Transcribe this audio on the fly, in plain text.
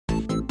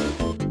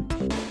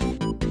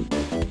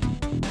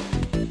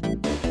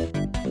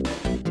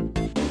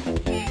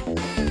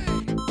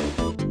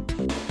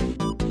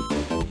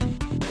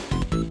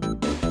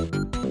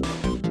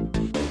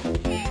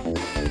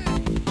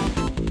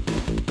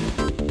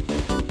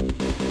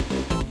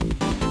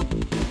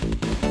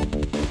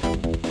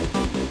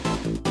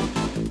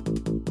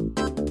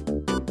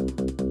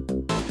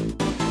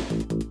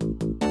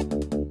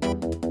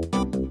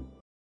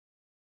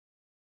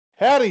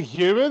Howdy,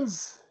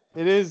 humans!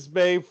 It is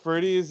me,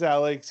 Fruity, is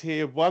Alex,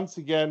 here once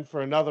again for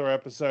another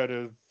episode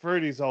of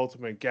Fruity's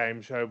Ultimate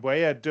Game Show.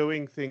 We are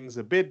doing things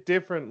a bit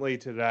differently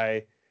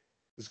today,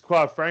 because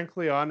quite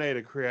frankly, I need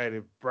a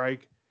creative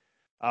break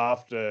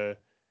after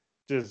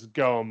just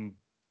going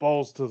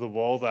balls to the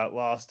wall that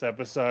last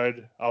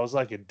episode. I was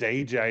like a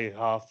DJ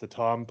half the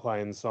time,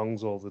 playing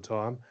songs all the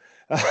time.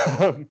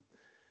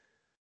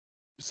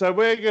 So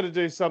we're going to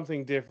do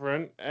something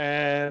different,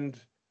 and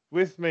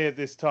with me at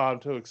this time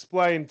to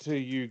explain to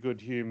you good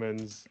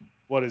humans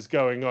what is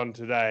going on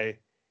today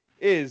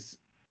is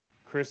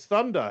Chris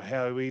Thunder.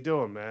 How are we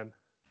doing, man?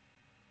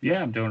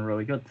 Yeah, I'm doing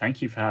really good. Thank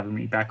you for having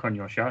me back on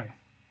your show.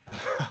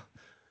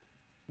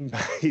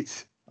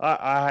 Mate,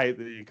 I hate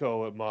that you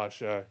call it my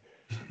show.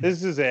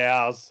 This is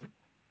ours.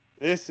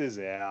 This is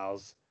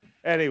ours.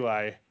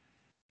 Anyway,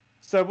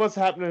 so what's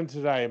happening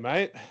today,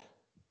 mate?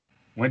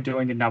 We're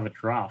doing another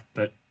draft,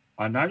 but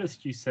I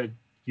noticed you said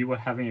you were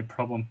having a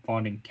problem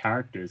finding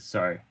characters.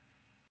 So,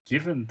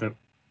 given that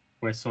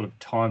we're sort of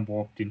time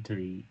warped into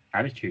the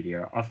Attitude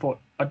Era, I thought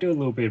I'd do a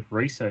little bit of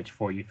research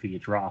for you for your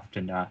draft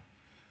and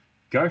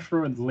go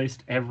through and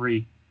list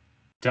every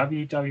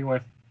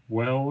WWF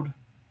World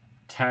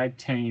Tag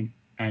Team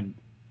and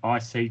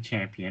IC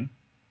Champion,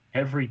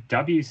 every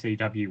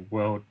WCW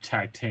World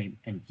Tag Team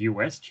and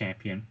US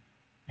Champion,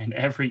 and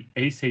every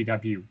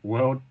ECW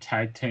World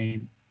Tag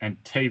Team and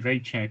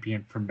TV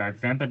Champion from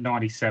November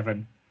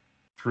 97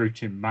 through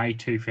to May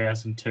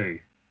 2002.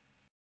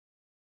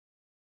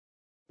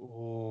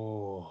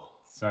 Oh.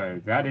 So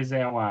that is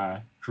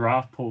our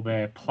draft pool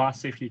there.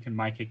 Plus, if you can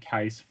make a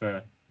case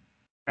for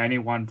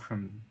anyone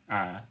from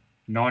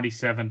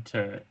 97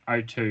 to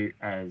 02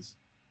 as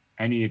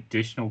any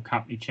additional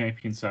company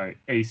champion. So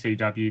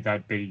ECW,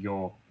 that'd be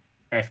your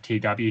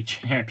FTW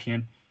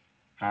champion.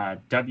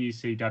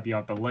 WCW,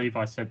 I believe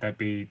I said that'd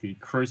be the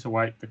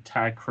Cruiserweight, the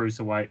Tag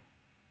Cruiserweight,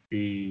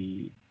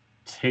 the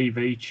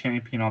TV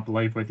champion, I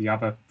believe, were the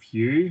other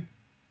few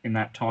in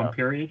that time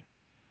period.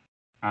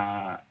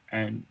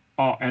 And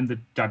the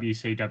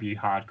WCW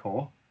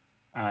Hardcore.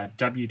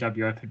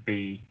 WWF would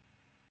be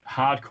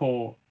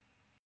Hardcore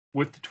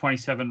with the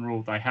 27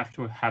 rule. They have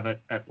to have it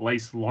at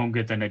least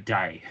longer than a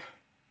day.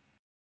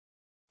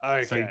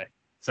 Okay.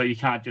 So you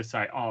can't just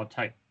say, "Oh, I'll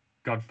take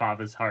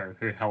Godfather's Ho,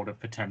 who held it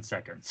for 10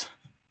 seconds."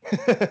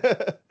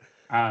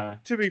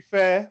 To be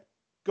fair,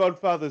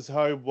 Godfather's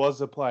Ho was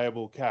a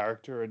playable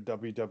character in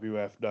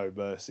WWF No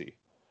Mercy.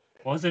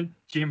 Wasn't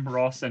Jim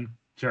Ross and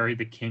Jerry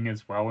the King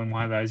as well in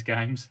one of those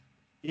games?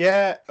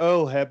 Yeah,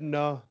 Earl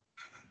Hebner.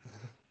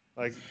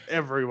 Like,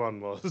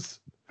 everyone was.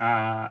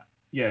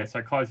 Yeah,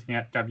 so closing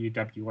out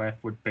WWF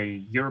would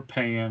be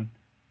European,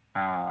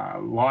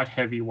 light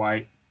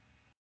heavyweight,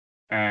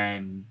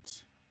 and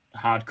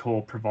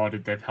hardcore,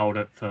 provided they've held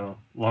it for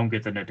longer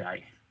than a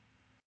day.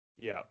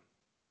 Yeah.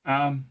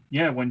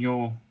 Yeah, when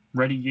you're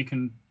ready, you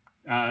can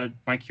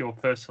make your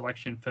first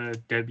selection for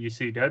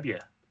WCW.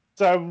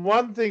 So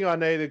one thing I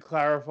need to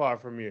clarify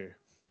from you.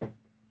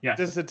 Yeah.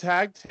 Does a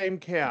tag team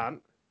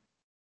count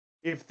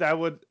if they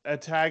were a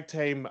tag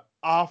team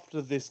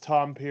after this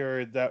time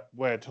period that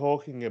we're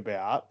talking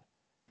about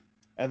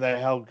and they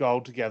held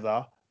gold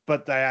together,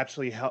 but they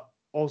actually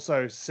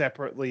also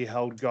separately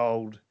held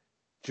gold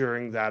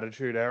during the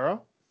Attitude Era?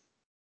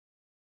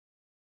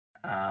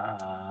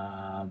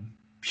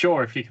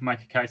 Sure, if you can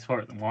make a case for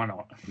it, then why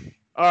not?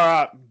 All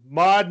right,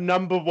 my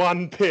number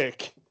one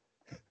pick.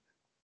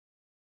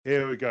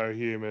 Here we go,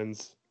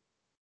 humans.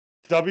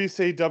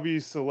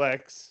 WCW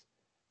selects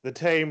the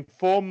team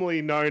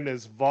formerly known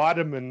as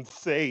Vitamin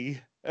C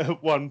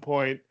at one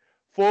point,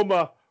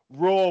 former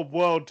Raw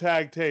World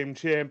Tag Team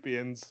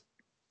Champions,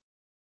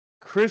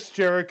 Chris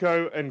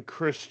Jericho and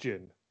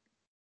Christian.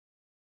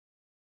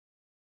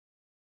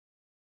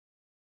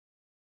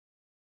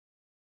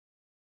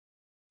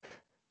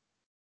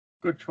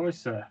 Good choice,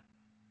 sir.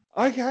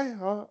 Okay,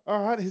 all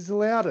right, he's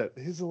allowed it.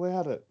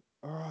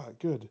 All right,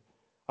 good.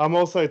 I'm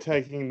also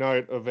taking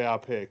note of our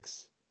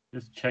picks.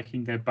 Just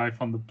checking they're both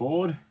on the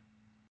board.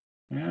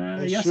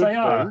 Yes, should they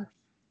are. Be.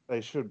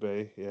 They should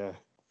be, yeah.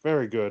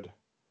 Very good.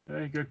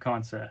 Very good,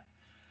 kind sir.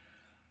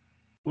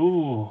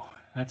 Ooh,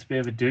 that's a bit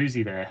of a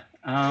doozy there.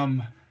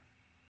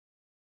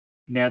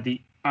 Now,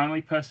 the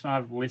only person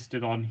I've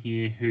listed on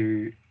here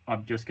who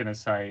I'm just going to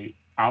say,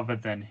 other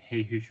than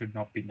he who should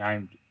not be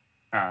named,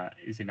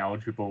 is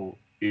ineligible,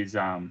 is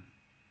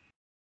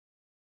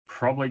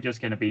probably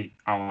just going to be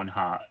Owen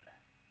Hart.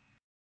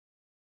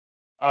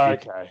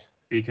 Okay.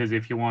 Because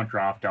if you want to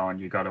draft Owen,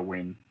 you got to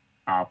win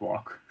R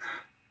block.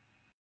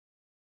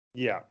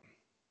 Yeah.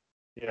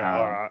 Yeah,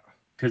 all right.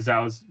 Because that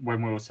was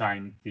when we were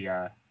saying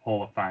the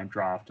Hall of Fame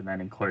draft and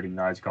then including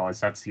those guys.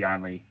 That's the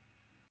only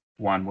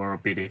one we're a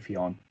bit iffy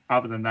on.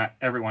 Other than that,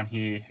 everyone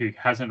here who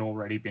hasn't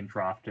already been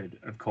drafted,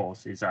 of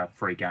course, is a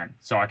free game.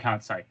 So I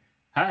can't say,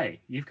 hey,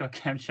 you've got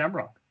Ken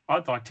Shamrock.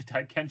 I'd like to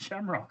take Ken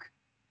Shamrock.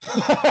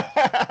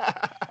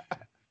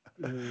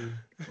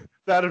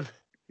 That'd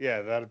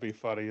be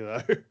funny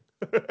though.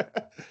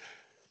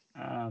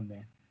 Oh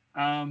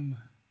man.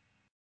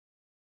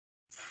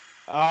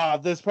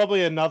 There's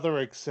probably another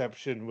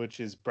exception, which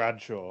is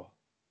Bradshaw.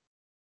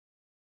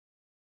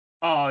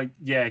 Oh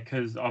yeah,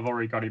 because I've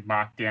already got him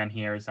marked down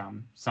here as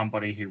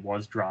somebody who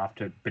was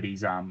drafted, but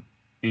he's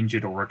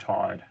injured or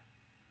retired.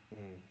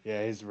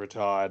 Yeah, he's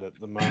retired at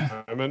the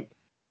moment.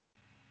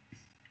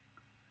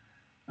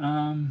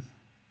 Oh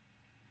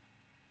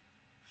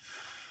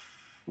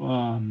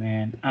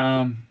man.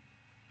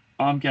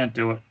 I'm gonna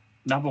do it.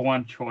 Number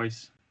one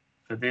choice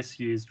for this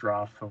year's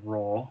draft for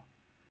Raw,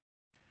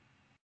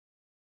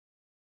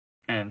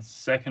 and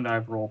second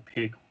overall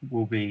pick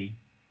will be.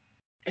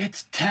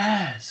 It's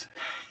Taz.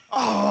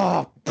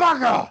 Oh,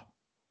 bugger!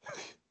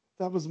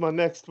 That was my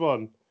next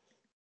one.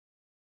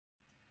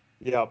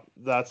 Yep,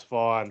 that's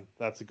fine.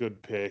 That's a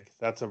good pick.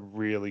 That's a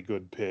really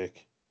good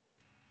pick.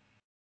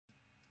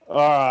 All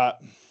right.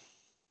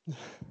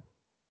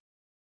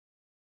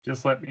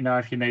 Just let me know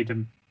if you need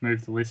to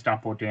move the list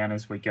up or down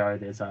as we go.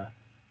 There's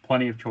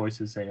plenty of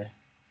choices there.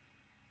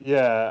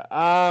 Yeah.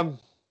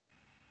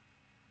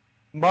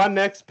 My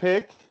next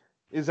pick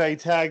is a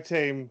tag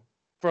team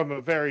from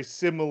a very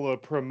similar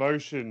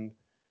promotion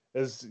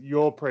as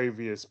your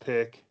previous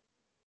pick.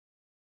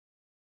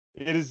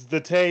 It is the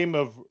team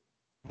of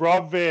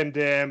Rob Van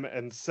Dam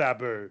and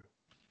Sabu.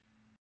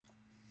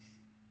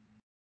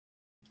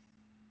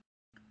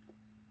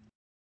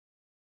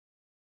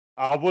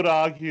 I would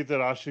argue that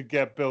I should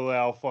get Bill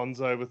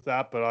Alfonso with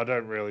that, but I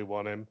don't really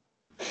want him.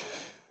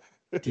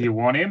 Do you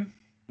want him?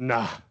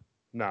 Nah.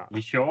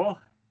 You sure?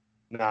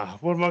 Nah.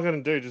 What am I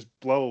going to do? Just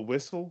blow a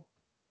whistle?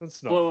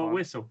 That's not Blow fun. a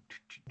whistle.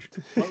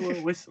 Blow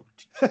a whistle.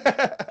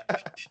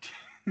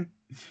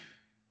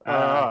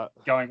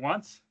 Going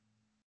once?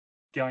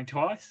 Going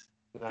twice?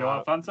 Bill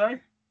Alfonso?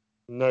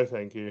 No,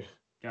 thank you.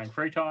 Going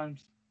 3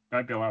 times?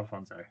 No Bill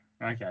Alfonso.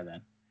 Okay,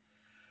 then.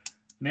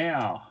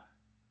 Now,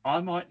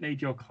 I might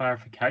need your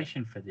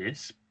clarification for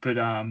this, but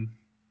I'm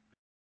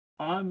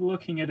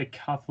looking at a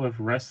couple of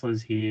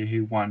wrestlers here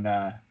who won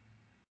a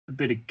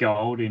bit of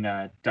gold in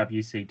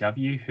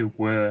WCW, who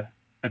were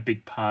a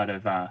big part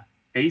of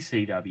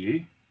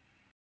ECW.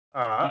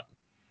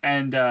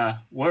 And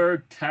were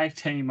a tag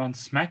team on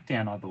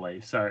SmackDown, I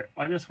believe. So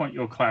I just want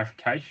your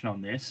clarification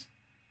on this.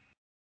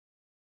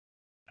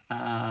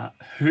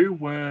 Who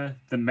were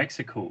the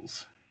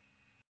Mexicals?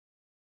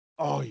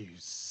 Oh, you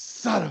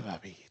son of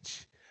a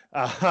bitch.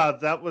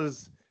 That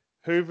was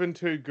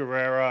Juventud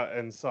Guerrera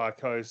and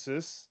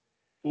Psychosis.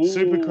 Ooh.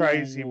 Super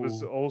Crazy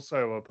was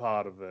also a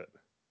part of it.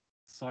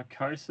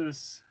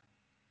 Psychosis,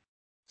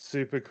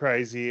 Super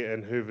Crazy,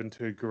 and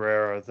Juventud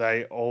Guerrera,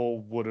 they all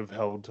would have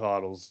held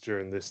titles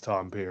during this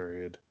time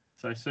period.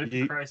 So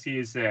Super Crazy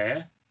is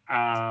there.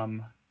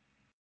 I'm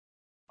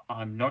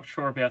not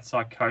sure about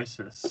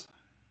Psychosis.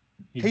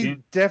 He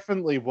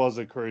definitely was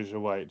a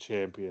cruiserweight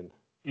champion.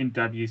 In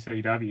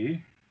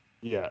WCW?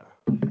 Yeah.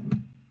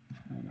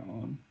 Hang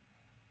on.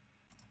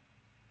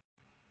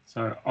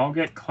 So I'll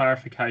get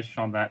clarification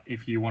on that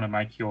if you want to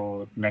make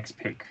your next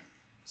pick.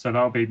 So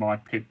that'll be my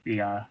pick,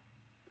 the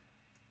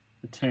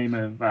team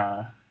of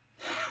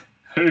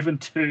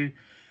Juventud,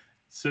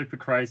 Super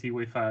Crazy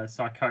with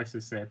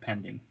Psychosis there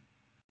pending.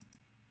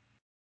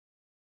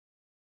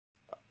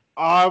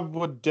 I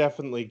would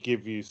definitely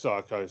give you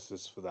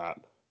Psychosis for that,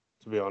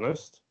 to be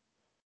honest.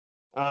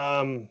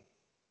 God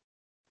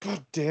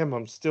damn,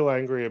 I'm still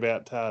angry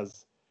about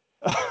Taz.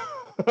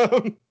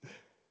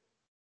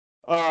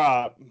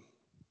 Alright.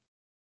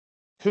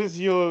 Because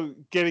you're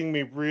getting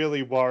me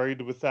really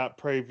worried with that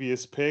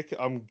previous pick,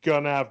 I'm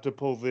gonna have to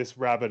pull this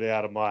rabbit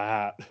out of my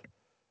hat.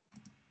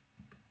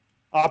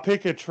 I'll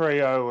pick a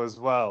trio as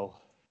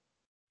well.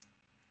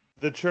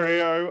 The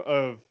trio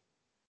of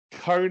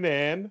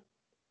Conan,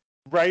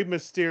 Rey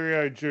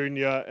Mysterio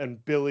Jr.,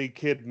 and Billy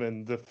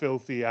Kidman, the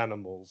Filthy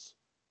Animals.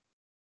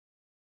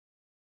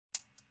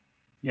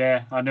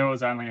 Yeah, I knew it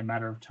was only a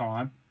matter of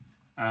time.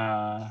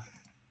 Billy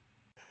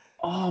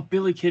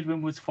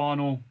Kidman was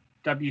final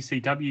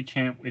WCW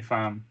champ with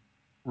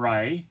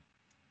Ray,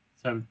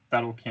 so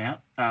that'll count.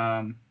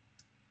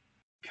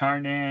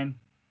 Conan,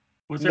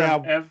 was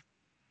there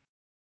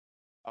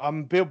I'm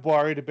a bit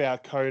worried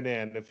about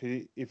Conan if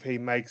he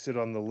makes it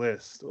on the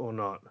list or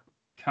not.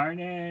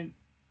 Conan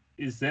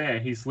is there.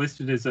 He's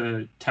listed as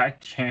a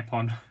tag champ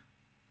on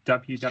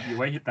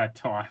WWE at that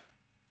time.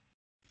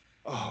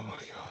 Oh my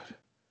god.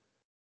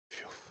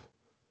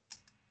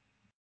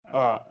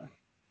 Alright.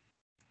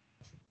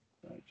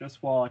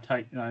 Just while I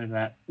take note of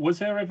that, was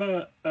there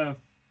ever a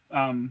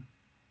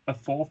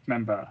fourth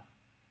member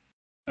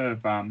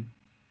of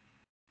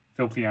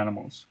Filthy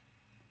Animals?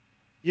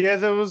 Yeah,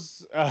 there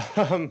was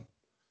a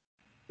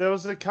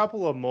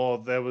couple of more.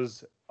 There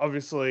was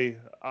obviously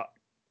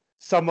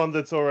someone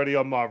that's already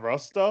on my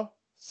roster,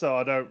 so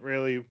I don't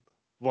really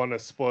want to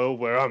spoil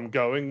where I'm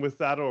going with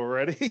that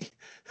already.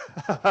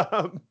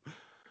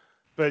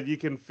 But you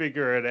can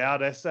figure it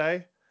out,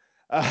 SA.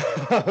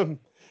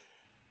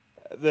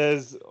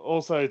 There's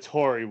also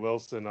Tori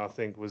Wilson, I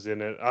think, was in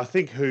it. I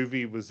think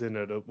Hoovy was in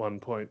it at one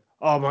point.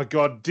 Oh my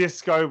god,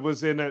 Disco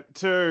was in it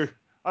too.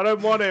 I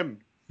don't want him.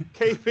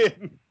 Keep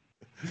him.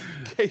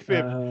 Keep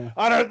him.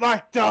 I don't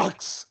like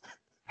ducks.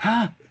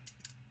 Huh?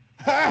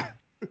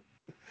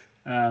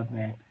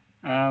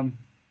 Man.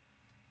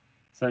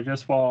 So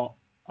just while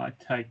I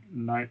take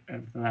note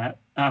of that,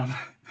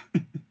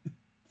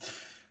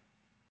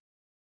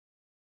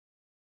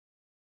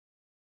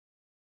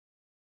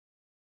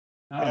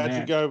 How'd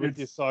you go with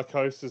your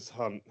psychosis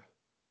hunt?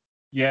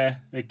 Yeah,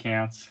 it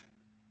counts.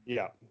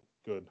 Yeah,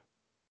 good.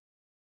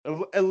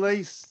 At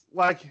least,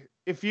 like,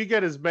 if you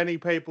get as many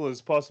people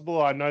as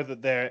possible, I know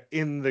that they're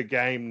in the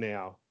game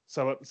now.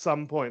 So at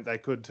some point they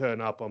could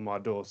turn up on my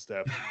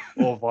doorstep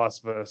or vice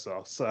versa.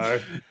 So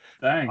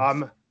Thanks.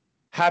 I'm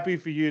happy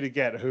for you to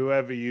get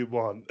whoever you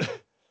want.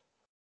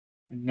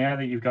 Now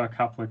that you've got a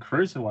couple of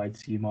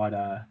cruiserweights, you might,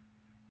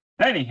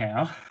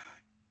 anyhow.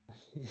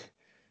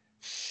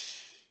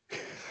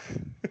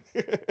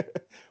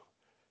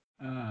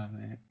 Oh,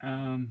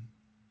 man.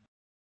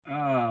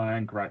 Oh,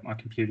 and great, my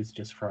computer's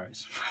just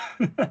froze.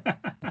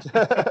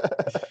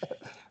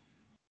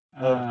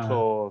 Of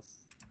course.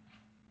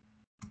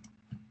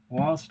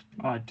 Whilst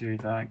I do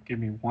that, give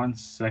me 1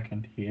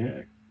 second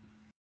here.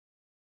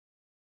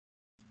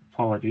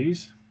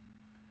 Apologies.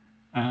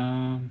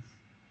 So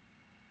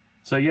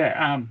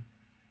yeah,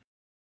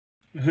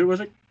 who was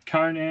it?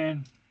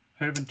 Conan,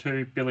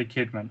 Juventud, Billy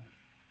Kidman.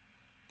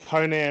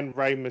 Conan,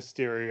 Rey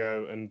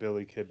Mysterio, and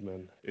Billy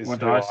Kidman is what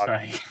did I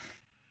say?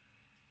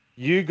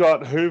 You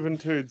got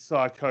Juventud,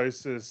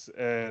 Psychosis,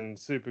 and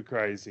Super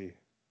Crazy.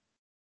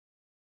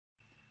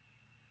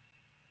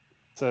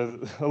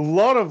 So a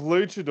lot of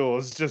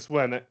luchadors just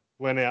went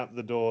out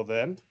the door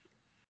then.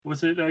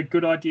 Was it a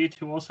good idea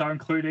to also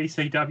include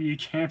ECW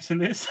champs in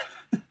this?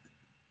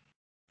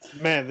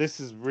 Man,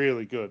 this is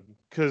really good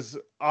because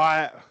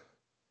I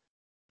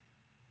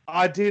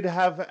did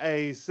have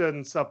a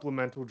certain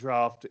supplemental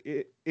draft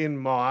in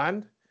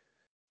mind,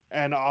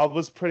 and I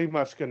was pretty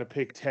much going to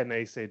pick 10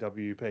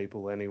 ECW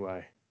people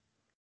anyway.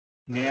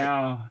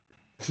 Now,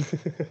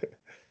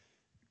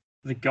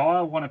 the guy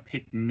I want to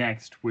pick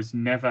next was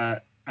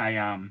never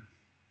a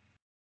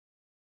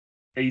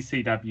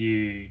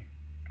ECW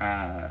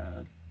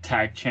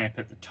tag champ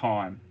at the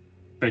time,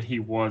 but he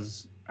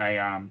was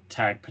a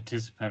tag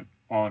participant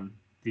on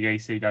the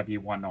ECW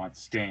One Night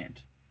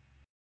Stand.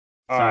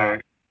 So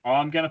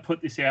I'm going to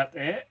put this out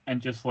there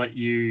and just let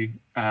you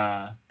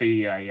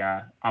be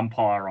a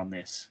umpire on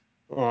this.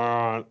 All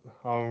right.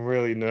 I'm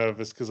really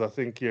nervous because I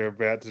think you're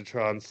about to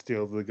try and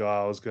steal the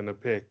guy I was going to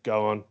pick.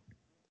 Go on.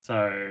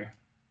 So,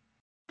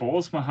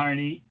 Balls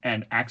Mahoney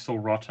and Axel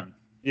Rotten.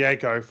 Yeah,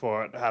 go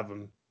for it. Have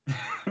them.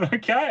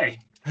 Okay.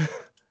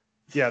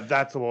 Yeah,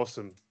 that's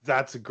awesome.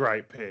 That's a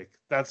great pick.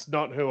 That's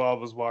not who I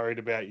was worried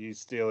about you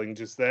stealing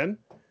just then.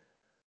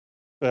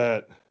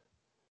 But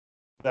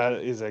that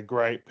is a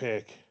great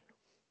pick.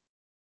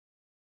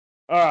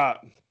 All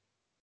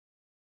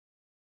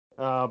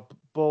right.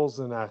 Balls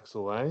and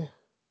Axel, eh?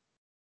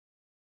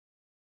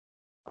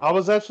 I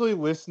was actually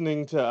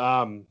listening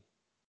to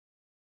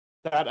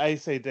that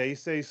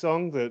AC/DC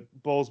song that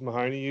Balls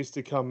Mahoney used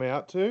to come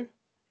out to.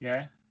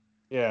 Yeah.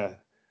 Yeah.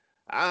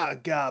 I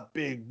got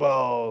big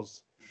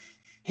balls.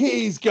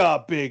 He's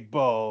got big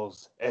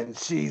balls. And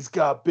she's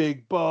got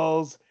big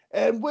balls.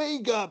 And we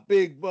got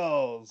big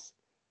balls.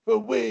 But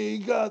we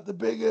got the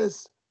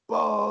biggest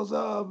balls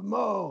of them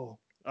all.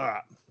 All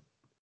right.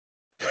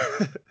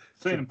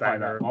 Seen him play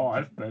that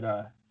live,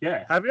 but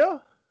yeah. Have you?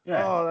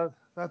 Yeah. Oh,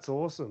 that's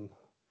awesome.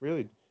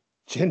 Really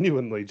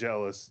genuinely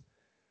jealous.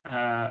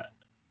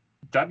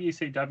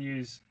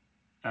 WCW's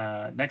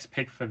next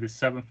pick for the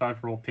 7th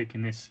overall pick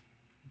in this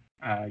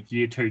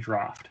year 2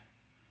 draft.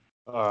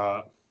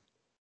 We're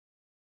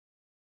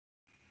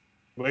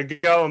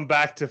going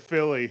back to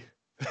Philly.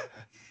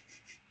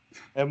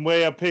 And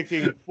we are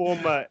picking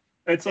former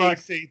it's like,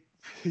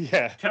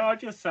 yeah. Can I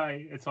just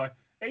say, it's like,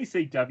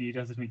 ECW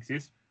doesn't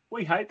exist.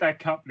 We hate that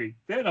company.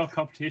 They're not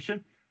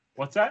competition.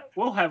 What's that?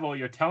 We'll have all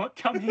your talent.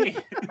 Come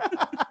here.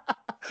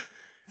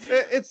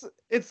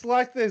 It's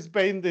like there's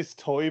been this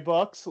toy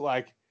box,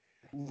 like,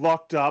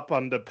 locked up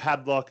under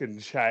padlock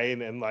and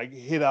chain and, like,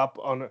 hit up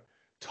on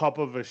top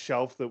of a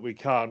shelf that we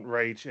can't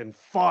reach. And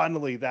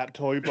finally that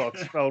toy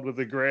box fell to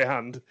the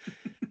ground.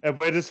 And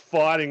we're just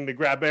fighting to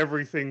grab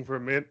everything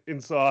from it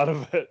inside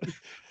of it.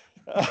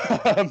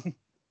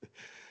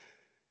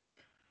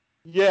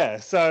 Yeah,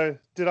 so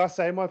did I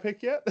say my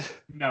pick yet?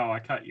 No, I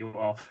cut you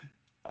off.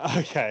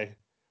 Okay.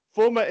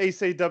 Former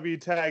ECW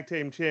Tag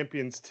Team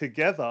Champions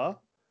together,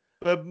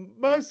 but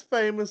most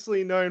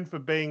famously known for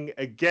being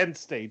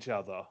against each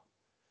other.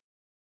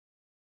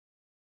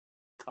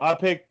 I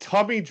picked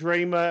Tommy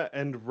Dreamer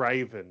and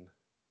Raven.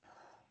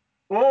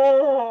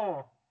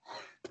 Oh!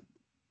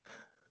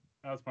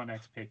 That was my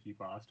next pick, you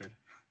bastard.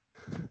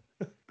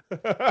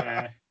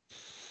 Yeah.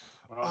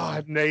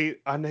 Well,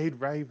 I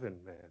need Raven,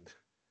 man.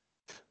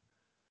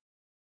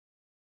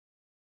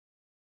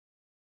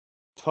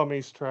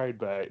 Tommy's trade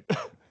bait.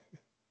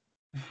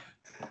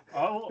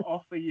 I'll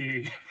offer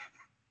you.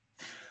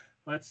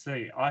 Let's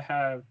see.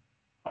 I'll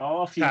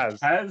offer you Taz.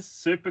 Taz,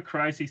 Super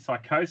Crazy,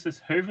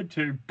 Psychosis,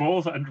 Juventud,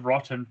 Balls, and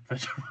Rotten for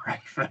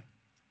Raven.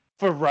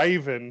 For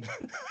Raven.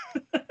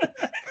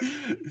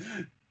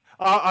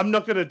 I'm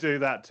not going to do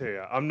that to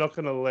you. I'm not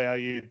going to allow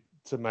you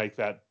to make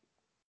that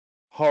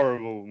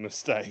horrible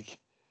mistake.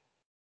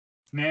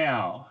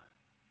 Now,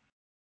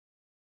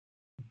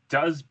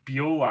 does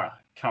Beulah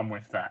come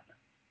with that?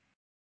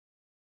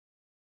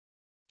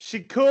 She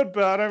could,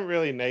 but I don't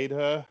really need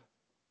her.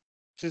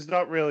 She's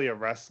not really a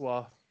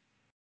wrestler.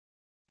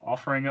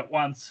 Offering it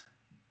once.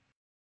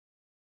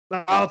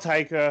 I'll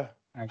take her.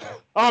 Okay.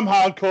 I'm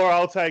hardcore.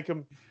 I'll take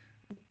him.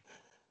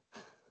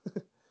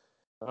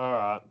 All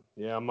right.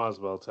 Yeah, I might as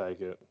well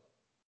take it.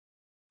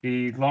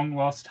 The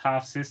long-lost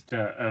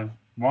half-sister of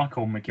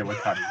Michael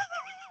McGillicuddy.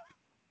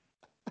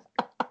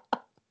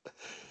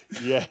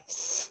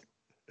 Yes.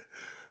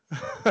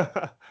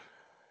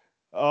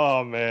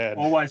 Oh, man.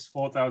 Always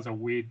thought that was a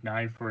weird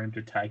name for him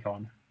to take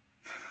on.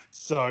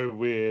 So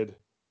weird.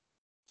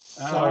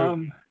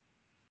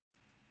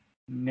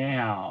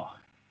 Now,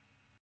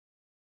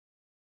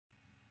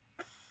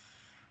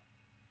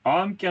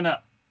 I'm going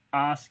to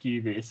ask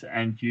you this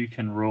and you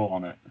can rule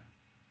on it.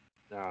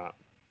 All right.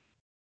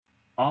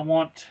 I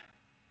want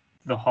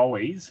the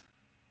Hollies,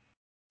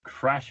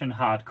 Crash and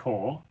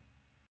Hardcore.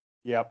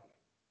 Yep.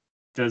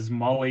 Does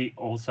Molly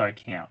also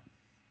count?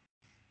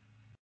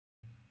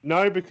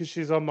 No, because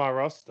she's on my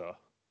roster.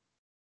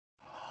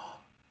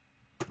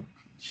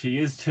 She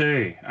is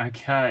too.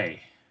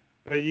 Okay.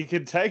 But you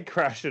could take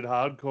Crash and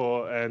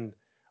Hardcore and,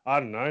 I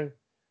don't know,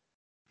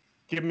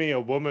 give me a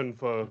woman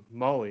for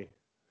Molly.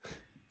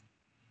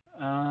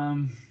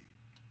 I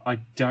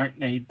don't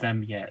need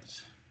them yet.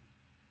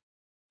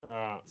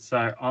 Alright.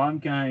 So I'm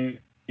going to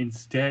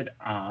instead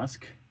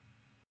ask...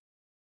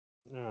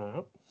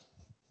 Alright.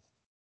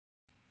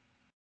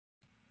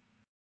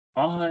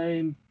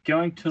 I'm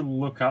going to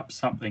look up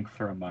something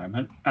for a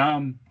moment.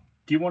 Do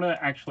you want to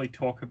actually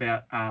talk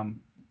about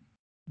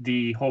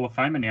the Hall of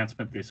Fame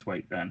announcement this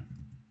week then?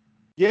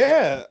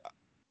 Yeah,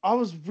 I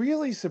was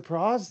really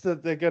surprised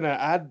that they're going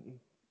to add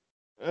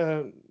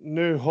a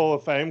new Hall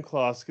of Fame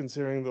class,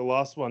 considering the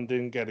last one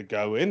didn't get a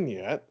go in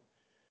yet.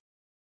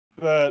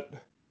 But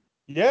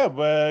yeah,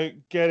 we're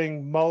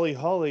getting Molly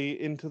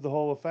Holly into the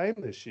Hall of Fame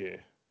this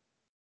year.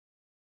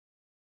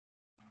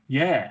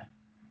 Yeah.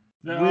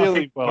 Really I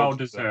think well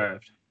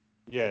deserved.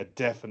 Yeah,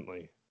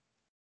 definitely.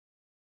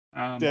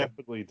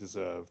 Definitely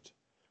deserved.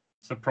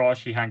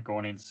 Surprised she hadn't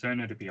gone in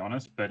sooner, to be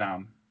honest. But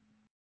I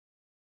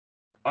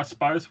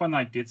suppose when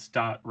they did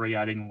start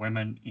re-adding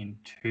women in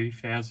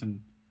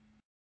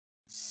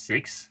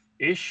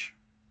 2006-ish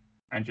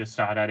and just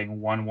start adding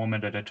one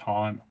woman at a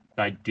time,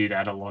 they did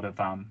add a lot of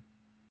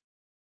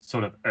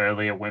sort of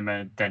earlier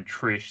women, then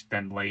Trish,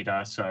 then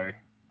Lita. So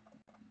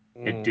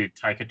it did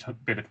take a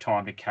bit of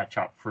time to catch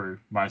up through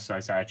most of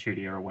those Attitude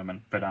Era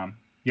women. But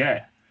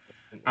yeah.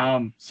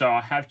 So I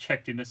have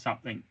checked into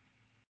something.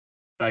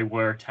 They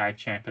were a tag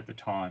champ at the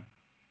time.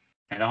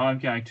 And I'm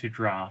going to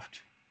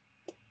draft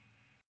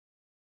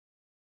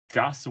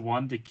Gus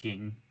Wonder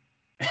King.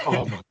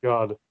 Oh my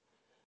god.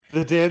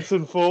 The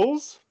Dancing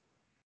Fools?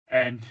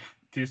 And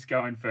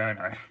Disco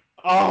Inferno.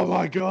 Oh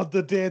my god,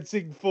 the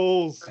Dancing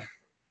Fools.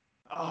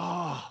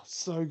 Ah,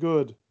 so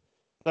good.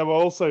 They were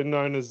also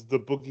known as the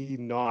Boogie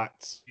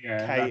Knights.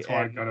 Yeah, KN. that's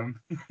why I got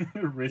them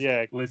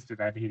listed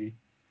at here.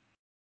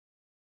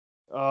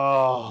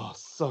 Oh,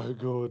 so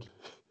good.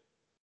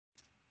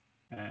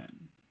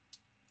 And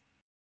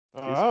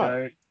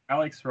Disco,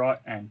 Alex Wright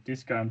and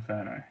Disco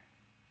Inferno.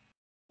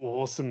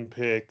 Awesome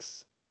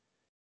picks.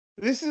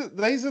 These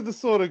are the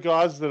sort of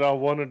guys that I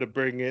wanted to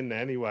bring in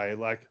anyway.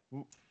 Like,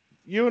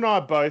 you and I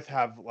both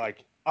have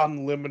like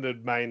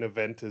unlimited main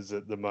eventers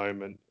at the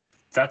moment.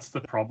 That's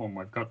the problem.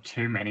 We've got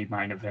too many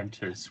main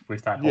eventers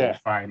with that Hall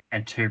of Fame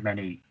and too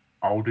many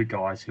older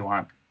guys who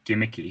aren't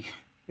gimmicky.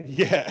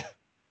 Yeah.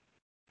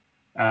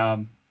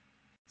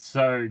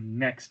 So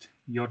next,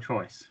 your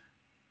choice.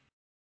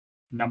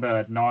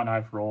 Number 9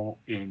 overall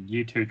in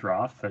Year 2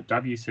 draft for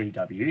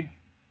WCW.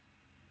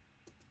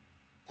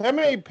 How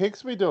many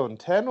picks we doing?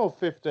 10 or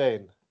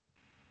 15?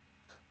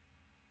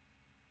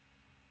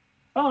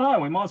 Oh no,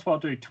 we might as well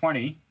do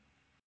 20.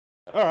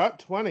 All right,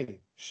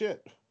 20.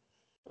 Shit.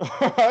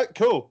 All right,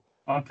 cool.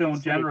 I'm feeling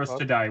generous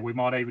today. We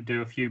might even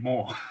do a few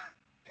more.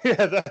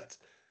 Yeah, that's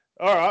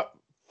all right.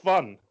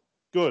 Fun.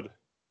 Good.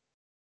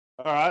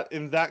 All right,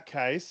 in that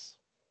case,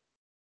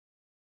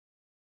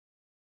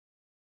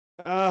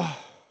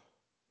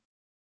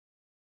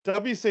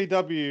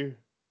 WCW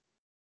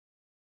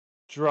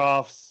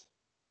drafts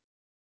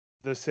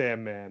the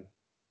Sandman.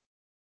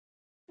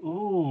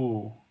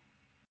 Ooh.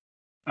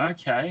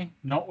 Okay,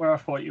 not where I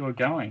thought you were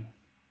going.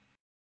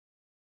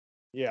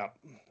 Yeah,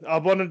 I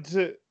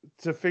wanted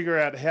to figure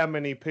out how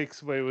many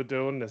picks we were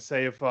doing to see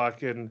if I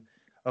can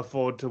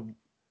afford to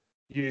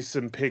use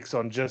some picks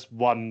on just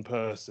one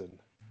person.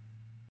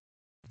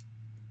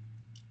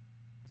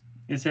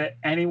 Is there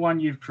anyone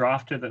you've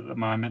drafted at the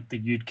moment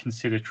that you'd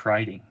consider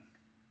trading?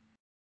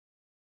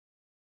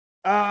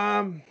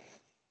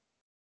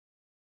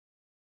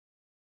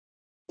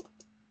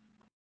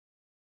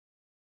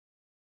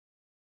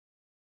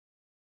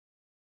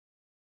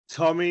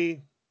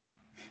 Tommy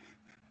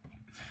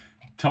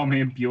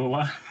and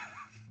Beulah.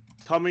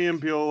 Tommy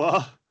and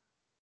Beulah.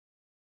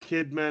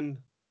 Kidman,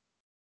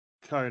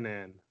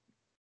 Conan.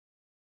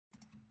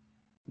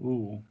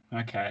 Ooh,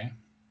 okay.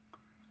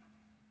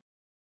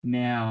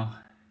 Now,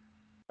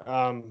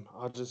 I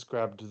just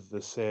grabbed the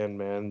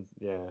Sandman.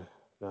 Yeah,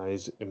 no,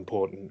 he's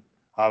important.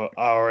 I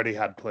already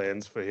had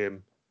plans for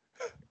him.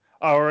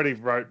 I already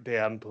wrote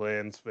down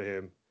plans for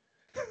him.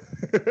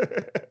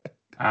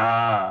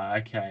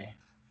 okay.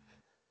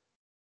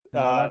 No,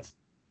 uh, that's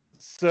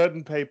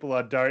certain people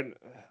I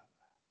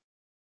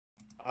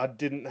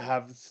didn't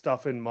have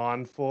stuff in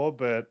mind for,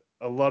 but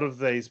a lot of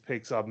these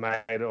picks I've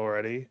made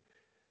already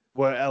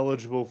were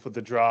eligible for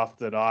the draft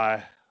that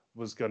I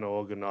was going to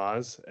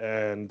organize,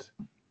 and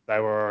they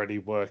were already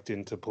worked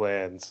into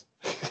plans.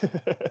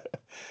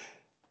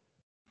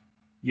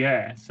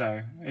 yeah.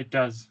 So it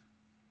does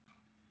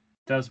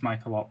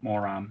make a lot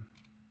more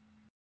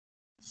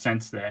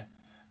sense there.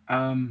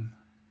 I'm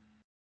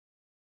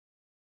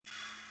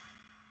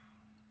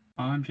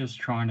just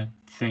trying to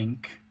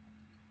think.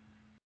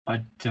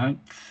 I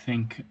don't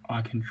think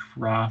I can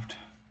draft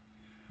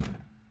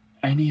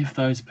any of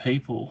those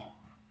people.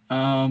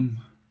 So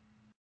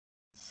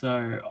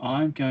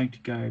I'm going to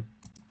go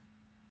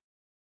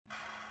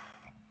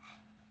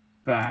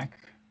back.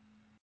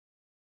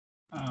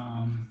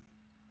 I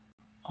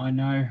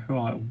know who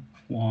I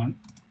want.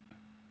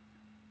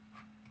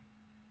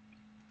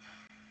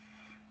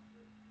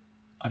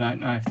 I don't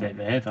know if they're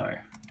there though.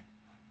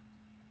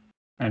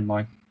 And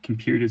my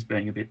computer's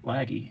being a bit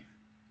laggy.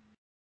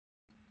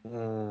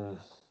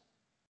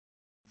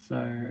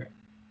 So,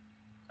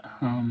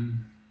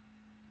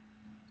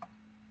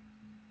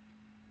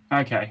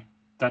 okay,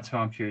 that's who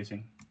I'm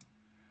choosing.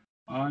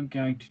 I'm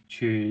going to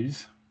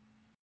choose,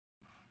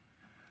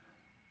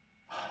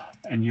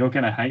 and you're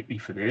going to hate me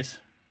for this.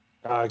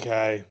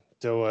 Okay,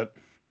 do it.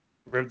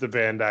 Rip the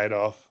Band-Aid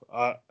off.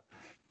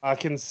 I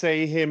can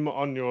see him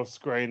on your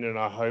screen, and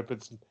I hope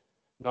it's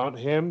not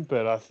him,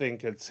 but I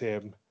think it's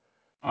him.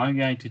 I'm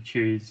going to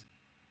choose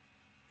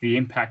the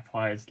Impact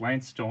players,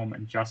 Lance Storm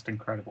and Just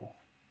Incredible.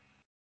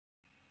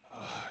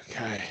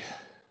 Okay.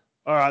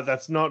 All right,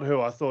 that's not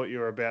who I thought you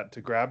were about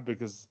to grab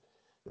because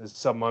there's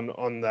someone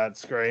on that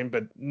screen.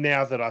 But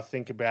now that I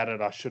think about it,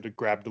 I should have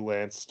grabbed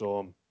Lance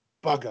Storm.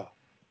 Bugger.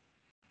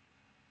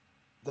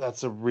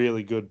 That's a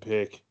really good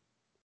pick.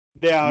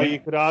 Now, Yeah. you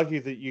could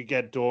argue that you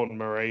get Dawn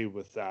Marie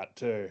with that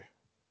too.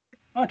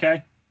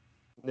 Okay.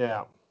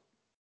 Yeah.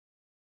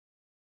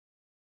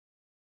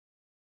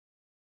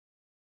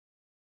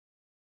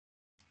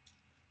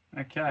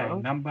 Okay,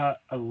 number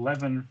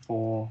 11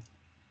 for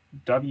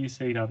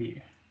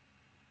WCW.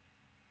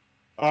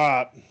 All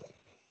right.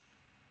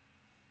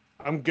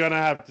 I'm going to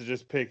have to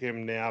just pick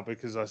him now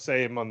because I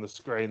see him on the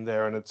screen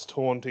there and it's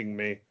taunting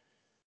me.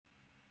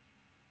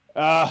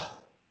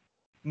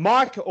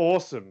 Mike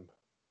Awesome.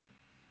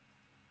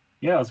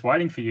 Yeah, I was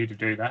waiting for you to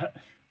do that.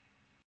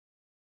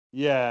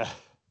 Yeah.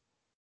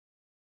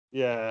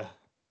 Yeah.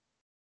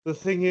 The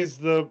thing is,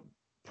 the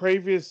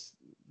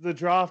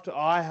draft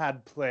I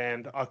had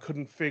planned, I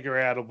couldn't figure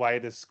out a way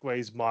to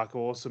squeeze Mike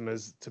Awesome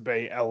as to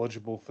be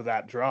eligible for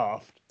that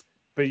draft.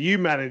 But you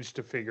managed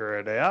to figure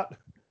it out.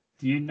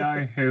 Do you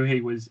know who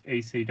he was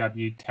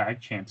ECW tag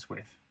champs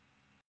with?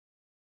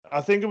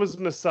 I think it was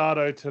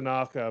Masato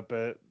Tanaka,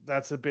 but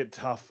that's a bit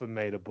tough for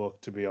me to book,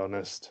 to be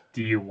honest.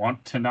 Do you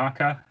want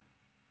Tanaka?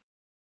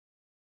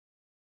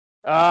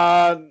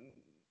 Nah,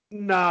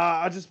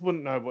 I just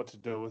wouldn't know what to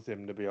do with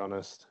him, to be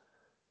honest.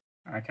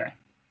 Okay.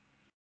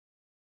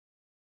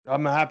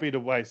 I'm happy to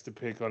waste a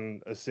pick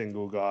on a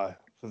single guy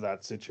for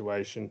that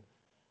situation.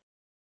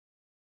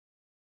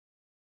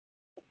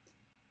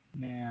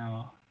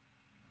 Now,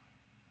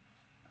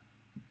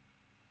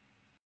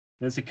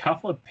 there's a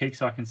couple of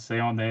picks I can see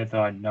on there that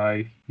I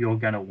know you're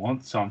going to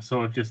want, so I'm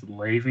sort of just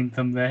leaving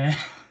them there.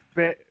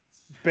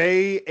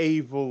 Be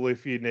evil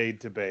if you need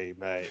to be,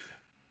 mate.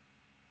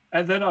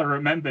 And then I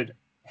remembered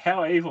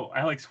how evil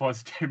Alex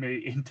was to me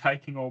in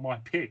taking all my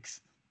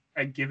picks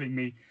and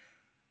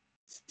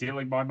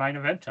stealing my main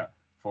eventer,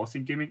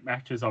 forcing gimmick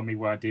matches on me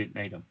where I didn't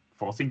need them,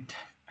 forcing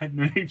a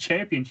new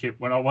championship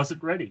when I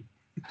wasn't ready.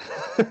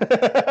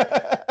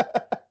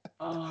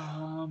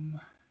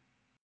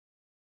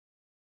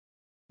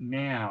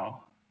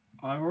 Now,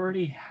 I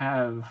already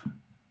have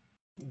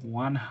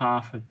one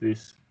half of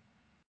this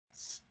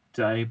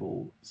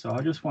stable, so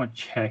I just want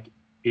to check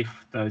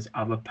if those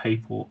other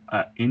people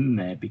are in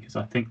there because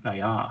I think they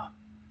are.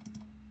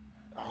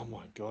 Oh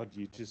my god,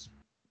 you just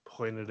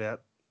pointed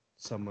out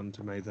someone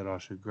to me that I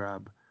should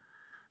grab.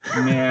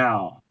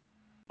 Now,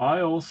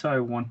 I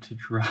also want to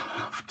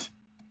draft.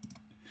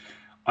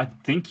 I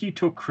think you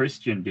took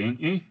Christian,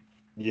 didn't you?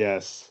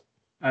 Yes.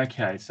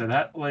 Okay, so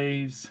that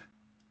leaves.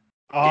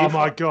 Oh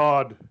my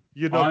god,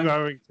 you're not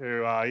going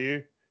to, are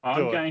you?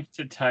 I'm going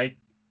to take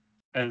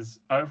as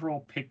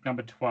overall pick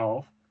number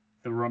 12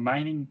 the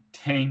remaining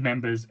team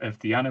members of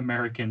the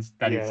Un-Americans,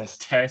 that is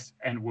Tess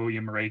and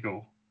William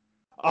Regal.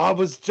 I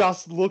was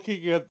just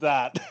looking at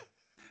that.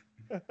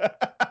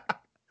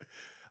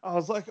 I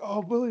was like,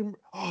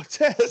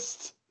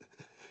 Tess.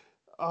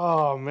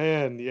 Oh,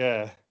 man,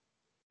 yeah.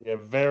 Yeah,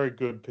 very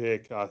good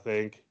pick, I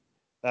think.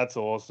 That's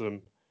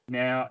awesome.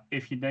 Now,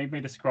 if you need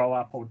me to scroll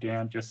up or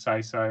down, just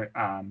say so.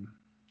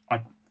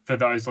 For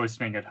those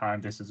listening at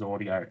home, this is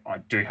audio. I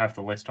do have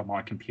the list on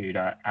my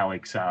computer.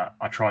 Alex, I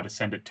tried to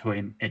send it to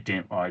him. It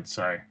didn't load,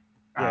 so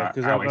Yeah,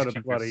 because Alex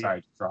can just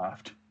say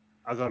draft.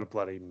 I got a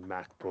bloody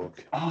MacBook.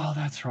 Oh,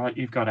 that's right.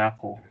 You've got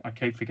Apple. I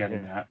keep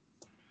forgetting that.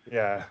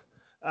 Yeah.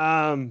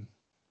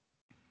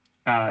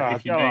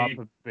 If you go need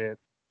up a bit.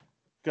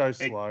 Go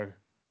slow.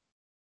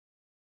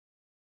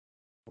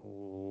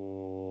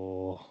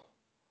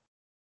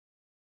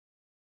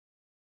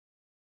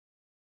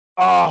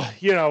 Oh,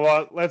 you know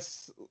what?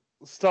 Let's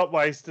stop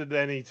wasting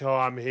any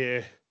time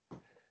here.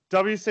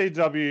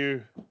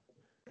 WCW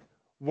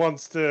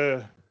wants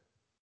to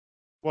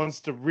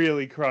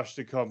really crush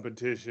the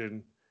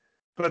competition,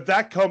 but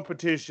that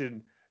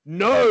competition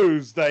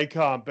knows they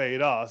can't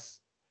beat us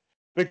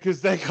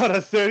because they got a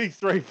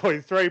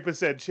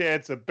 33.3%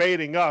 chance of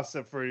beating us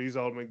at Fruity's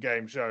Ultimate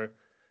Game Show.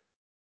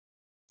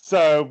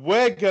 So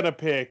we're going to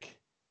pick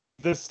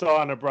the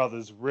Steiner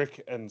brothers,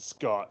 Rick and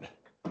Scott.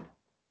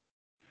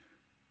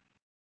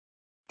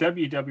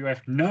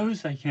 WWF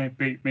knows they can't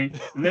beat me,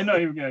 and they're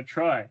not even going to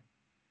try.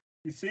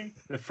 You see,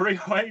 the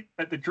freeway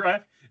at the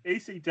draft,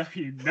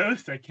 ECW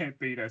knows they can't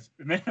beat us,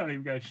 and they're not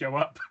even going to show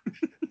up.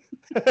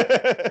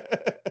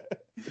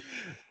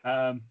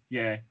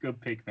 Yeah, good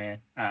pick, man.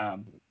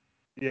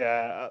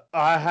 Yeah,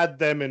 I had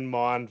them in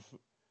mind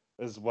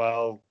as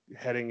well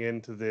heading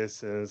into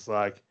this, and it's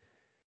like,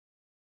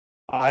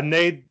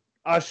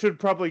 I should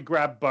probably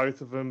grab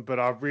both of them, but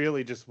I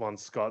really just want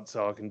Scott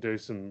so I can do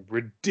some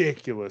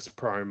ridiculous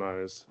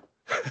promos.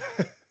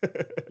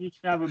 You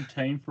can have them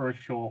team for a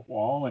short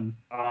while, and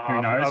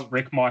who knows,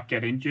 Rick might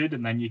get injured,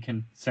 and then you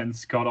can send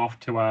Scott off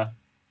to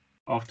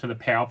the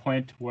power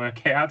plant to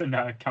work out and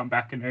come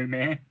back a new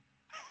man.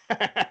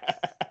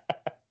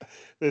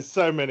 There's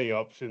so many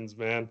options,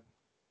 man.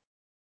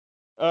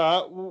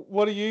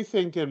 What are you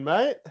thinking,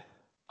 mate?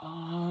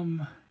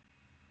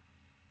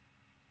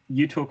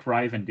 You took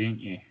Raven,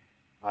 didn't you?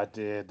 I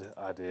did.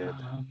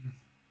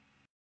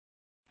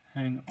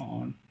 Hang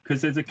on,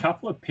 because there's a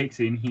couple of picks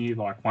in here.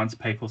 Like once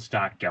people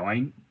start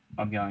going,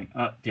 I'm going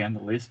down the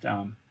list.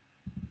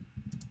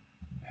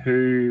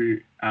 Who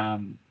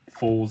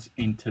falls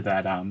into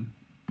that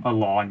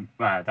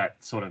that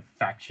sort of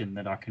faction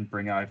that I can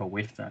bring over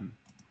with them?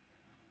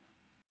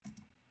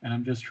 And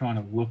I'm just trying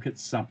to look at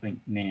something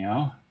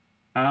now.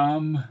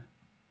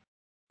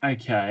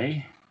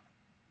 Okay.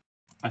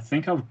 I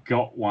think I've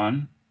got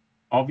one.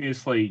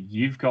 Obviously,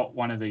 you've got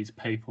one of these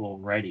people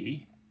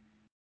already.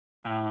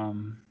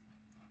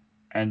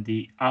 And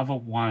the other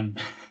one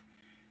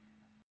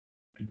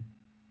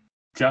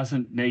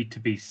doesn't need to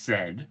be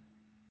said,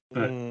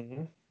 but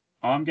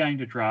I'm going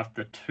to draft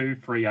the two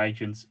free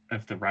agents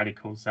of the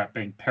Radicals, that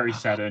being Perry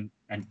Saturn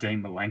and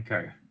Dean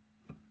Malenko.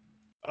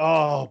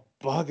 Oh,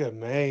 bugger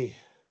me.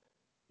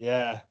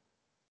 Yeah.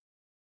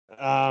 They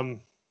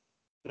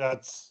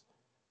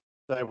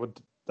were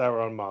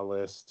on my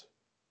list.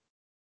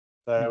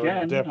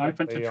 Again,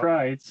 open to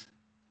trades.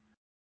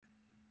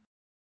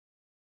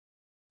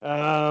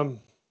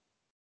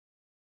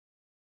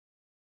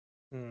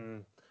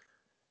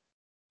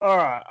 All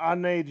right, I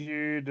need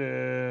you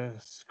to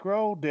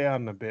scroll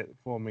down a bit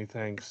for me,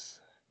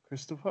 thanks,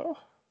 Christopher.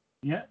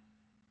 Yeah.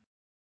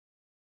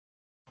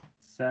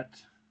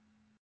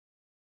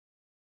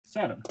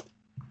 Saturn.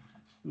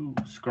 Ooh,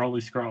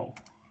 scrolly scroll.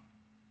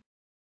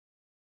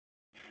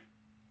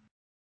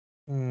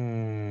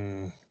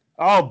 Oh,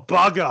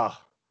 bugger!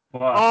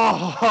 What?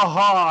 Oh,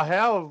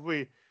 how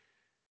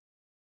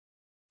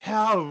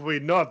have we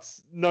not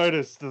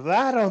noticed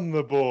that on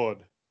the board?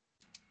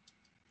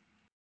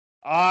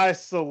 I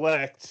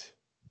select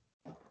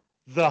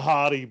the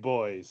Hardy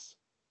Boys.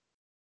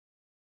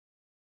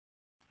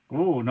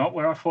 Ooh, not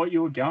where I thought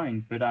you were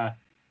going, but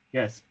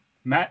yes,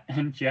 Matt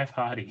and Jeff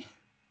Hardy.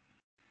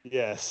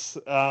 Yes.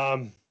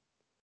 Well,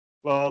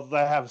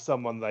 they have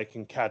someone they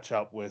can catch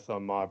up with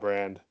on my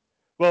brand.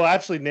 Well,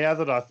 actually, now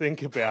that I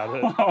think about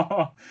it,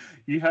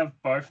 you have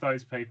both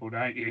those people,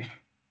 don't you?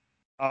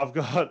 I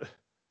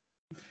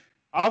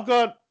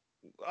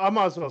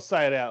might as well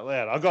say it out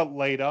loud. I got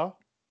Leader.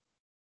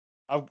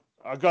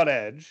 I got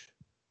Edge.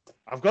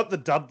 I've got the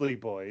Dudley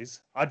Boys.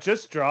 I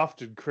just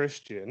drafted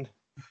Christian.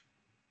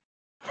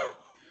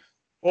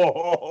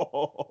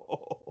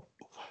 All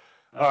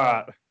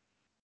right.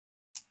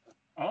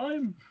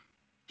 I'm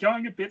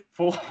going a bit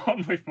full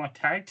on with my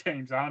tag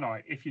teams, aren't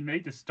I? If you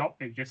need to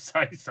stop me, just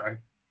say so.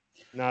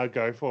 No,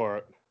 go for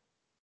it.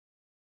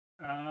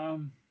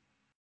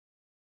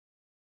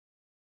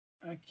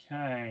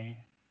 Okay.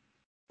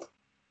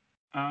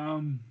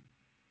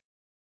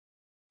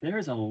 There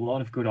is a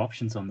lot of good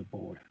options on the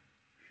board.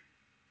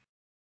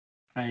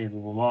 A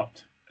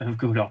lot of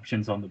good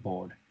options on the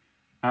board.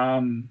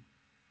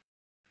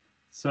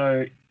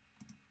 So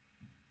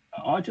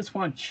I just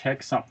want to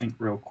check something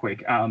real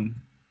quick.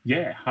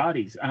 Yeah,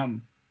 Hardys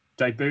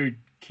debuted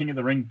King of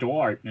the Ring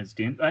door openers,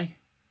 didn't they?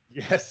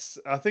 Yes,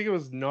 I think it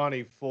was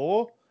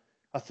 94.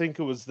 I think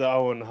it was the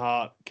Owen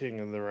Hart King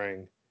of the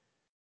Ring.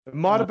 It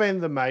might have been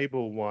the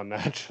Mabel one,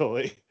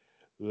 actually.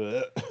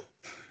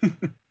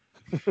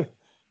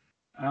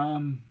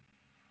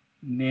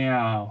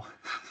 Now,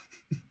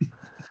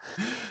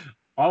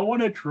 I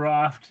want to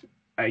draft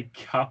a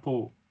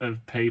couple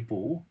of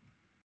people.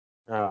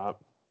 Now,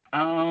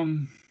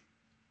 I'm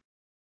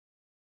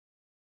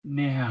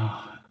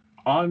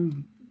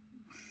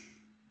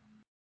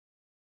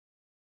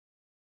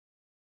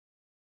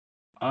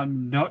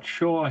not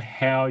sure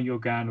how you're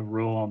going to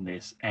rule on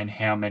this and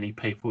how many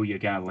people you're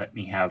going to let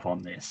me have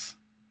on this.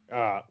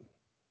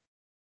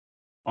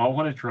 I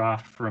want to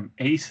draft from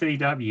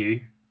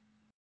ECW,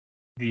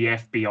 the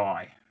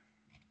FBI.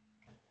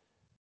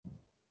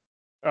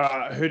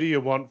 Who do you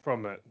want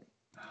from it?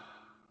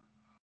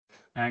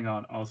 Hang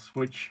on, I'll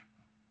switch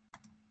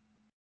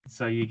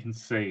so you can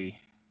see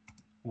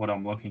what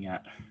I'm looking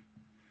at.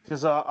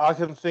 Because I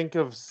can think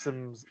of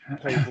some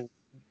people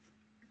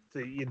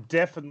that you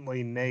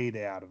definitely need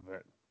out of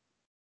it.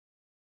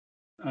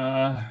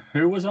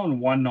 Who was on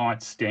One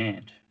Night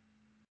Stand?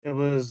 It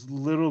was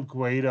Little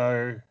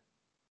Guido,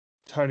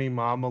 Tony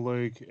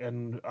Marmaluke,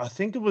 and I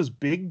think it was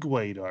Big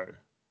Guido.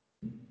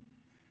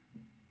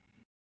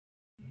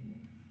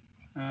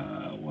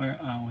 Where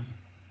are we?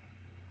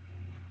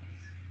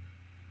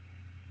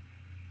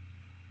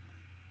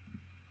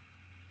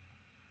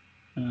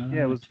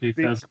 Yeah, it was Big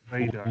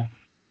Guido.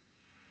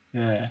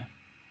 Yeah.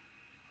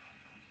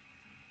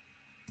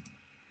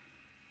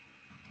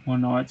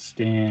 One Night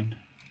Stand.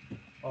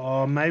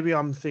 Oh, maybe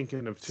I'm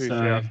thinking of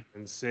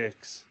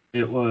 2006.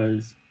 It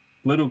was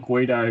Little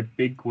Guido,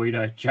 Big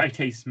Guido,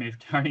 JT Smith,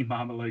 Tony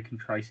Marmaluke, and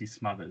Tracy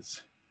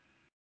Smothers.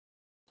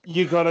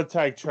 You got to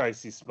take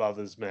Tracy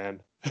Smothers,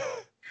 man.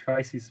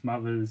 Tracy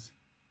Smothers.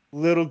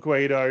 Little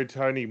Guido,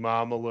 Tony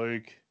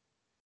Marmaluke.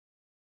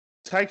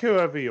 Take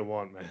whoever you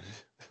want, man.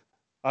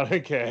 I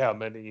don't care how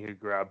many you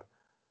grab.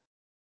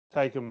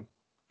 Take them.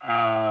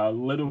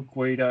 Little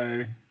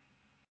Guido.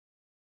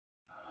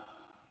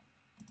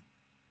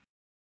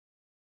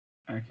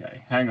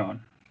 Okay, hang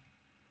on.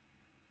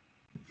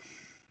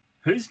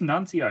 Who's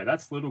Nunzio?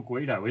 That's Little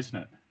Guido, isn't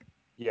it?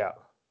 Yeah.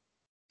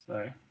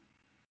 So,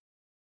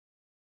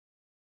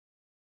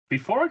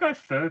 before I go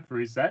further,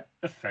 is that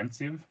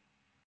offensive?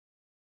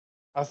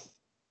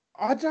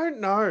 I don't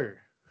know.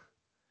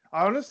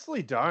 I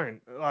honestly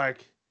don't.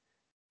 Like,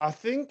 I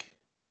think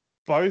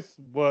both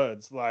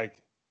words,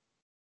 like,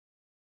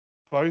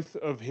 both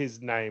of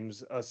his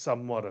names are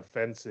somewhat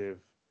offensive.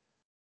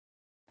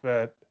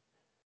 But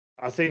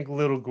I think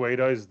Little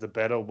Guido's the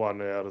better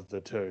one out of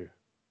the two.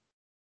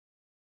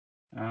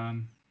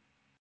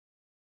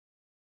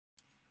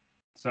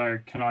 So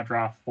can I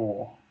draft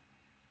 4?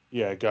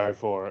 Yeah, go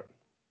for it.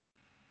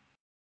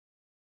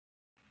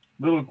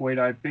 Little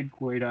Guido, Big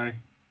Guido,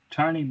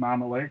 Tony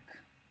Marmaluke,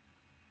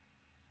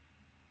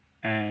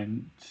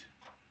 and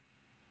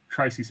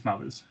Tracy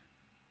Smothers.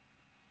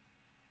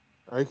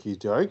 Okie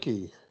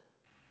dokie.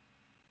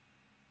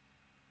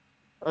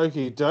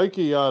 Okie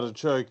dokie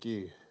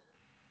artichoke.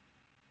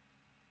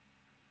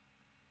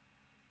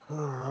 All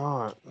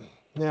right.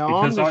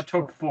 Now, because I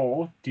took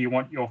 4, do you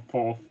want your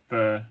 4th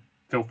for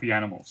Filthy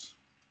Animals?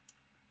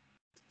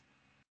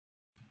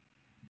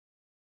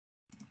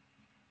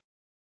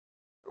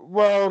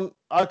 Well,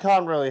 I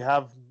can't really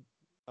have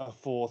a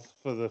 4th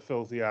for the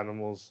Filthy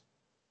Animals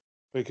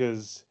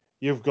because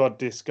you've got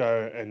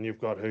Disco and you've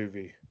got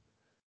Hoovy.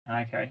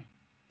 Okay.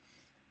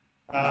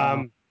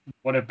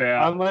 What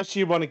about... Unless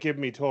you want to give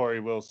me Tori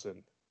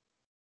Wilson.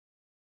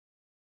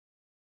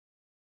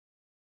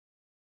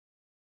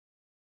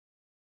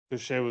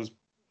 Because she was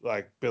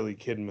like Billy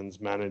Kidman's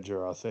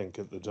manager, I think,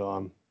 at the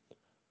time.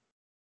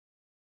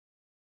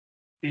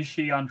 Is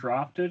she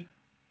undrafted?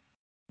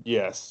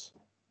 Yes.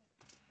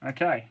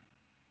 Okay.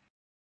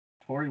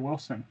 Tori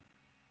Wilson.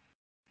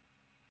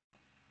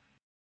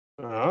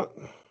 All right.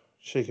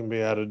 She can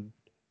be added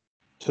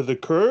to the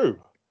crew.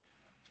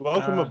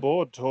 Welcome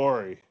aboard,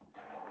 Tori.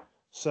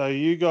 So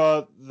you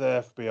got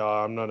the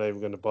FBI. I'm not even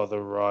going to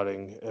bother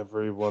writing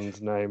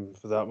everyone's name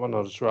for that one.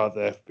 I'll just write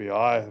the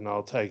FBI and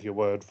I'll take your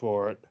word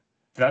for it.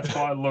 That's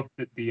why I looked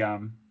at the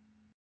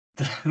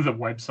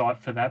website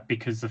for that,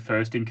 because the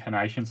first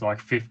incarnation's like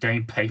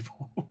 15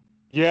 people.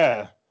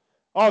 Yeah.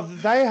 Oh,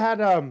 they had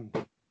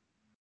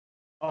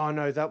oh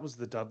no, that was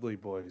the Dudley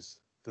Boys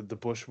that the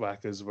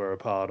Bushwhackers were a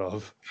part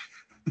of.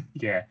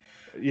 Yeah.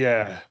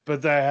 Yeah,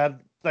 but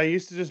they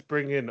used to just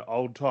bring in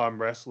old time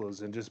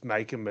wrestlers and just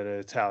make them an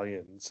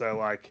Italian. So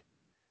like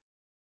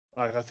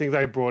I think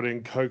they brought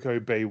in Coco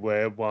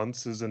Beware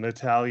once as an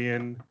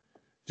Italian.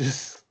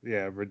 Just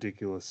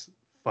ridiculous,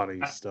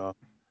 funny stuff.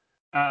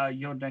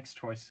 Your next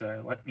choice,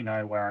 sir. Let me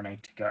know where I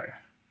need to go.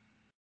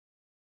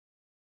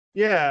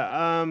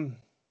 Yeah,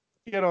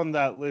 get on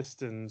that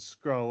list and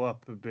scroll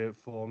up a bit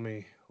for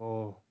me,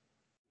 or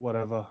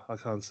whatever. I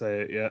can't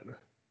say it yet.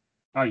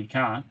 Oh, you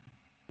can't?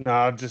 No,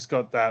 I've just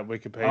got that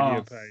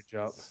Wikipedia page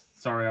up.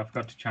 Sorry, I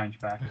forgot to change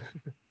back.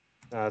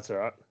 No, that's all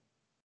right.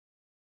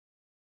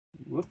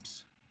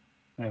 Whoops.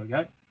 There we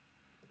go.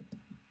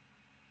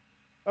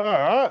 All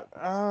right.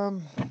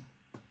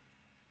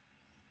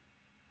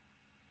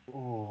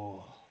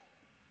 Oh,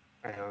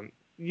 hang on.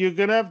 you're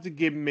going to have to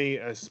give me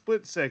a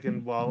split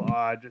second while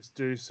I just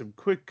do some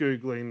quick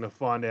Googling to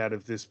find out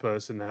if this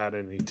person had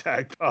any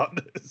tag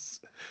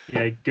partners.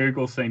 Yeah,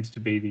 Google seems to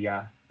be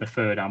the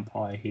third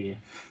umpire here.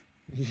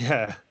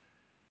 Yeah.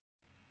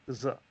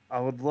 Because I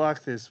would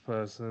like this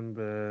person,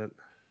 but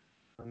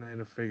I need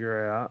to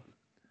figure out.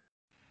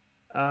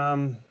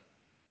 Can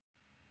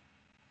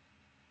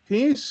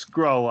you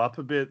scroll up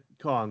a bit,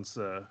 kind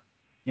sir?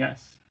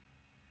 Yes.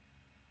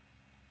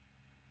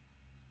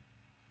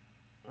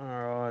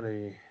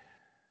 Alrighty.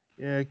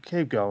 Yeah,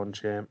 keep going,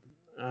 champ.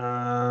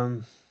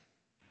 Hmm.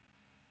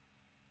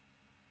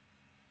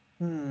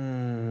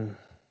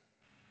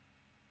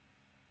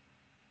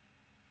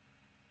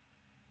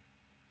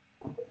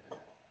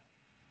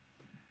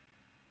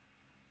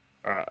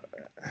 Alright,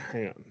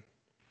 hang on.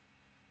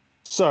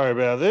 Sorry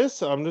about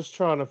this. I'm just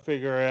trying to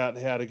figure out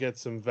how to get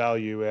some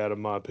value out of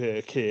my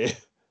pick here.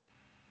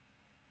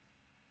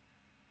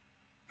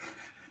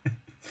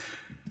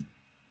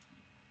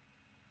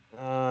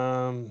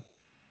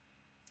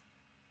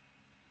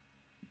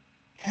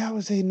 How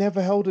has he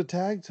never held a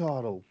tag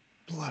title?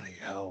 Bloody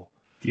hell.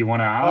 Do you want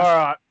to ask? All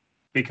right.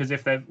 Because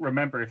if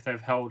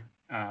they've held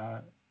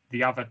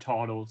the other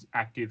titles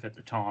active at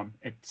the time,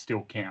 it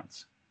still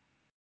counts.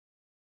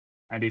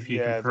 And if you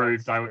can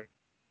prove they were,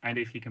 and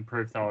if you can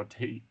prove they were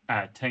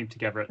teamed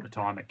together at the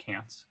time, it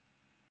counts.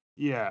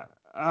 Yeah.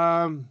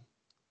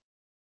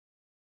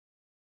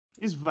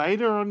 Is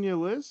Vader on your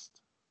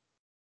list?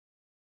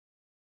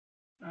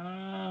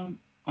 I'm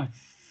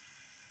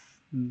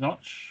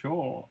not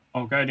sure.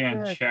 I'll go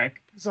down and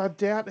check. Because I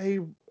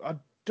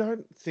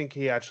don't think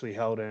he actually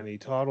held any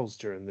titles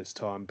during this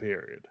time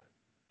period.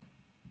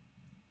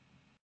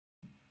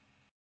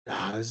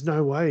 Nah, there's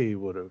no way he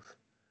would have.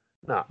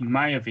 No. He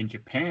may have in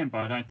Japan, but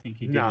I don't think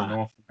he did in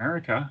North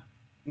America.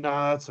 No,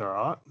 that's all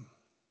right.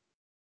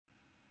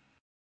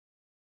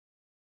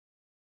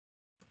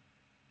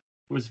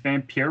 Was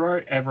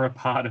Vampiro ever a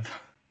part of...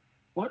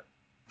 What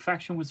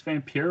faction was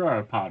Vampiro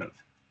a part of?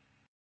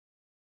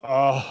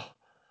 Oh.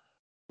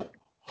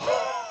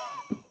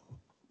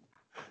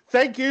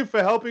 Thank you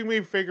for helping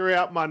me figure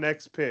out my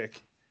next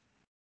pick.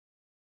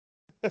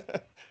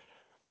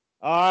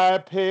 I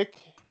pick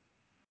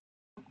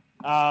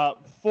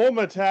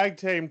former tag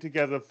team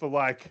together for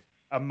like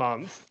a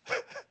month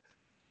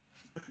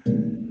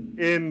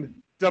in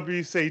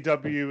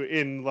WCW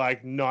in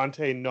like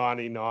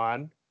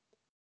 1999.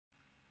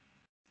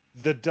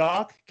 The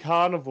Dark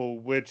Carnival,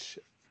 which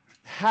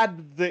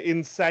had the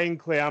Insane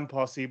Clown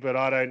Posse, but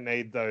I don't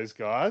need those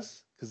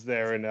guys because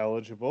they're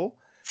ineligible.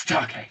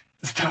 Starcade.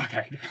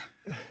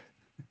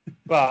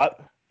 But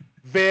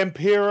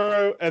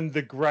Vampiro and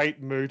the Great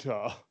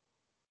Muta.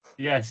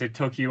 Yes, it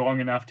took you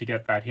long enough to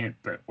get that hint,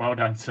 but well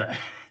done, sir.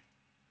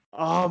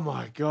 Oh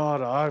my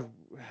god, I'm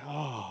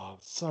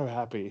so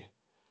happy.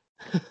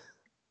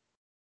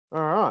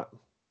 All right.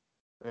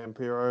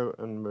 Vampiro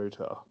and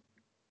Muta.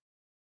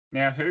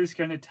 Now, who's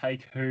going to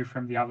take who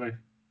from the other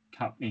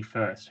company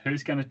first?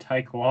 Who's going to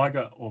take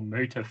Liger or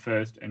Muta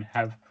first and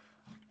have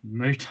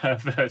Muta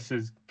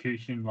versus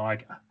Kushin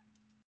Liger?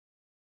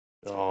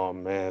 Oh,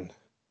 man.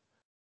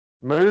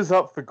 Muta's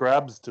up for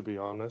grabs, to be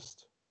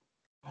honest.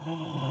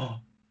 Oh,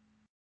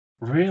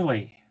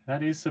 really?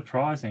 That is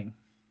surprising.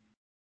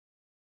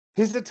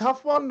 He's a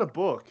tough one to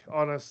book,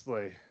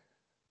 honestly.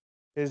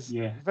 He's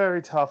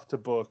very tough to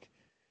book.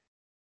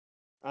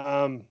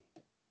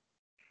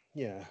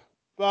 Yeah.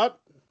 But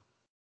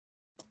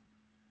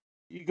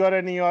you got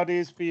any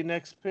ideas for your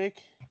next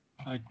pick?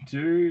 I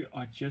do.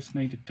 I just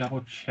need to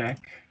double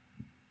check.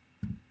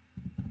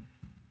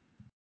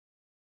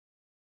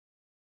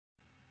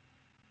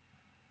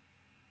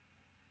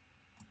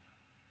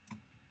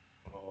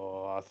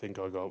 Oh, I think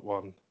I got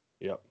one.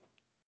 Yep.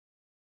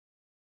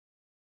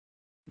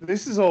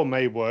 This is all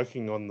me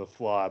working on the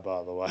fly,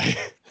 by the way.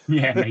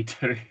 Yeah, me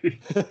too.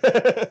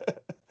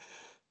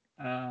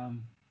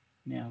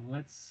 Now,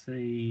 let's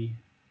see.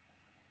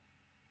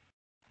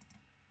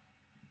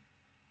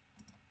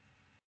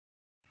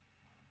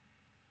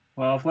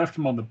 Well, I've left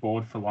them on the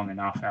board for long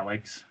enough,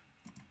 Alex.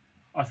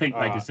 I think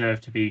they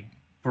deserve to be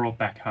brought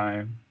back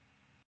home.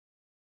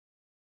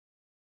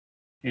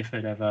 If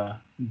it ever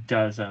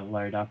does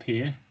load up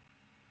here.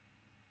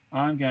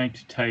 I'm going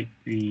to take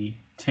the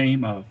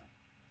team of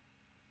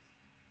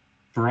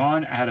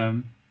Brian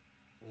Adam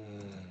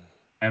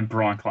and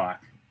Brian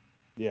Clark.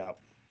 Yeah.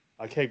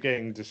 I keep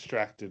getting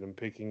distracted and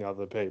picking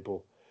other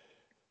people.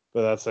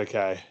 But that's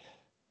okay.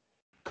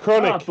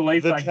 Chronic,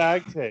 the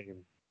tag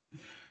team.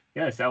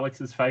 Yes,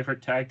 Alex's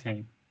favourite tag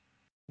team.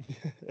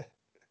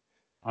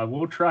 I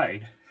will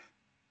trade.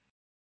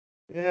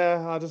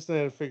 Yeah, I just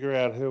need to figure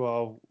out who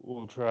I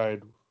will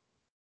trade.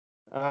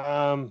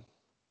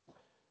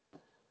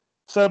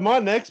 So my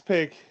next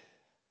pick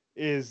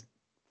is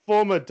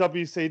former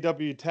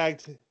WCW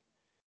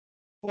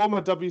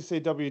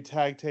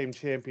tag team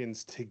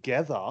champions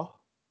together,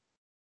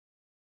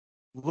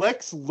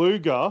 Lex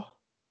Luger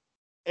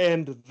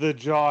and the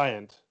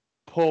Giant,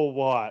 Paul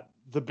White,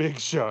 the Big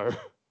Show.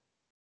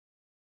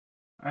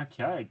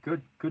 Okay,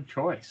 good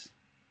choice.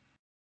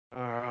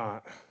 All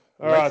right.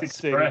 All Let's right,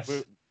 Sting.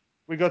 express.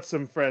 We got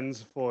some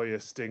friends for you,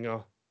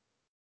 Stinger.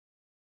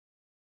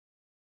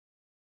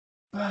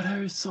 But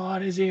whose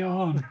side is he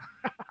on?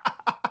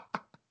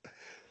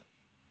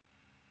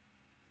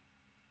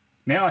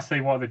 Now I see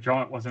why the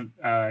Giant wasn't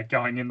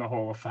going in the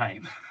Hall of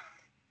Fame.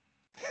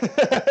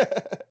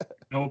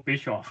 Nor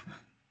Bischoff.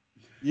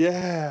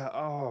 Yeah.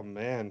 Oh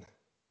man.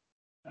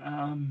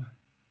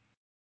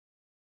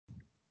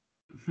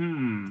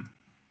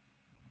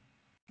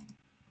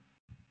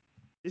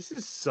 This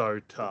is so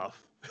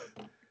tough.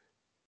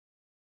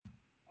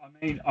 I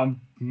mean,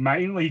 I'm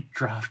mainly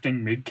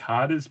drafting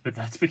mid-carders, but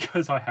that's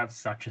because I have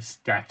such a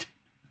stacked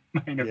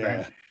main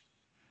event.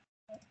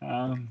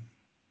 And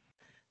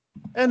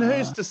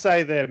who's to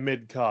say they're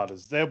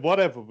mid-carders? They're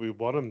whatever we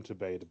want them to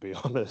be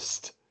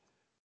honest.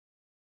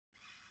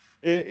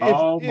 If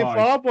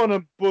I want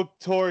to book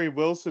Tori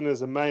Wilson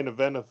as a main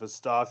eventer for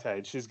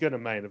Starrcade, she's going to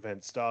main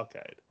event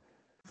Starrcade.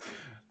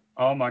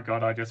 Oh my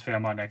God, I just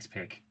found my next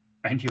pick.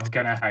 And you're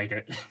going to hate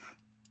it.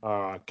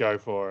 All right, go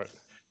for it.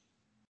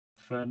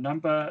 For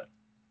number...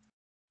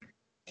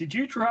 Did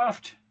you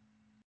draft...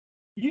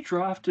 You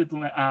drafted...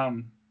 I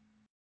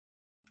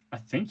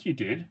think you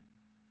did.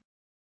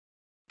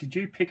 Did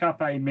you pick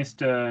up a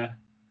Mr.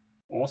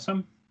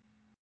 Awesome?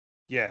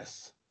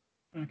 Yes.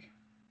 Okay.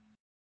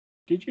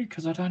 Did you?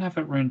 Because I don't have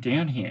it written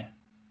down here.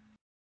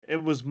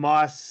 It was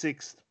my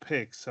 6th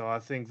pick, so I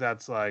think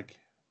that's like...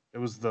 It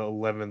was the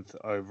 11th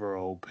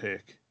overall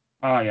pick.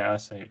 Oh, yeah, I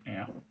see it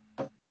now.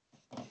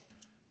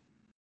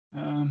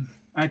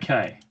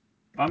 Okay.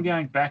 I'm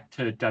going back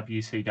to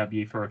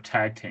WCW for a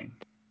tag team.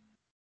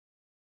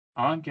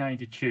 I'm going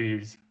to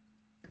choose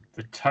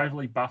the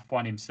totally buff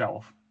one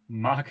himself,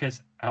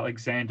 Marcus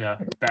Alexander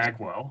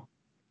Bagwell,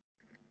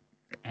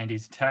 and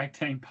his tag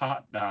team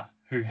partner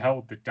who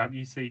held the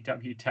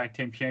WCW Tag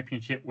Team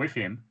Championship with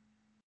him,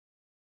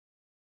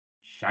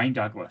 Shane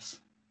Douglas.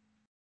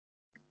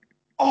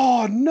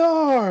 Oh,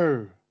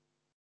 no!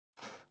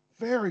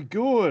 Very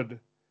good.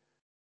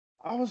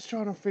 I was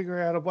trying to figure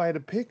out a way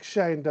to pick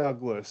Shane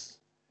Douglas.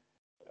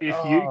 If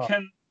you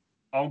can,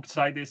 I'll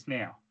say this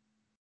now.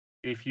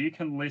 If you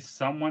can list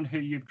someone who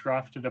you've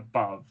drafted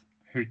above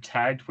who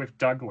tagged with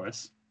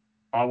Douglas,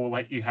 I will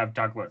let you have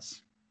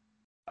Douglas.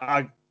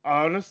 I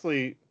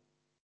honestly,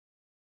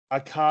 I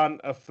can't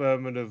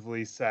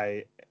affirmatively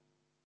say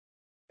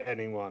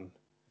anyone.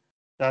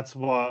 That's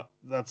what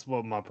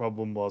my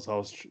problem was. I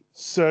was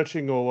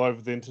searching all over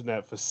the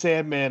internet for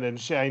Sandman and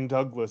Shane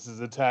Douglas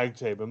as a tag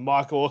team, and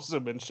Mike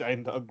Awesome and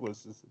Shane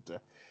Douglas as a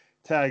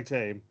tag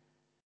team.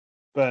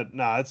 But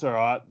no, it's all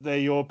right. They're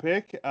your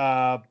pick.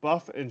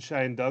 Buff and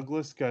Shane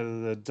Douglas go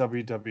to the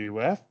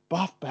WWF.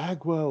 Buff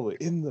Bagwell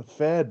in the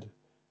Fed.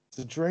 It's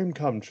a dream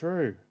come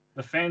true.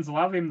 The fans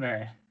love him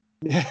there.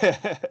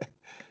 Yeah.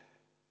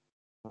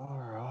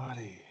 All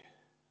righty.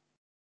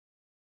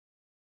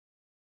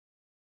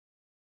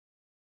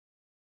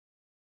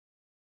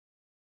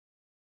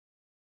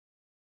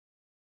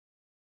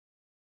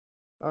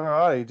 All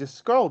righty. Just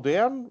scroll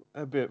down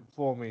a bit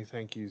for me.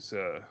 Thank you,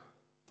 sir.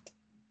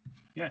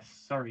 Yes,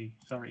 sorry.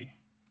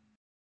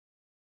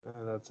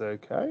 That's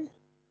okay.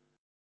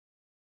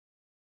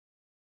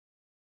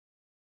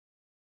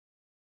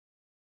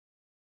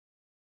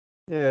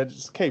 Yeah,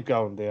 just keep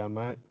going down,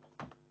 mate.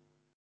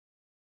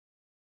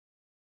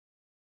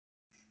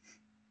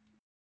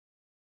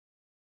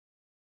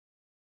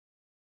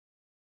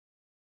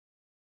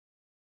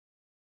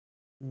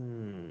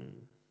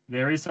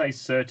 There is a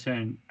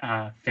certain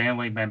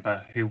family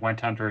member who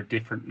went under a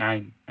different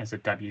name as a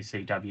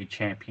WCW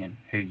champion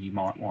who you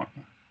might want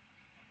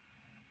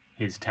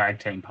his tag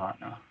team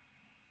partner.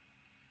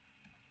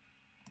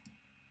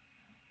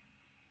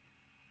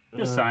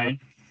 Just saying.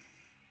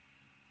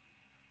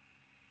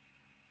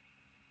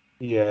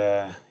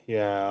 Yeah,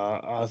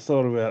 I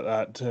thought about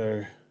that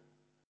too.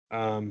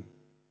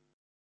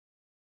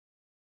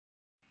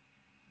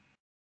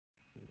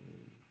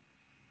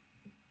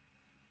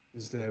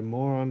 Is there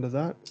more under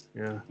that?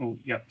 Yeah. Oh,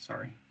 yep,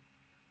 sorry.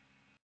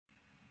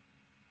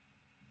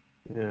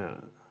 Yeah.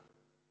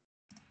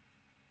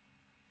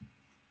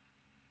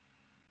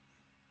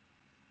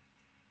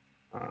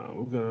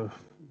 We're gonna...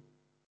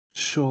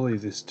 Surely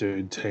this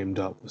dude teamed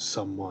up with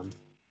someone.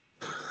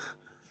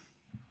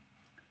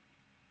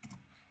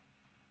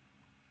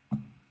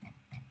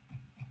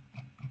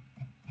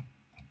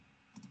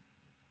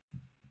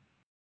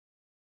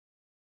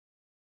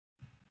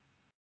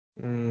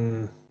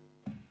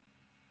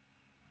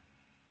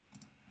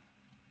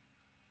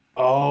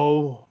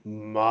 Oh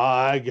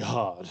my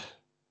God.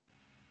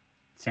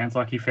 Sounds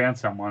like you found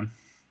someone.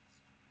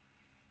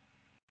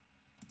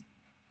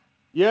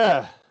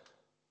 Yeah.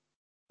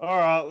 All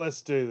right,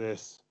 let's do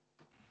this.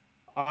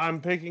 I'm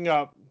picking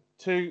up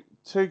two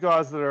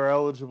guys that are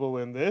eligible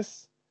in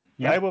this.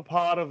 Yep. They were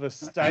part of a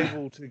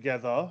stable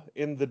together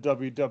in the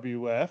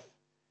WWF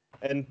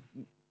and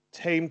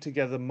teamed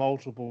together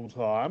multiple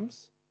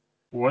times.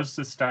 Was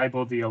the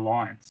stable the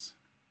Alliance?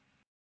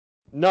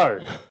 No.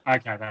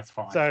 Okay, that's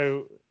fine.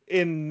 So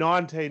in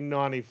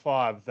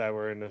 1995, they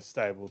were in a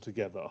stable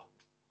together.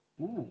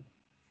 Ooh.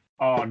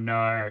 Oh,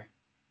 no.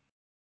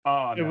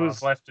 Oh It no, I've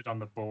was. left it on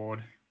the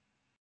board.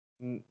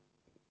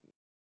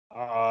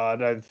 I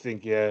don't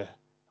think. Yeah,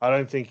 I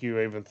don't think you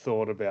even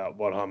thought about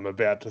what I'm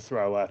about to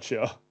throw at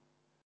you.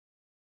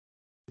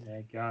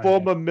 Yeah, go ahead.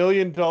 Former $1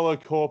 million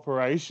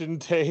corporation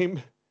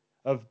team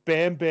of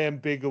Bam Bam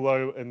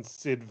Bigelow and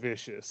Sid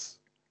Vicious.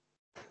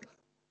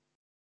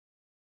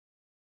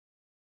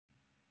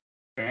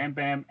 Bam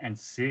Bam and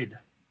Sid.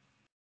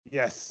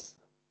 Yes,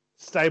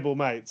 stable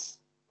mates.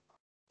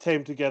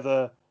 Teamed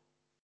together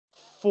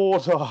 4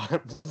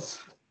 times.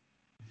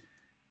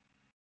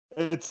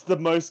 It's the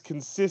most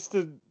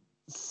consistent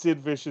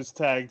Sid Vicious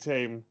tag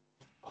team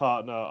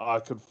partner I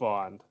could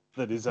find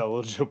that is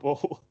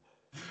eligible.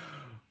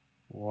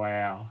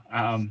 Wow.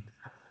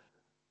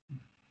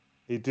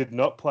 He did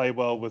not play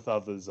well with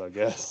others, I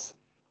guess.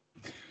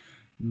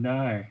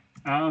 No.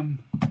 I'm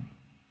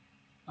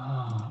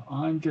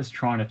just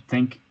trying to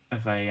think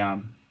of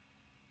a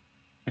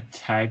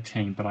tag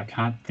team, but I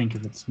can't think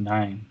of its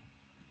name.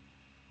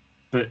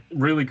 But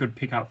really good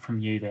pickup from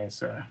you there,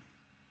 sir.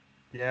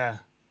 Yeah.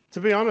 To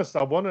be honest,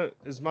 I wanted,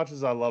 as much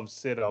as I love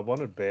Sid, I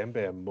wanted Bam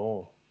Bam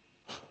more.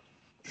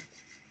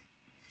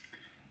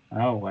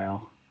 Oh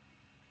well.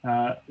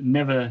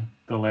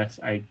 Nevertheless,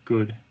 a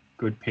good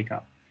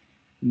pickup.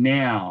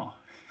 Now,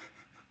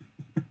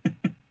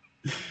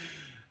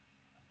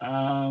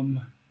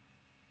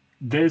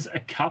 there's a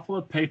couple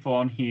of people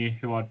on here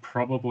who I'd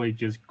probably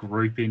just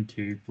group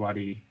into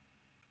bloody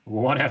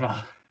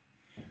whatever.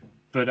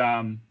 But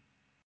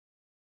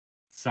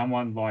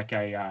someone like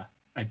a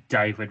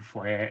David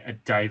Flair, a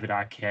David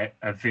Arquette,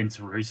 a Vince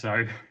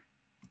Russo.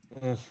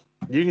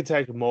 You can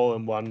take them all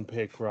in one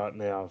pick right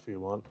now if you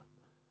want.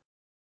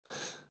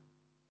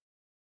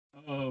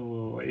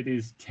 Oh, it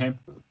is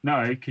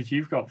No, because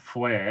you've got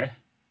Flair.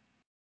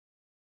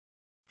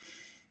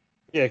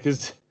 Yeah,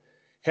 because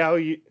how are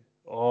you...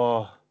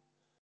 Oh,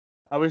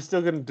 are we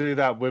still going to do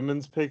that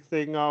women's pick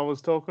thing I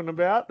was talking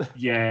about?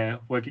 Yeah,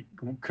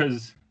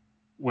 because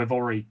we've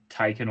already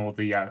taken all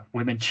the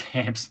women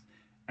champs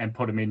and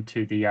put them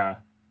into the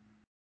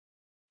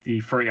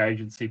free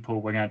agency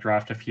pool. We're going to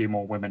draft a few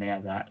more women out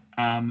of that.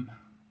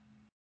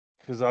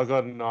 Because I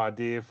got an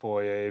idea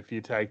for you. If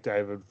you take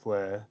David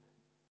Flair,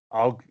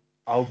 I'll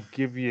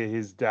give you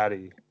his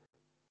daddy.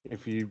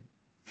 If you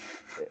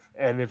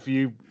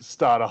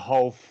start a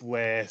whole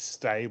Flair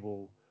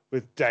stable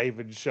with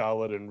David,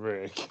 Charlotte, and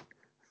Rick.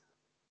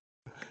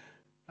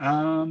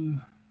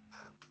 I'm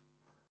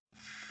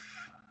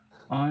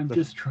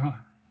just trying.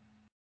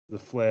 The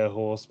Flair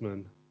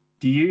Horseman.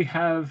 Do you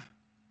have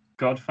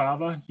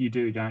Godfather? You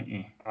do, don't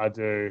you? I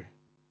do.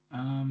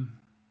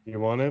 You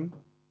want him?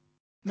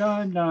 No.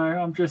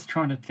 I'm just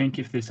trying to think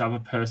if this other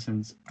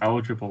person's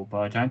eligible, but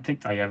I don't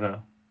think they ever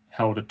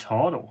held a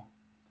title.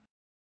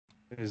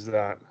 Who's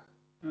that?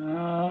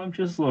 I'm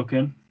just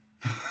looking.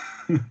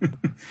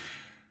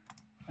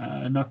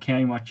 Not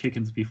counting my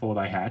chickens before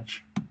they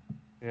hatch.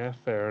 Yeah,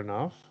 fair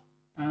enough.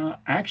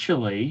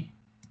 Actually,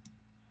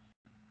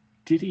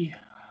 did he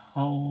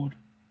hold?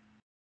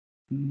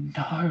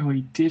 No,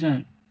 he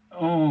didn't.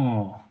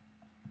 Oh.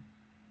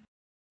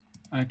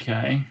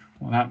 Okay.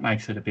 Well, that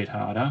makes it a bit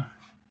harder.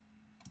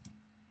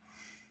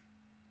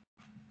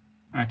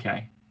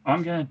 Okay.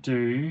 I'm going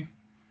to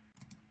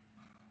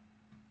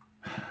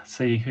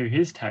see who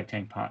his tag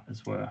team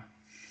partners were.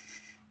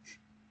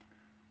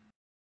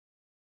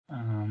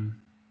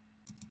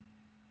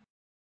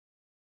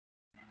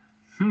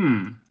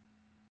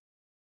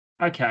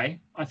 Okay,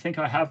 I think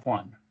I have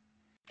one.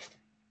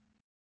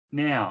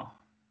 Now,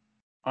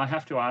 I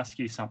have to ask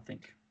you something.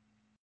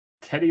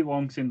 Teddy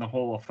Long's in the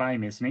Hall of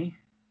Fame, isn't he?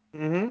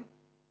 Mm-hmm.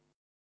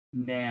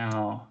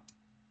 Now,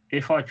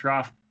 if I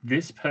draft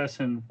this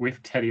person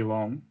with Teddy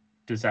Long,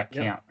 does that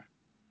count?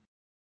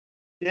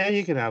 Yeah,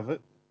 you can have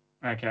it.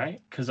 Okay,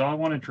 because I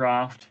want to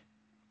draft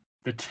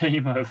the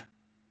team of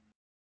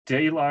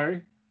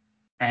D'Lo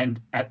and,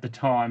 at the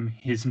time,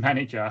 his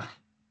manager,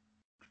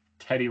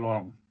 Teddy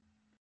Long.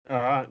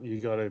 All right, you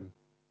got him.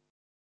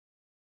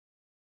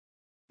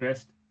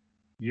 Best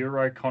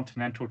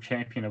Euro-Continental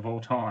champion of all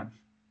time.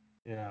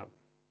 Yeah.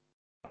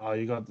 Oh,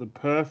 you got the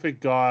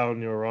perfect guy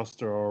on your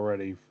roster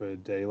already for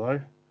D'Lo.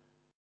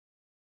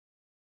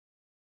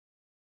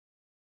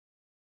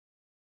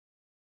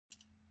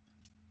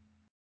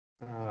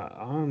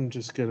 I'm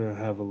just going to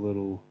have a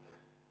little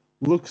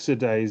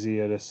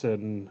look-a-daisy at a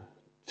certain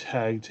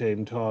tag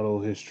team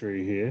title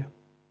history here.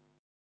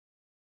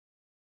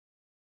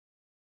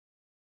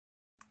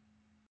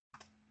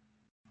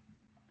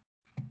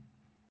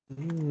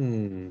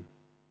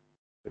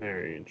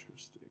 Very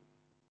interesting.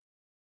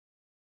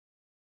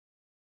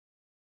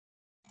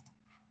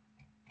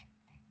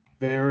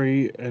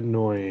 Very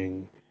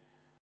annoying.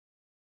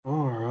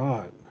 All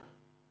right.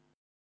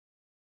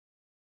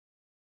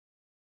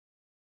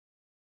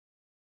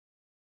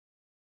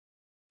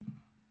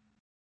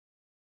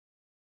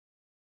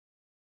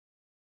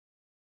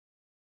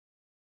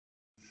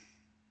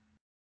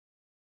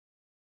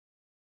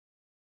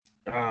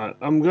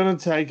 I'm going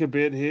to take a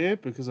bit here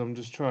because I'm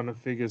just trying to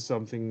figure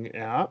something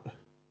out.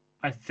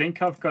 I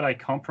think I've got a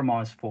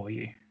compromise for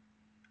you.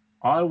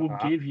 I will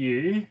give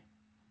you.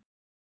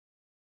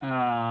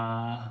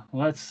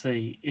 Let's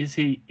see. Is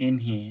he in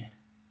here?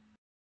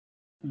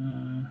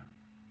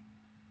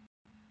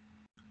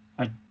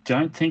 I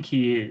don't think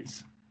he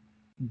is,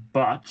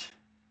 but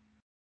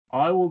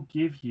I will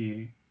give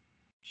you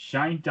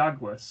Shane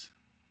Douglas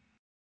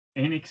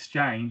in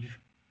exchange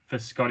for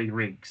Scotty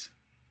Riggs.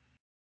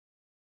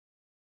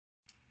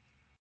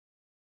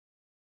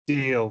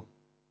 Deal.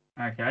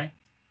 Okay,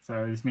 so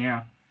there's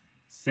now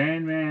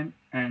Sandman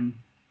and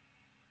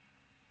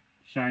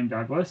Shane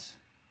Douglas.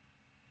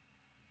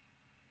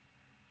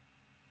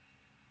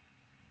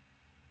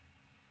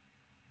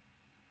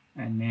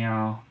 And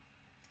now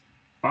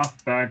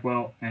Buff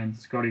Bagwell and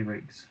Scotty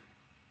Riggs.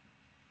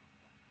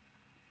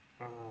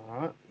 All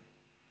right.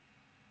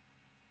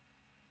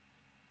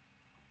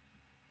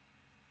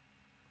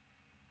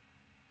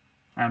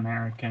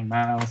 American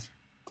males.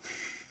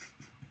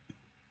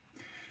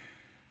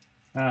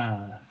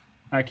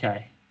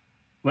 Okay.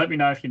 Let me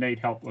know if you need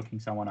help looking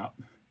someone up.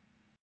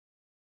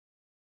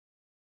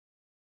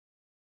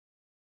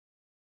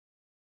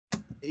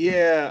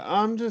 Yeah,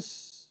 I'm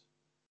just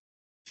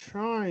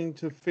trying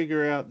to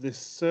figure out this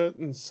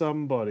certain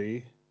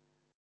somebody,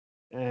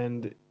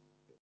 and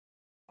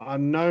I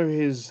know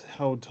he's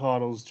held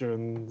titles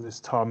during this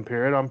time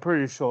period. I'm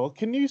pretty sure.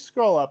 Can you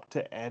scroll up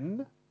to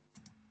N?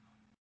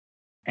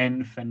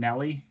 N for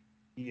Nelly.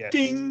 Yes.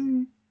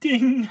 Ding,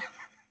 ding.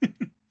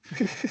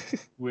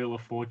 Wheel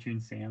of Fortune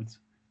sounds.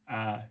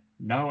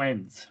 No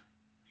ends.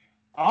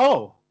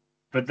 Oh.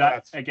 But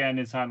that, again,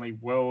 is only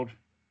World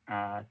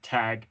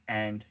Tag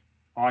and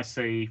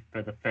IC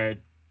for the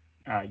Fed,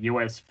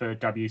 US for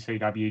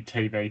WCW,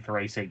 TV for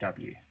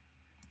ECW.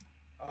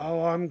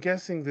 Oh, I'm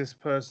guessing this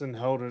person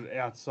held it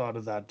outside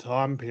of that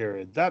time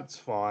period. That's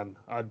fine.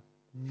 I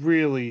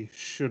really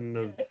shouldn't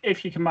have.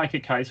 If you can make a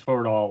case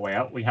for it all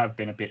out, we have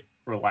been a bit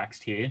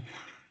relaxed here.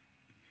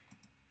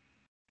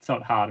 It's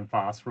not hard and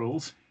fast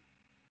rules.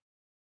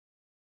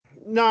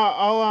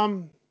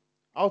 No,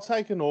 I'll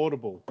take an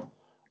audible.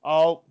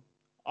 I'll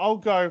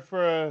go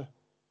for a.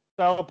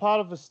 They were part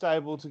of a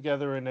stable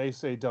together in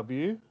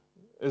ECW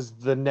as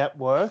the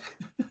network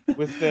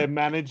with their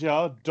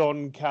manager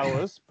Don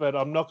Callis, but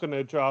I'm not going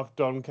to draft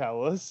Don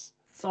Callis.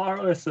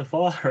 Cyrus the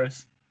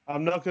Virus.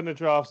 I'm not going to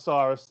draft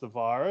Cyrus the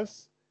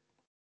Virus,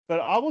 but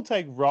I will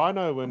take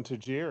Rhino and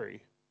Tajiri.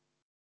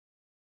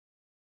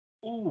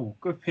 Ooh,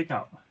 good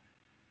pickup.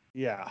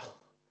 Yeah.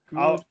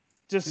 Good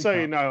just so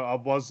you know, I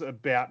was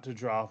about to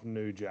draft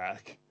New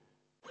Jack.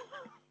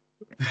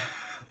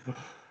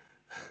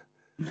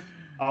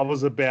 I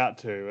was about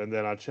to, and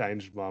then I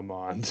changed my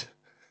mind.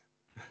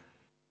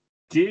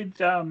 Did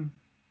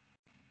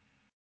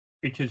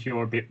because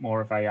you're a bit more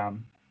of a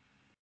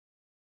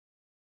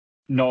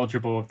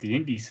knowledgeable of the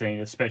indie scene,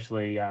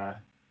 especially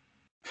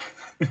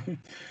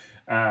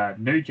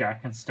New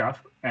Jack and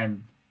stuff,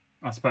 and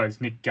I suppose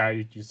Nick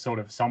Gage is sort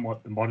of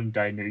somewhat the modern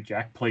day New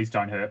Jack. Please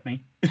don't hurt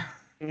me.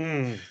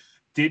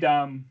 Did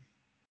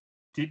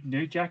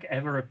New Jack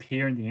ever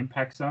appear in the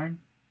Impact Zone?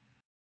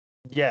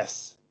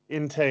 Yes,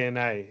 in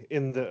TNA,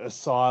 in the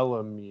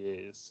Asylum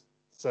years.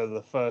 So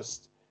the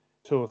first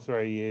 2 or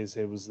 3 years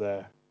he was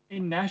there.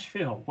 In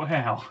Nashville.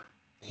 Wow.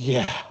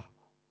 Yeah.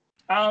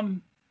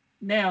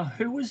 Now,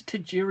 who was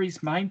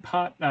Tajiri's main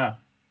partner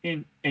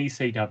in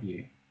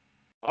ECW?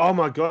 Oh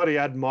my God, he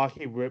had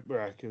Mikey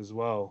Whipwreck as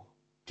well.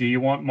 Do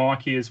you want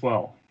Mikey as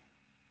well?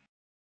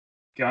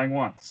 Going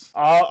once.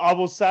 I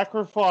will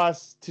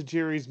sacrifice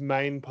Tajiri's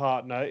main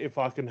partner if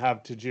I can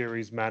have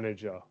Tajiri's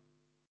manager.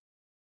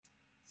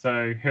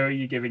 So who are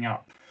you giving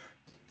up?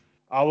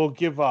 I will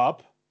give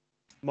up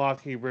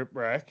Mikey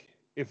Whipwreck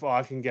if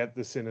I can get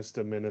the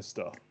Sinister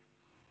Minister.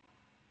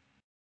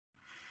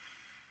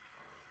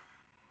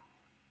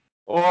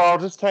 Or I'll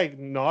just take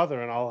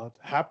neither and I'll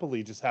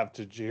happily just have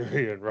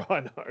Tajiri and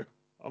Rhino.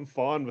 I'm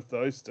fine with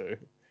those two.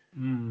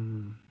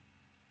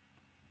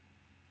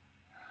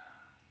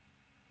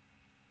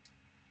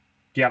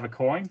 Do you have a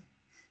coin?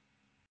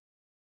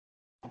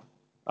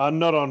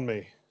 Not on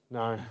me.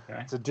 No. Okay.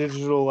 It's a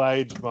digital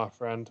age, my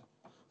friend.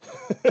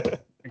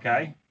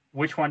 Okay.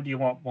 Which one do you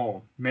want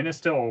more?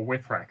 Minister or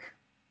Whipwreck?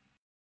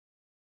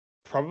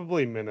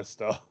 Probably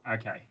Minister.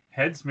 Okay.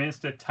 Heads,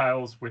 Minister,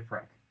 tails,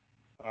 Whipwreck.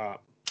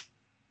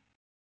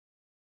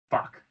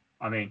 Fuck.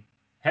 I mean,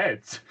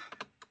 heads.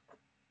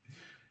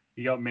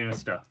 You got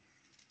Minister.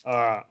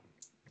 Alright.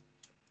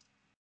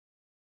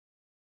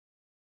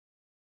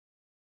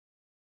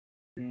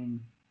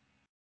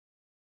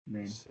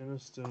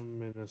 Sinister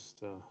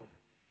Minister.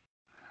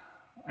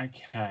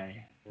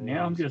 Okay.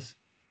 Now I'm just...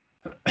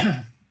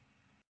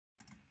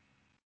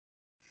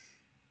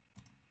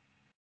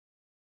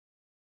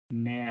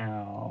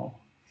 Now...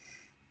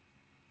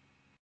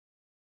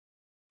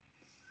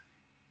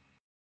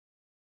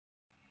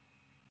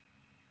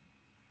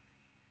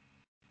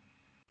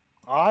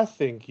 I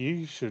think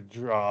you should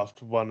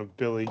draft one of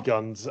Billy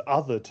Gunn's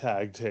other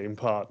tag team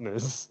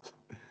partners.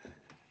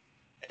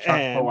 Chuck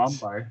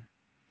Palumbo.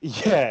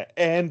 Yeah,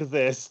 and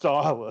their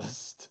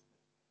stylist.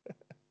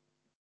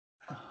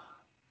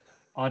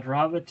 I'd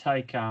rather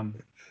take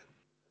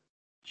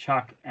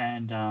Chuck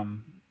and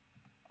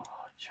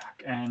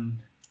Chuck and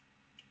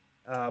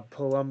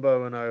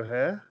Palumbo and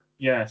O'Hare.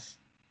 yes,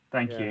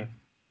 thank Yeah, you.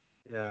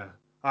 yeah.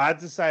 I had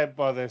to say it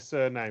by their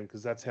surname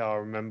because that's how I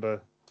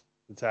remember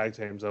the tag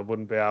teams. I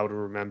wouldn't be able to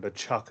remember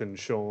Chuck and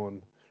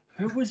Sean.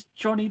 Who was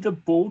Johnny the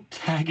Bull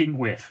tagging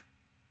with?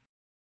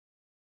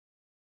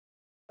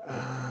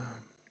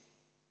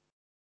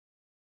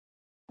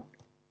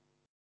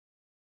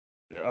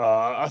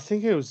 I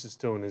think he was just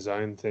doing his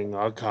own thing.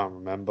 I can't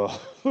remember.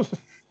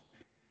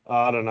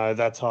 I don't know.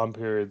 That time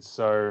period's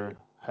so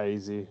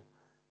hazy.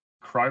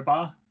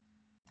 Crowbar?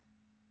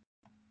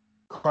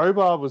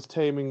 Crowbar was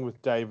teaming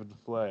with David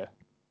Flair.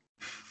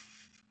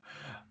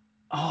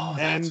 Oh,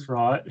 that's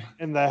right.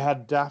 And they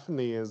had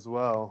Daphne as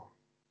well.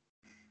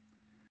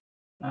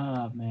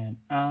 Oh, man.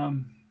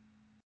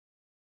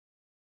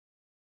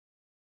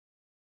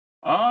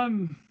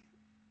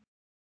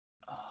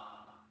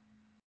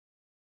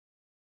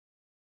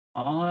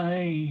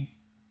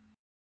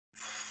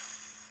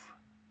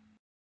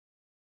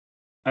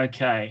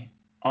 Okay.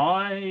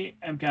 I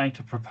am going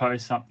to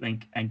propose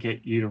something and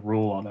get you to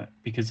rule on it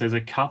because there's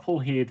a couple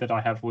here that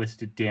I have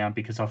listed down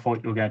because I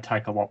thought you were going to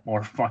take a lot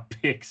more of my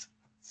picks.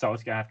 So I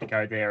was going to have to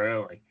go there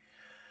early.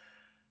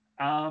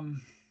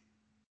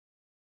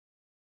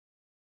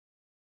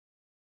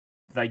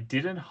 They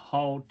didn't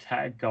hold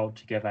tag gold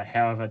together.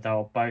 However, they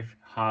were both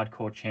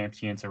hardcore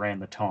champions around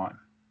the time.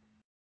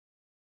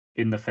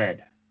 In the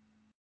Fed.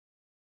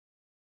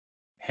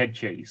 Head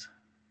cheese.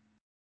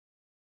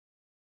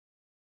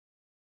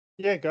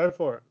 Yeah, go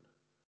for it.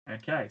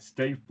 Okay,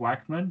 Steve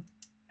Blackman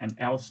and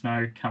Al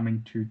Snow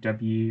coming to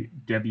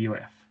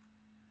WWF.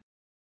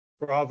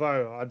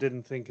 Bravo. I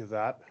didn't think of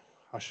that.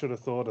 I should have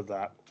thought of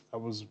that. That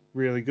was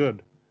really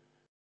good.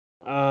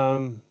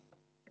 Oh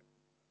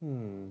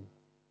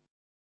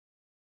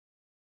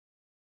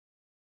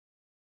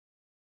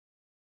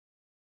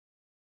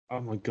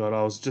my god,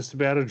 I was just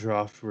about to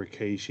draft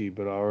Rikishi,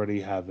 but I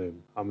already have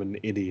him. I'm an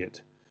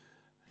idiot.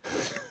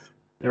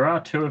 There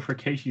are two of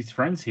Rikishi's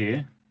friends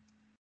here.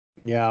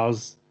 Yeah, I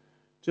was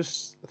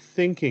just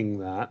thinking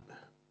that.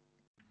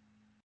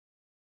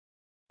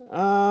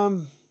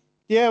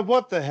 Yeah,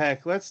 what the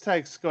heck? Let's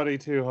take Scotty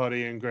Too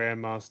Hottie and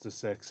Grandmaster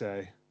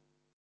Sexay.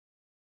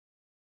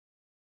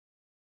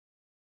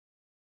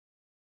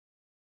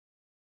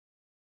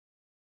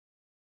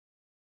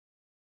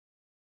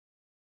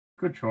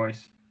 Good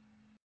choice.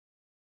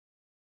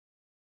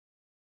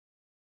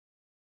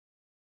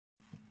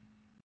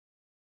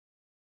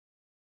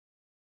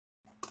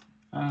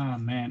 Oh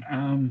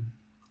man.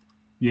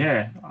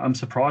 Yeah, I'm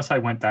surprised they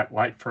went that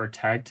late for a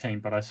tag team,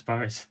 but I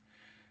suppose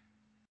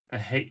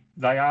they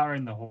are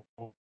in the hall.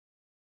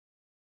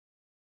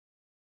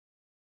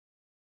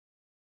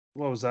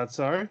 What was that,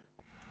 sorry?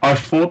 I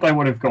thought they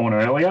would have gone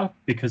earlier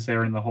because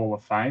they're in the Hall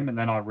of Fame, and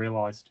then I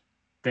realised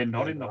they're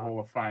not in the Hall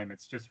of Fame.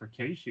 It's just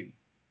Rikishi.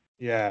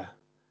 Yeah.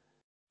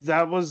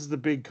 That was the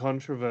big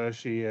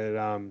controversy at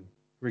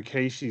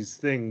Rikishi's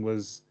thing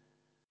was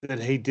that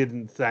he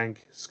didn't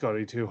thank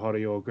Scotty Too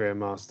Hottie or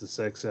Grandmaster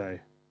Sexay.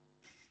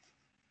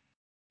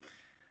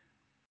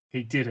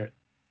 He did it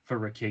for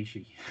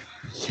Rikishi.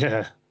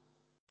 Yeah.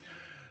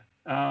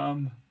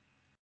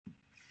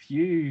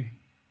 Few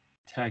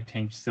tag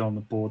teams still on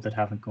the board that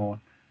haven't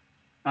gone.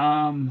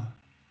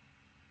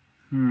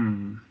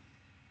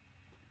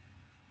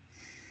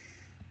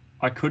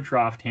 I could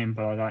draft him,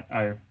 but I don't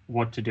know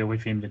what to do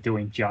with him to do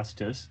him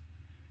justice.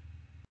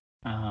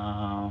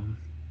 You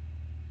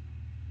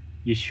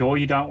sure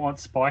you don't want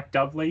Spike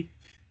Dudley?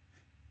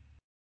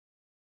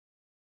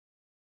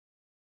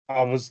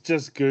 I was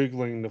just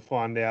Googling to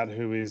find out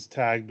who he's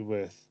tagged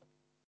with.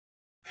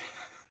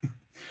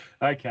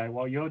 Okay,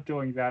 while you're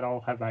doing that,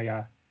 I'll have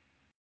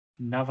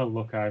another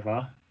look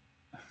over.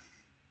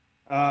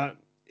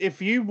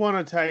 If you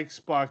want to take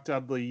Spike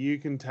Dudley, you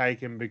can take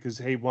him because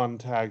he won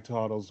tag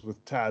titles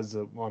with Taz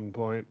at one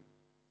point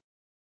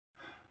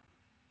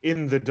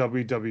in the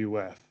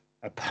WWF.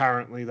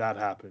 Apparently that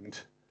happened.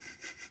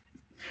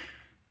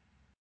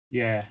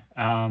 Yeah.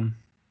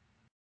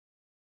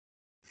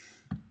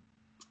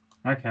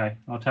 Okay,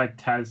 I'll take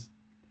Taz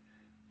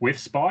with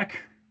Spike.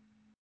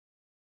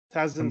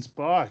 Taz and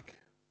Spike.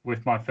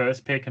 With my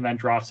first pick and then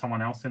draft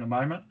someone else in a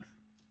moment?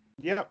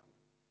 Yep.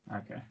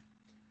 Okay.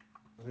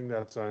 I think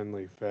that's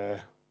only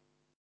fair.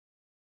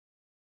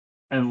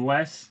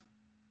 Unless...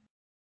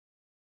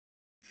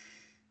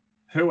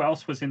 Who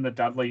else was in the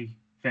Dudley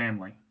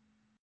family?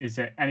 Is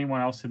there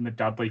anyone else in the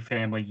Dudley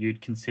family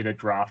you'd consider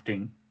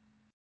drafting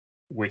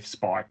with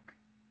Spike?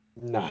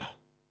 Nah.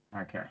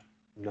 Okay.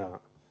 Nah.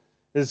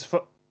 As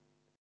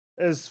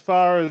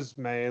far as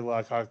me,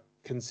 like, I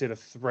consider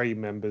 3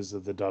 members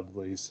of the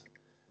Dudleys.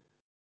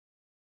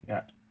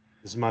 Yeah.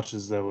 As much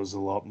as there was a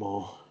lot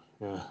more.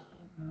 Yeah.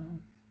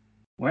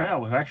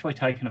 Wow, we've actually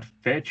taken a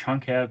fair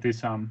chunk out of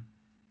this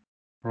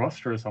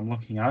roster as I'm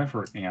looking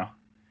over it now.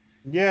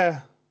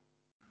 Yeah.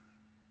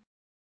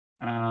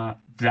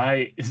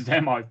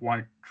 Them I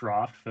won't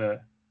draft for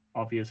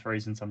obvious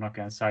reasons I'm not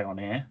going to say on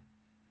air.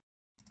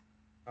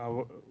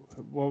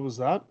 What was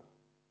that?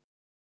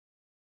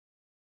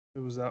 It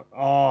was that.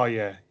 Oh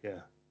yeah,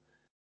 yeah,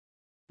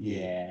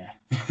 Yeah.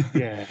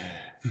 yeah,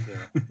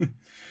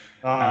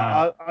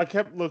 yeah. I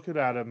kept looking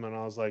at him and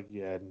I was like,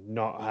 yeah,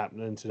 not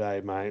happening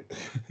today, mate.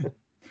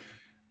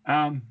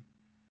 um,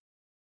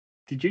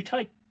 did you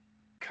take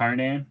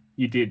Conan?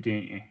 You did,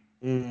 didn't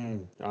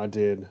you? I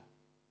did.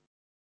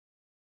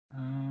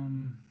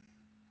 Um,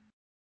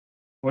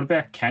 what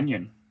about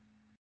Canyon?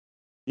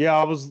 Yeah,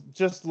 I was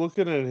just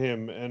looking at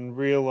him and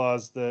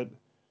realized that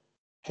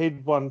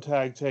he'd won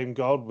tag team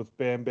gold with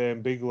Bam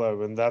Bam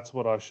Bigelow, and that's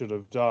what I should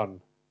have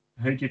done.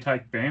 Who'd you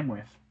take Bam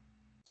with?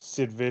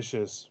 Sid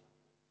Vicious.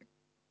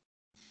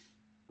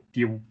 Do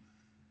you?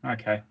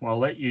 Okay, well, I'll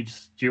let you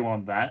stew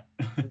on that.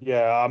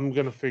 Yeah, I'm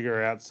gonna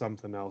figure out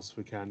something else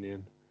for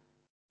Canyon.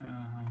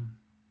 um,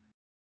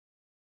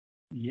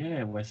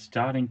 yeah, we're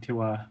starting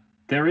to.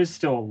 There is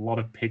still a lot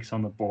of picks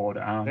on the board.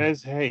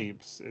 There's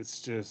heaps. It's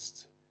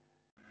just,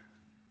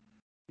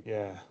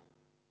 yeah.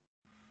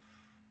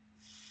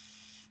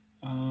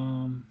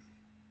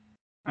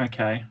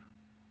 Okay.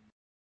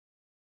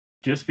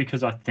 Just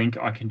because I think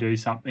I can do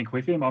something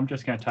with him, I'm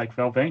just going to take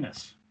Val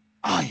Venus.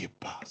 Oh, you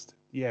bastard.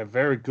 Yeah,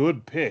 very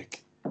good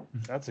pick.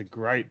 That's a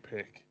great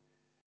pick.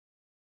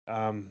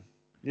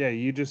 Yeah,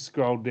 you just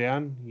scrolled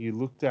down, you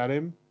looked at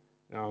him,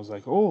 and I was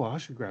like, oh, I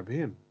should grab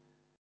him.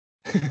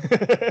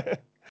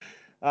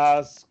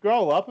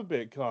 Scroll up a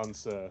bit, Con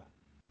Sir.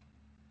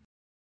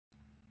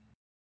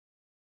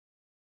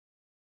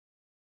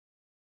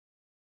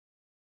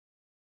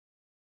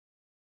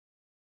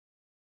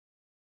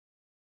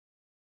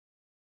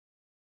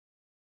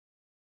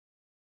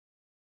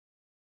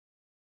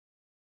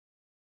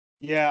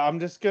 Yeah, I'm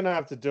just gonna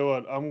have to do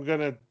it. I'm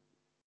gonna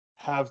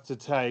have to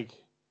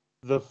take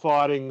the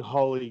Fighting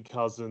Holly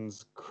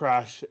cousins,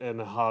 Crash and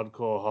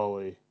Hardcore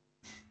Holly.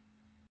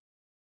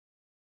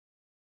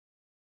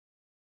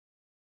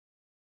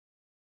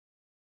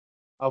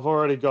 I've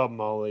already got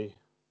Molly.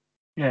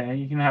 Yeah,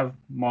 you can have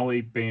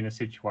Molly be in a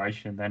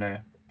situation, then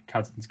her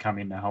cousins come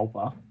in to help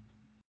her.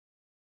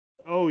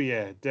 Oh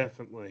yeah,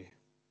 definitely.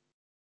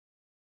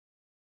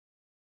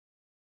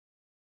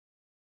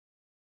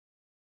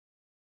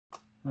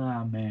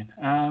 Oh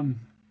man.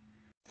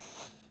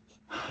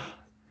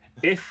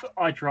 If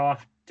I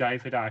draft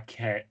David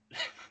Arquette,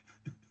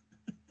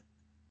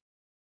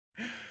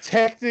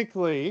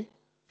 Technically,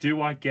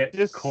 do I get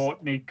just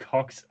Courtney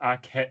Cox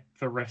Arquette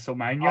for I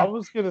WrestleMania?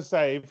 was gonna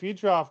say if you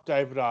draft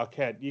David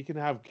Arquette, you can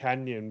have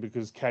Canyon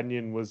because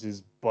Canyon was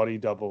his body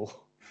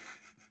double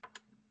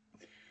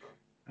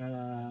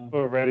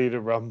for Ready to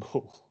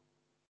Rumble.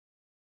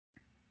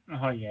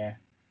 Oh yeah.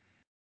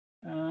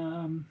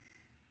 Um,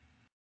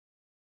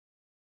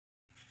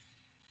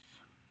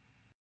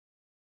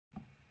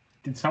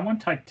 did someone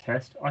take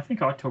Test? I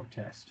think I took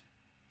Test.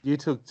 You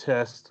took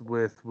Test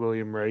with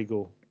William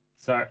Regal.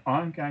 So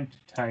I'm going to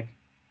take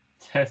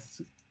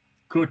Test's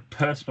good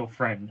personal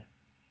friend,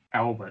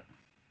 Albert.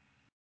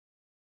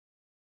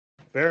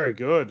 Very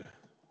good.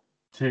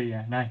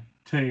 TNA.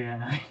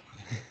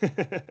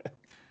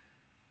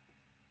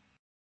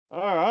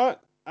 All right.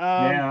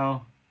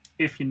 Now,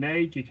 if you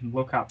need, you can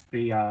look up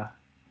the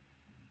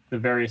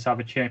various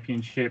other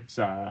championships,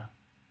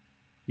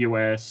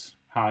 US,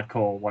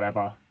 hardcore,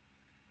 whatever.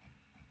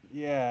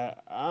 Yeah.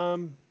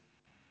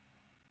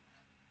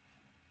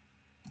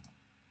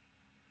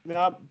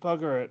 No,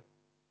 bugger it.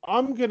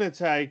 I'm gonna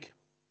take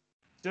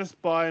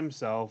just by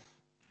himself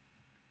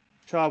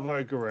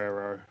Chavo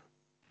Guerrero.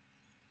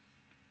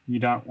 You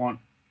don't want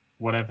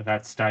whatever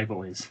that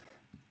stable is.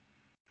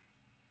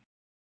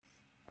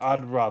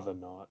 I'd rather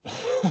not.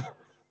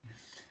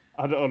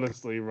 I'd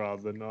honestly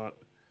rather not.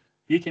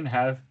 You can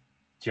have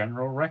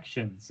general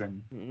erections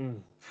and,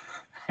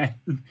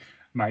 and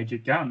major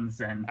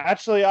guns and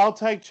Actually, I'll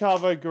take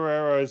Chavo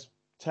Guerrero's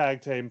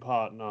tag team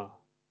partner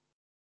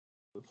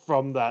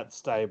from that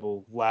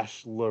stable,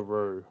 Lash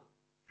LaRue.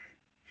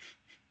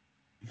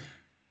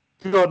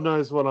 God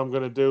knows what I'm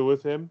going to do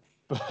with him,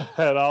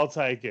 but I'll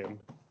take him.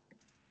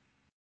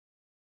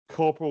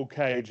 Corporal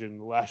Cajun,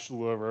 Lash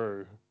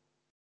LaRue.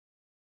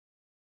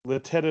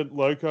 Lieutenant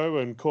Loco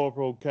and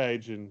Corporal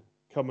Cajun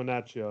coming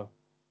at you.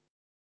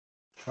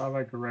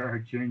 Chavo Guerrero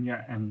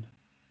Jr. and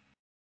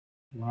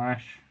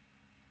Lash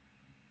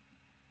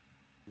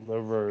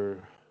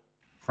LaRue.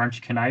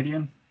 French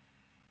Canadian.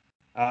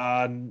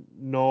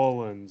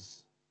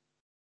 Norlands.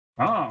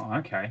 Oh,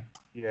 okay.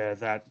 Yeah,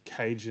 that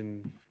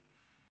Cajun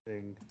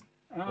thing.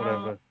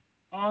 Whatever.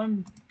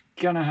 I'm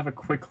gonna have a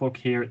quick look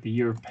here at the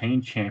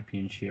European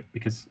Championship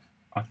because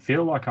I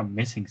feel like I'm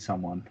missing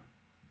someone.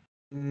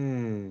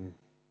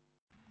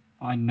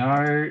 I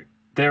know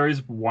there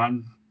is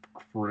one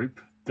group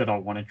that I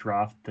want to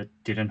draft that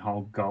didn't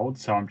hold gold,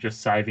 so I'm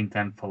just saving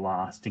them for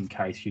last in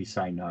case you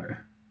say no.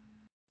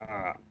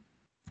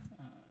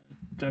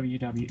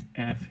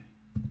 WWF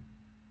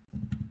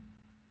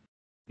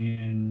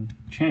in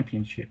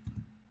Championship.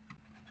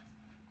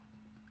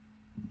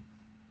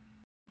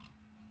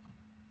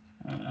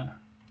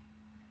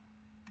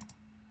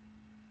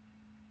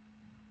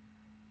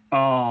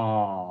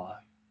 Oh,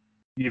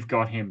 you've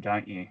got him,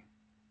 don't you?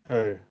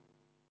 Who?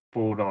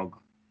 Bulldog.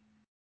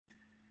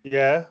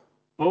 Yeah.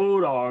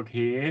 Bulldog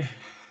here.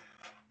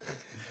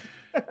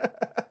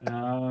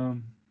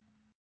 Um,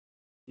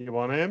 You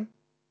want him?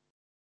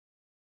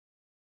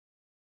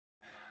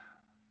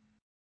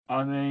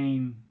 I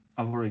mean,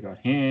 I've already got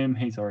him.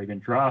 He's already been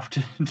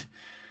drafted.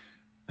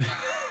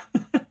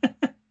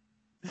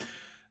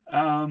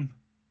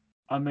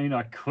 I mean,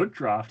 I could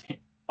draft him.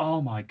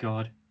 Oh my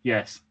god.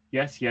 Yes.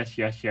 Yes, yes,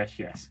 yes, yes,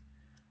 yes.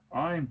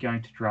 I am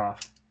going to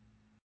draft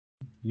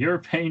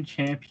European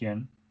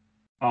champion.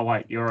 Oh,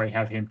 wait, you already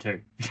have him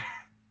too.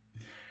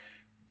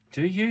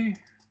 Do you?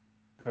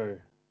 Who?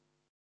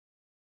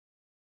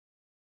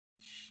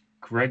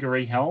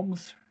 Gregory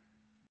Helms?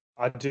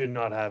 I do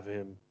not have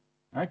him.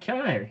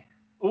 Okay.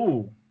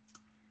 Ooh.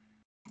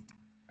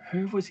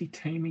 Who was he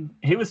teaming?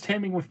 He was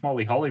teaming with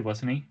Molly Holly,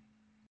 wasn't he?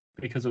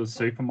 Because it was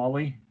Super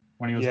Molly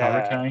when he was Yeah.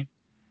 Hurricane.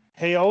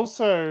 He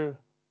also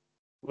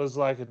was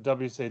like a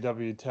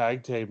WCW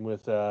tag team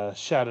with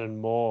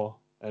Shannon Moore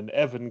and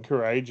Evan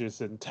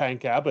Courageous and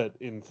Tank Abbott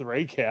in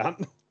 3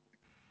 count.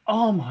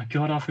 Oh my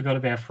god, I forgot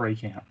about Free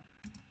Count.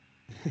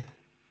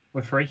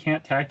 Were Free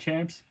Count tag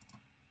champs?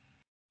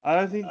 I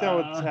don't think they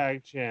were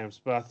tag champs,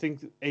 but I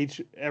think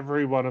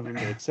every one of them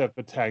except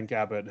for Tank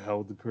Abbott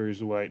held the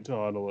cruiserweight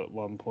title at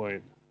one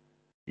point.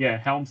 Yeah,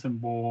 Helms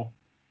and Moore,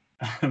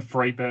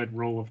 Freebird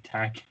rule of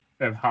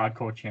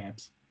hardcore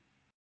champs.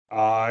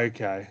 Ah,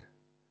 okay.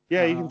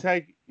 Yeah, you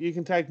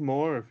can take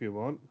more if you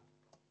want.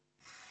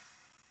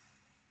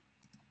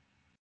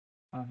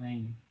 I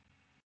mean,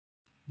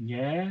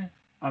 yeah.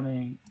 I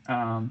mean,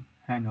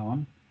 hang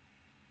on.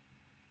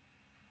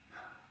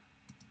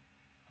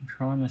 I'm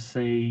trying to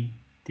see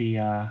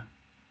the.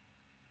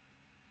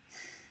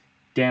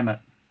 Damn it!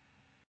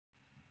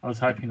 I was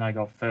hoping they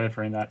got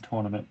further in that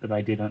tournament, but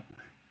they didn't.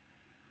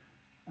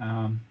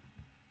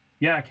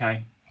 Yeah,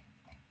 okay.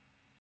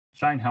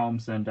 Shane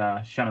Helms and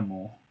Shannon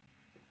Moore.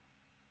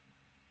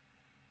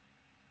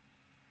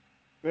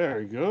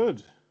 Very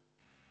good.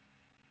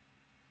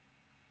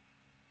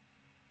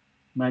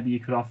 Maybe you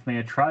could offer me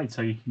a trade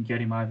so you can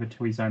get him over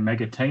to his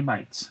Omega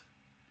teammates.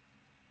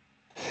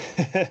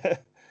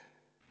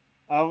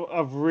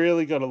 I've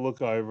really got to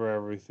look over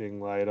everything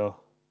later.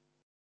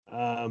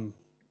 Hang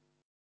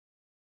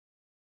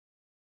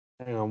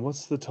on,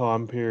 what's the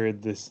time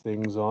period this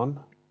thing's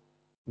on?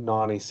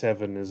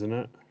 97, isn't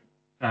it?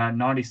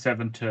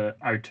 97 to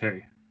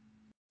 02.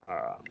 All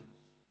right.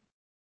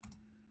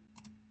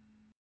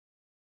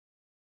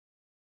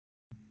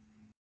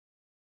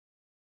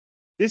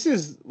 This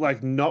is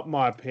like not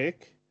my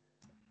pick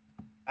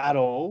at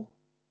all,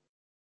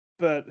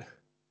 but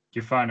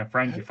You phone a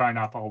friend, you phone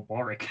up old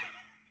Warwick.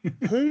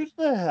 who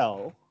the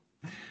hell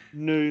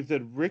knew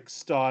that Rick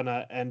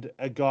Steiner and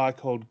a guy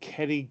called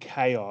Kenny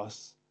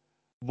Chaos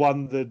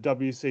won the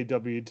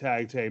WCW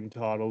Tag Team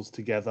titles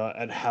together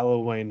at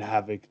Halloween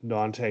Havoc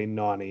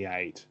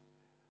 1998?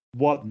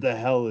 What the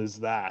hell is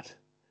that?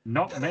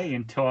 Not me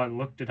until I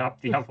looked it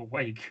up the other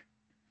week.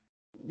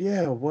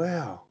 Yeah,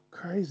 wow.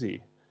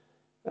 Crazy.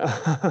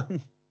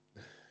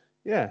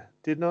 Yeah,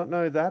 did not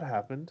know that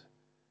happened.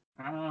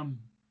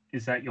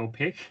 Is that your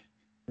pick?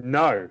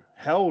 No,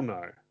 hell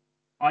no.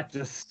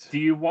 Do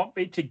you want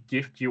me to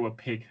gift you a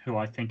pick who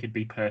I think would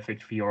be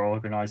perfect for your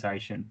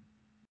organization?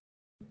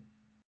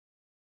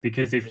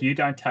 Because if you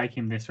don't take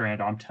him this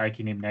round, I'm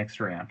taking him next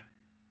round.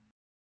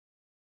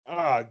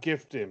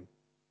 Gift him.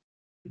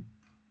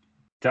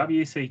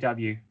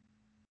 WCW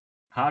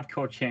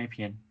Hardcore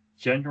Champion,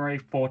 January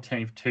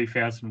 14th,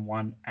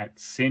 2001 at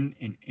Sin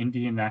in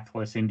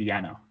Indianapolis,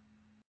 Indiana.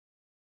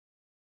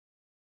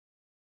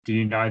 Do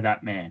you know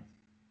that man?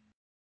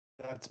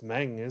 That's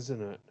Meng,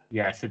 isn't it?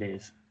 Yes, it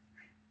is.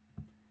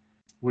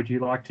 Would you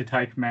like to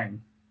take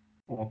Meng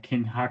or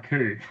Kin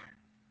Haku?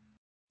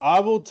 I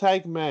will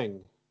take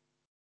Meng.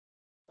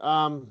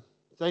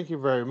 Thank you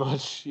very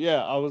much.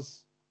 Yeah,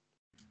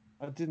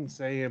 I didn't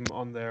see him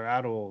on there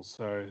at all,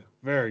 so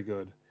very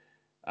good.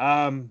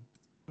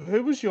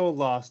 Who was your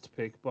last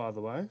pick, by the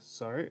way?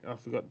 Sorry, I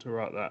forgot to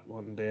write that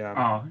one down.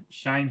 Oh,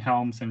 Shane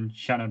Helms and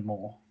Shannon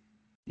Moore.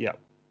 Yep.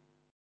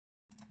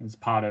 As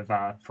part of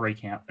 3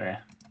 count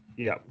there.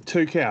 Yep,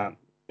 2 count,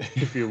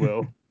 if you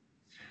will.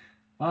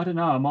 I don't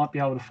know. I might be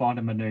able to find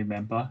him a new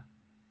member.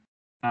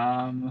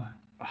 I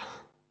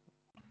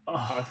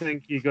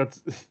think you got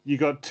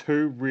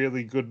 2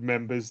 really good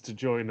members to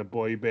join a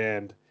boy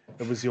band.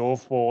 It was your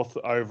 4th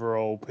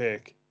overall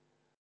pick.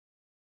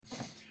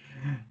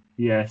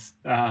 Yes.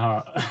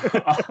 Oh,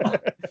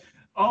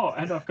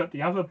 and I've got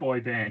the other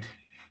boy band.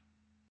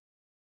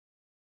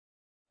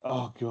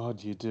 Oh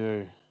God, you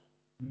do.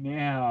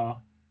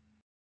 Now,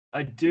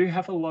 I do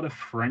have a lot of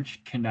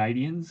French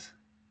Canadians,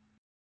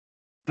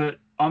 but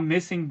I'm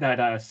missing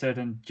that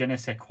certain je ne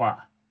sais quoi.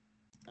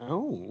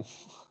 Oh.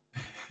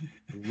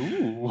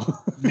 Ooh.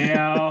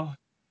 Now,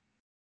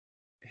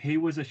 he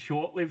was a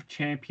short-lived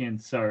champion,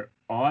 so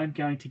I'm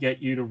going to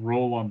get you to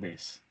rule on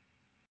this,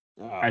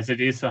 as it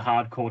is a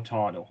hardcore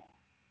title.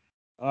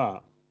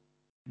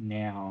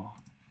 Now,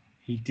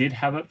 he did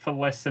have it for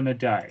less than a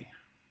day.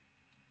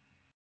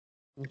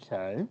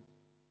 Okay.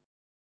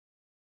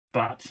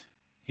 But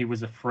he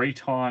was a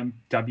 3-time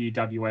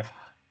WWF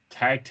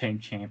Tag Team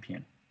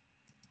Champion.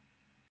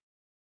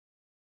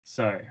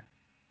 So,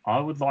 I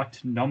would like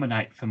to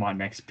nominate for my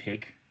next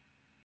pick,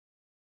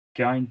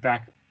 going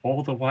back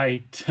all the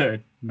way to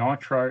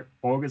Nitro,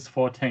 August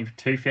 14th,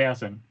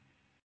 2000,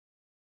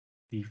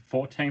 the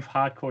 14th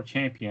Hardcore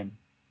Champion,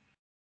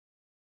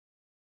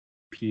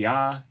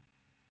 Pierre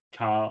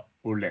Carl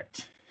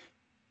Ouellet.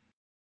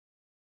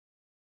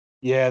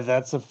 Yeah,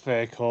 that's a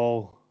fair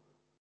call.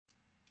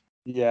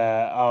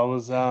 Yeah, I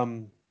was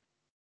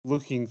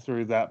looking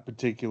through that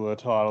particular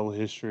title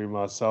history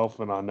myself,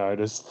 and I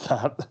noticed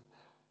that.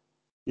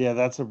 Yeah,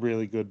 that's a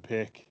really good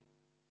pick.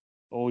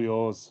 All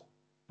yours.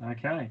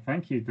 Okay,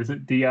 thank you.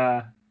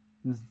 The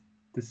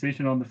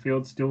decision on the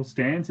field still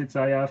stands. It's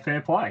a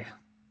fair play.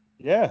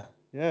 Yeah,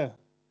 yeah.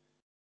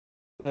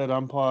 Third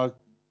umpire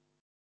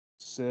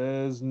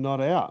says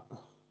not out.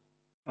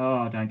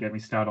 Oh, don't get me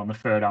started on the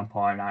third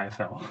umpire in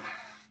AFL.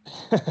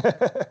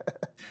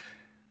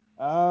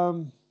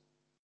 All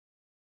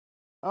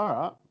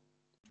right.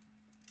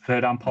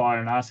 Third umpire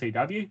in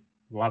RCW,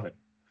 love it.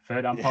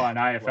 Third umpire in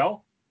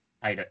AFL,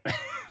 hate it.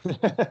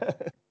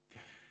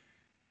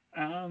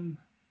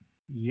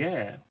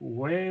 Yeah,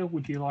 where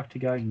would you like to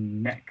go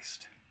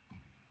next?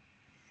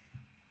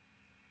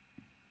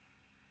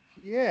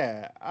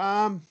 Yeah,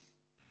 I'm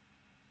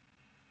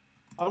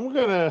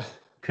gonna.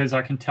 Because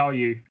I can tell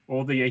you,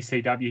 all the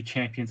ECW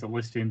champions are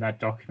listed in that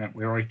document.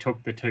 We already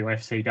took the 2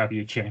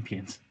 FCW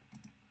champions.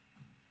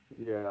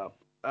 Yeah.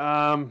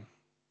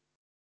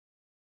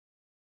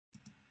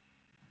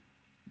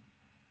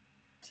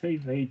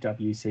 TV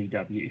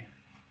WCW.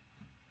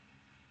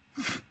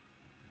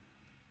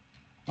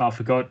 I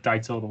forgot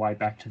dates all the way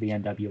back to the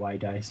NWA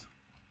days.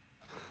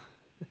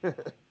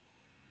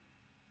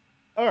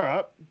 All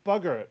right,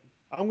 bugger it.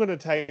 I'm going to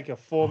take a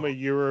former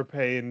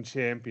European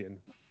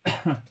champion.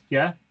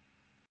 Yeah?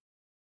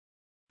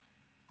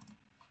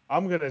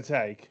 I'm going to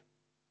take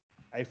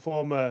a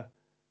former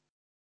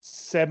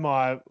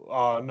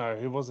oh no,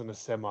 he wasn't a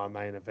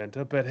semi-main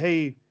eventer, but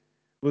he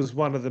was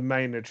one of the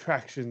main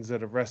attractions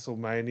at a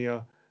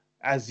WrestleMania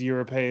as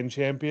European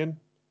champion.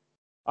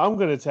 I'm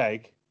going to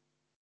take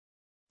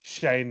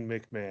Shane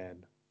McMahon.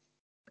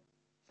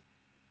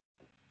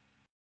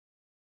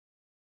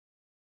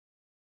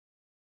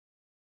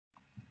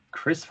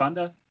 Chris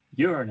Thunder,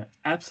 you're an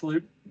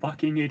absolute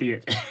fucking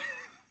idiot.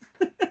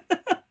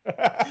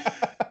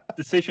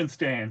 Decision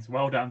stands.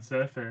 Well done,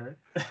 sir, for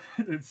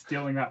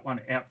stealing that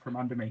one out from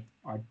under me.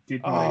 I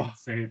did not even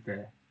see it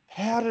there.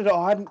 How did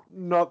I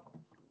not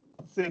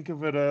think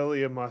of it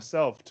earlier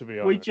myself, to be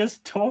honest? We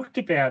just talked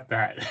about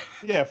that.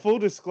 Yeah, full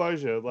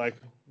disclosure, like,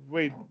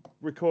 we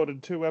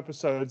recorded 2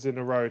 episodes in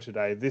a row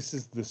today. This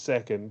is the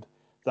second.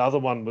 The other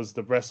one was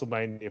the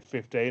WrestleMania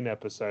 15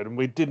 episode, and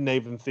we didn't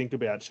even think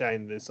about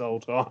Shane this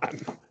whole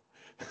time.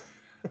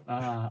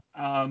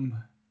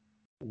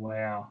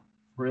 Wow.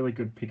 Really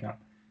good pickup.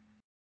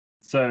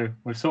 So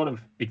we've sort of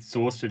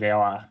exhausted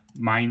our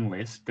main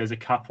list. There's a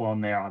couple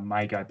on there I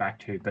may go back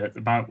to, but at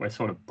the moment we're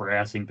sort of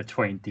browsing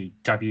between the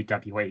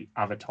WWE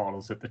other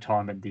titles at the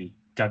time and the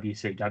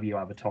WCW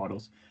other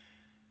titles.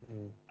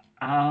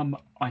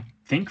 I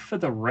think for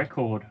the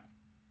record,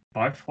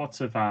 both lots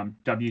of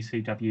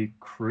WCW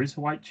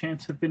Cruiserweight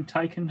champs have been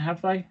taken,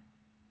 have they?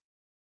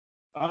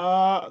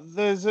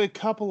 There's a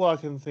couple I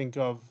can think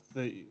of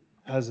that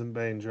hasn't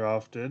been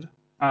drafted.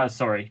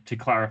 Sorry, to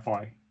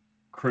clarify,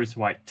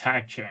 Cruiserweight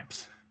tag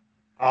champs.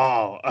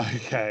 Oh,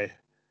 okay.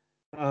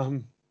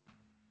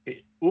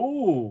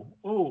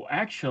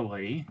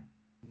 Actually.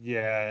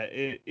 Yeah,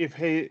 if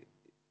he...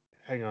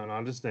 Hang on,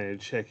 I just need to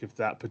check if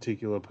that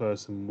particular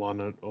person won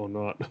it or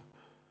not.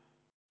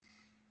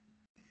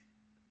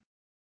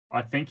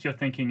 I think you're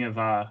thinking of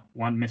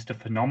one Mr.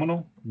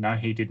 Phenomenal. No,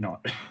 he did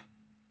not.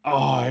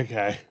 Oh,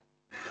 okay.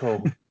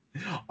 Cool.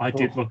 I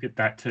did look at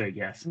that too,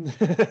 yes.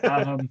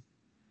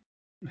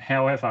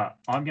 However,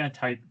 I'm going to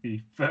take the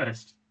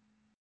first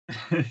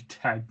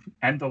tag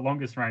and the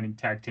longest reigning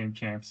tag team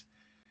champs,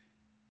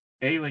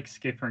 Elix,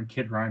 Skipper, and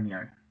Kid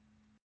Romeo.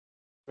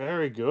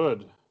 Very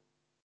good.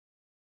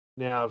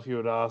 Now, if you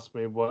would ask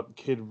me what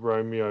Kid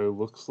Romeo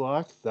looks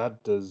like,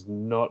 that does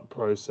not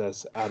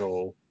process at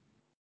all.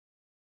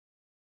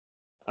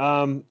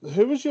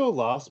 Who was your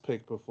last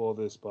pick before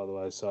this, by the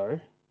way?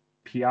 Sorry.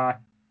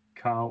 Pierre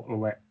Carl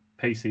Ouellet,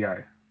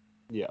 PCO.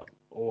 Yeah,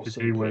 awesome. Because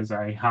he was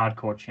a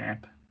hardcore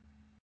champ.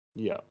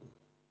 Yeah.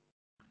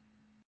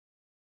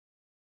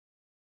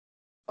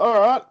 All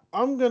right,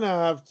 I'm going to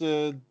have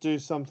to do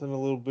something a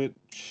little bit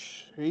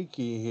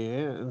cheeky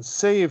here and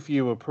see if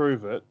you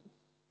approve it.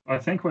 I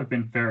think we've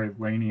been very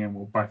lenient.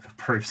 We'll both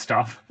approve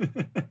stuff.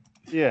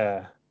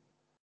 Yeah.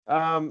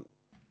 I'm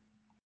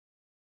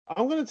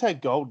going to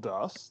take Gold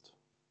Dust.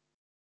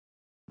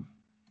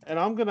 And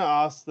I'm going to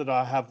ask that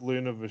I have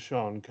Luna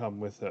Vachon come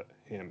with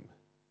him.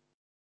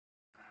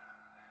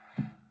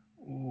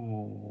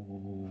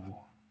 Ooh.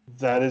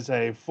 That is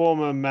a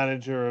former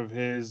manager of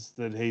his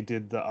that he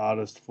did the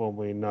artist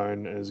formerly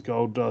known as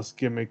Gold Dust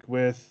gimmick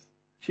with.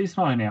 She's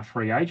not in our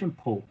free agent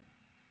pool.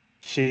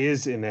 She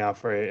is in our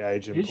free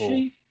agent pool. Is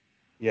she?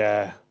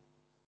 Yeah.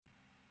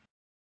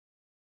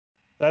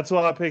 That's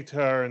why I picked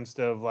her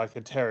instead of like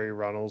a Terry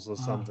Runnels or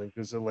something,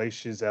 because at least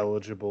she's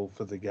eligible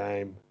for the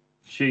game.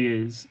 She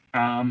is.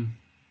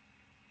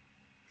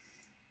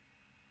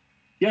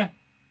 Yeah,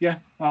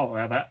 I'll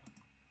allow that.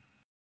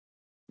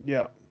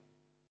 Yeah.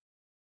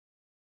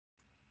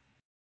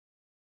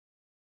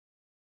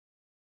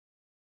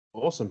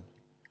 Awesome.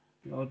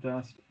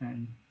 Goldust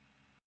and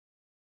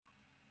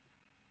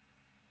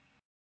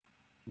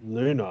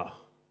Luna.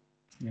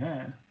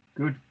 yeah,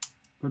 good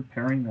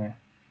pairing there.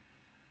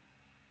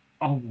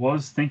 I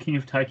was thinking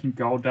of taking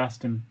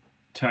Goldust and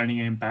turning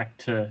him back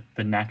to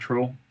the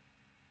natural,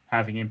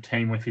 having him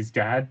team with his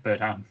dad,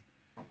 but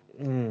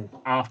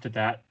after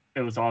that,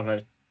 it was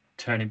either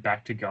turn him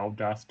back to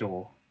Goldust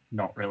or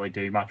not really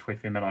do much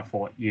with him, and I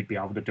thought you'd be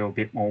able to do a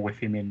bit more with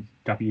him in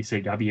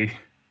WCW.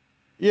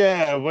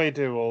 Yeah, we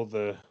do all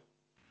the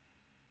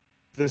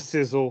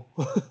sizzle.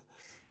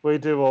 We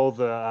do all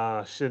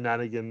the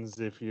shenanigans,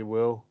 if you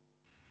will.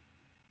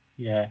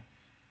 Yeah.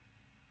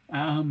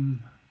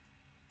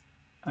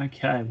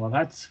 Okay, well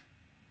that's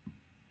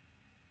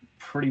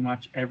pretty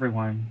much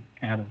everyone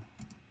out of.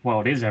 Well,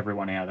 it is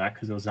everyone out of that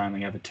because there was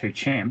only ever 2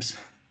 champs.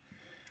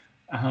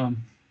 I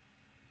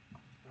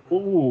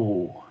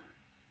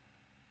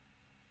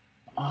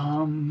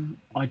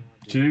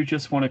do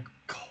just want to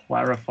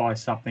clarify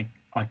something.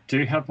 I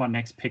do have my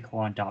next pick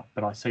lined up,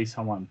 but I see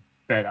someone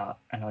better,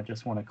 and I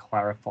just want to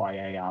clarify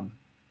a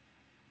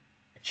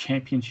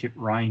championship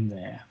reign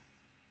there.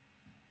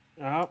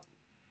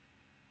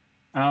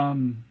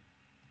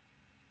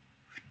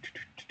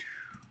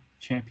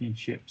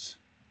 Championships.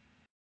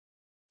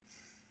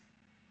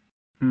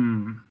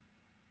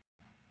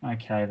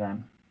 Okay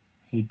then.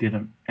 He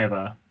didn't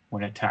ever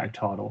win a tag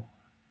title.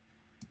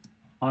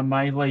 I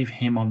may leave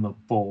him on the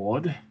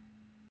board,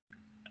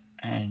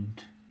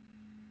 and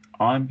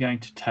I'm going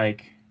to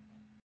take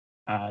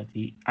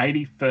the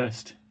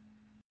 81st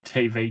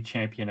TV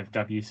champion of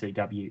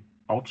WCW,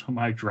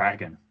 Ultimo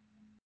Dragon.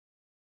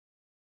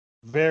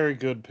 Very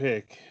good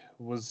pick.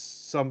 Was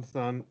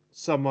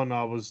someone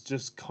I was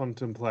just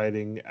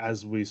contemplating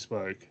as we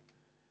spoke.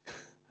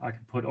 I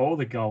could put all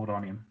the gold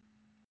on him.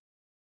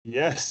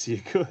 Yes, you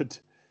could.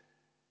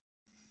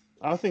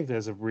 I think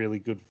there's a really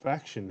good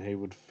faction he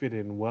would fit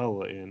in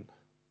well in.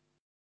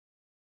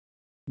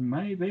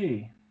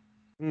 Maybe.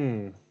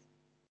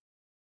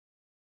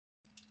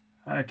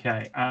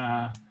 Okay.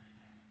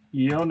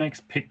 Your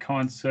next pick,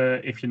 kind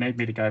sir. If you need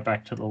me to go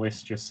back to the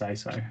list, just say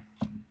so.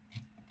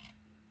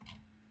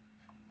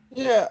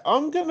 Yeah,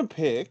 I'm gonna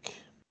pick.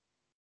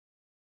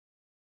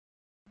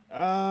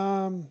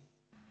 Hang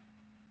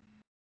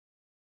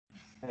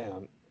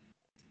on.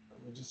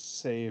 Let me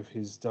just see if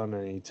he's done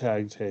any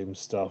tag team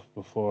stuff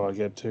before I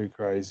get too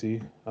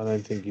crazy. I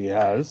don't think he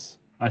has.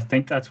 I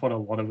think that's what a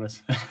lot of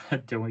us are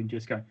doing.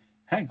 Just going,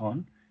 hang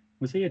on,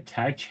 was he a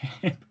tag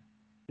champ?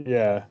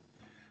 Yeah.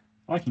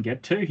 I can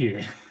get 2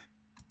 here.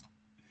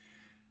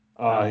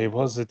 He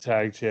was a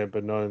tag champ,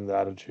 but not in the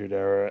Attitude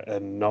Era,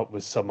 and not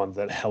with someone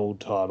that held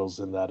titles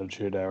in the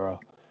Attitude Era.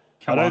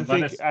 I don't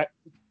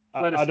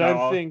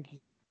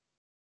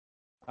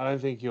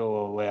think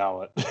you'll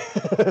allow it.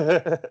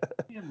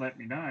 You let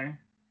me know.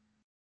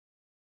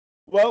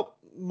 Well,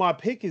 my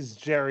pick is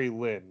Jerry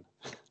Lynn.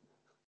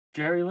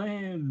 Jerry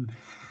Lynn.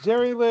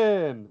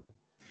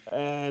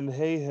 And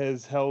he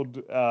has held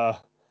the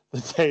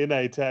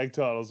TNA tag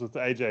titles with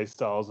AJ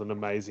Styles and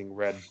Amazing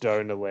Red.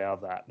 Don't allow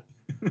that.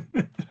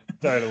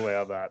 Don't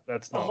allow that.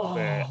 That's not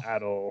fair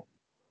at all.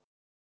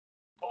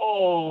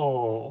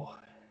 Oh.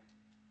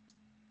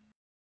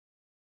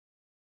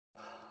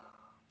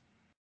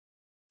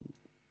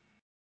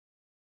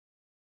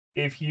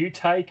 If you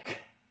take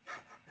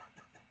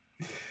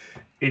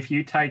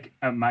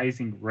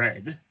Amazing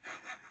Red.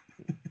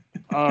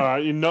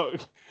 You know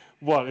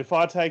what? If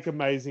I take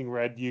Amazing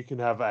Red, you can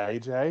have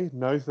AJ.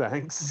 No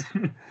thanks.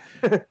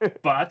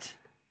 But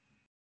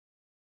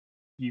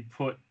you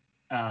put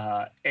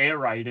Air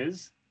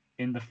Raiders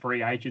in the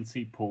free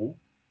agency pool,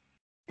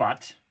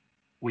 but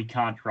we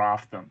can't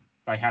draft them.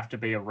 They have to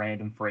be a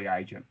random free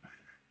agent.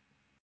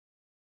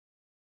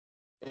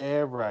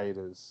 Air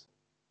Raiders.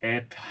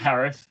 Air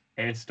Paris,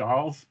 Air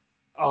Styles.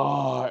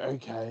 Oh,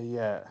 okay,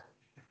 yeah.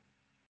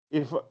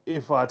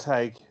 If I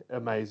take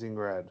Amazing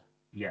Red.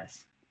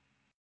 Yes.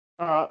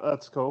 All right,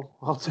 that's cool.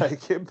 I'll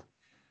take him.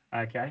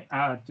 Okay.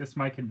 Just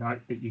make a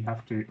note that you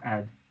have to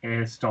add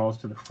Air Styles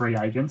to the free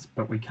agents,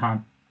 but we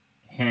can't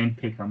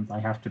handpick them. They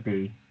have to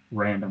be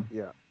random.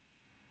 Yeah.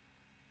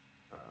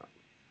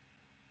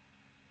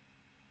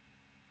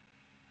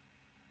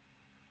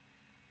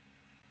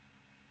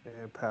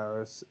 Air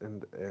Paris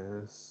and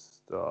Air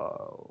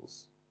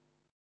Styles.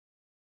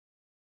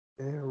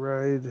 Air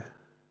Raid.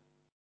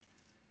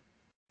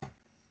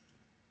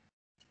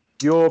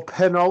 Your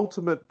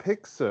penultimate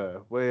pick,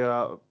 sir. We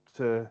are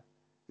to.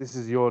 This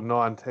is your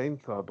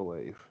 19th, I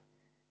believe.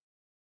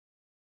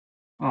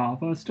 Oh,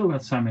 but I've still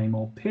got so many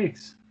more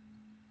picks.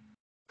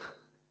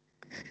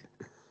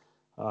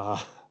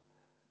 I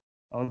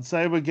would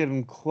say we're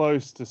getting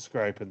close to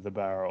scraping the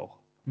barrel.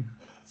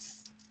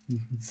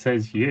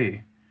 Says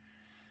you.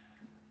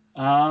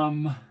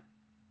 Now,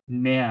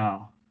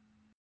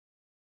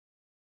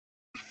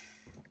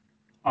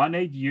 I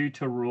need you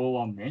to rule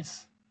on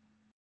this.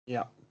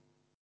 Yeah.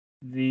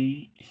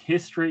 The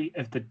history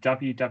of the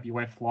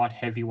WWF Light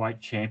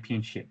Heavyweight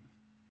Championship.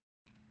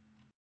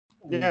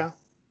 Yeah.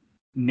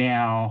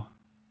 Now,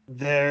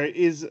 there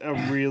is a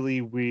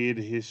really weird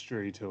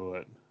history to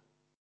it.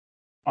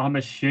 I'm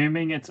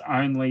assuming it's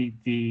only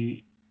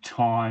the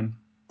time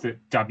that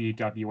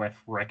WWF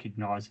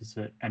recognizes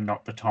it and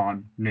not the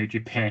time New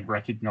Japan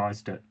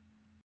recognized it.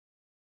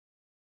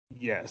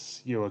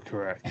 Yes, you are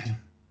correct.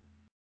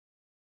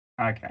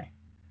 Okay.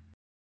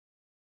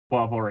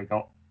 Well, I've already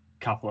got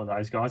a couple of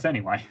those guys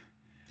anyway.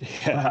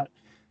 Yeah.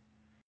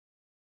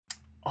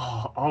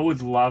 But, I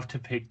would love to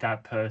pick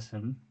that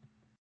person,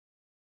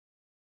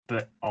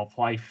 but I'll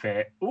play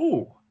fair.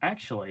 Ooh,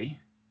 actually.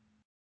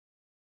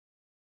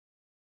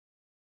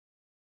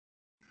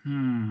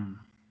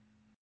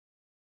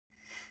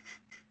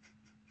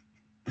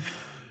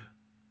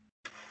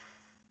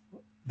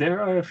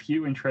 There are a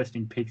few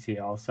interesting picks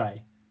here, I'll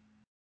say.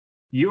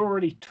 You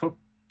already took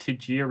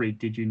Tajiri,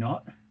 did you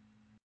not?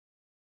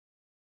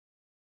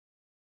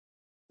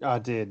 I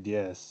did,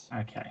 yes.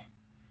 Okay.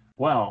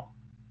 Well,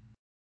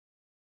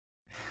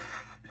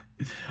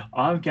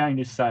 I'm going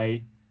to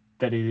say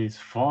that it is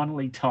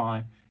finally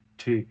time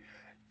to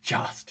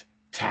just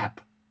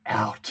tap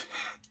out.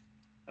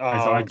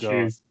 As I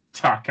choose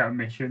Taka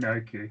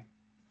Michinoku.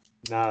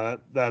 No,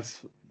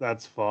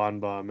 that's fine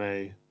by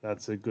me.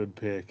 That's a good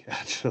pick,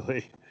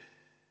 actually.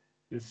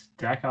 Just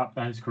stack up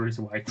those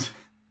cruiserweights.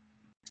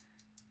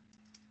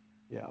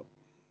 Yeah.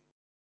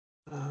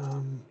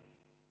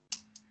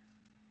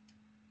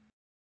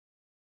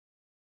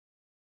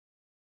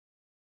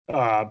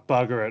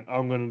 Bugger it.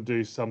 I'm going to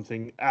do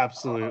something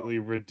absolutely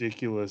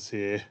ridiculous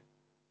here.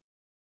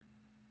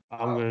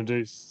 I'm going to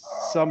do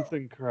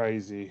something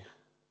crazy.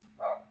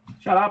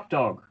 Shut up,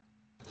 dog.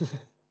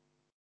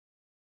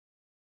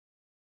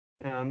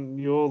 And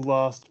your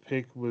last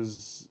pick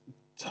was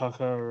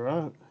Tucker,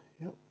 right?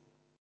 Yep.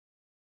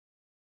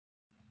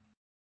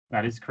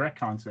 That is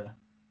correct answer.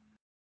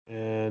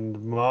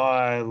 And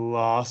my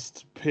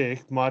last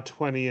pick, my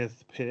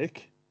 20th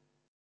pick,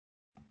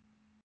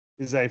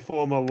 is a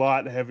former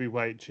light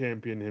heavyweight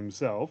champion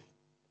himself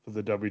for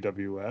the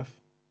WWF.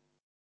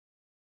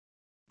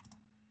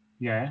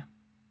 Yeah.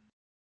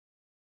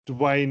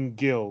 Dwayne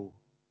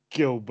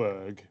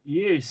Gilberg.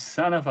 You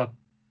son of a...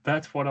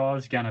 That's what I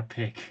was going to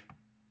pick.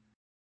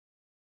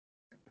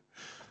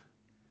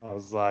 I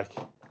was like,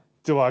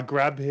 do I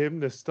grab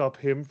him to stop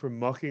him from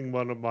mocking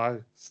one of my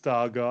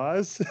star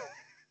guys?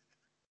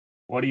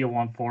 What do you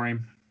want for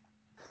him?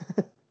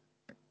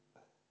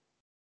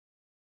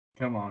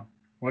 Come on.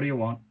 What do you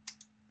want?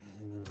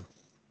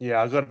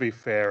 Yeah, I've got to be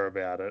fair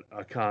about it.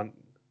 I can't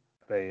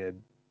be a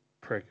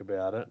prick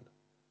about it.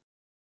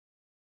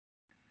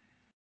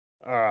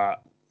 All right.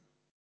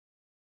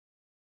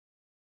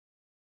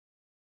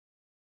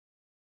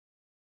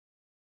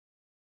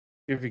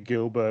 Give you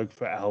Gilberg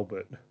for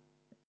Albert.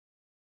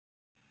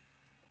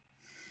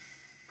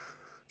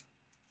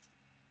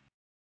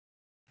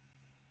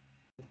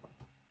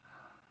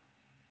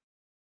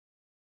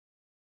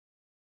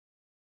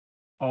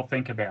 I'll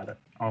think about it.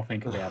 All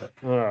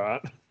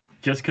right.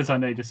 Just because I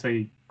need to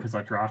see, because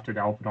I drafted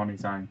Albert on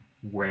his own,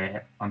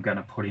 where I'm going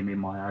to put him in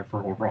my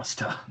overall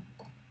roster.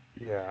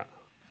 Yeah.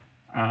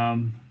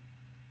 Damn.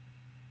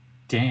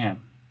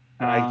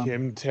 Make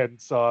him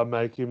Tensai.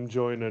 Make him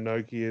join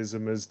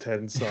Enochiism as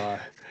Tensai.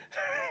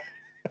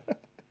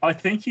 I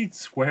think you'd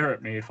swear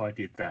at me if I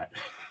did that.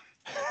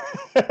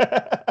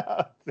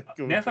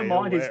 Never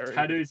mind hilarious. His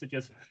tattoos are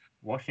just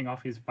washing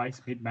off his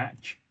face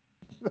mid-match.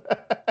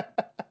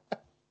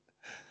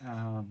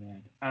 Oh,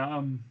 man.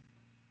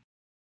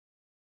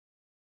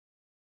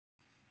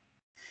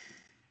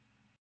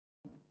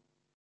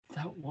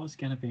 That was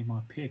going to be my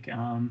pick.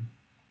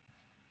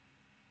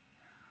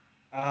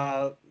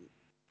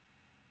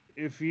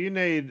 If you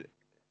need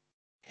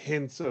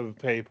hints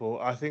of people,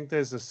 I think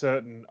there's a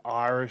certain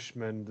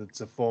Irishman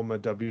that's a former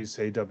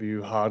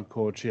WCW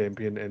hardcore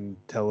champion and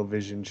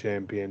television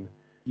champion.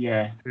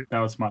 Yeah, that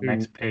was my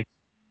next pick.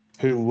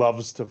 Who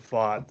loves to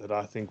fight, that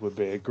I think would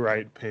be a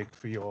great pick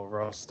for your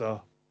roster.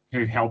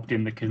 Who helped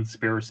in the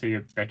conspiracy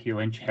of Becky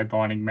Lynch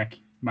headlining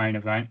main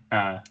event,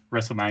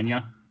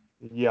 WrestleMania.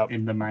 Yep.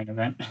 In the main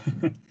event.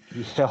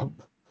 Yep.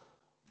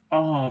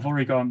 Oh, I've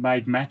already got a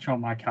made match on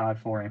my card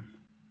for him.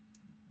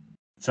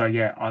 So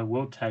yeah, I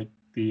will take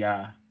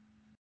the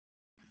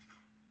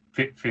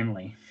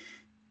Finley.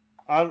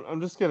 I'm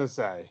just gonna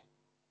say,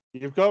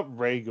 you've got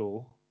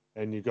Regal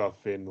and you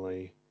got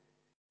Finley,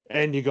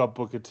 and you got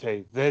Booker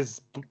T.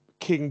 There's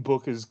King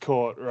Booker's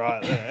court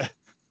right there.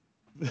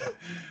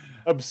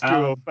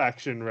 Obscure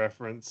faction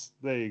reference.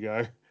 There you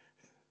go.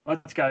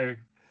 Let's go.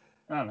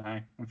 I don't know.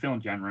 I'm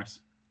feeling generous.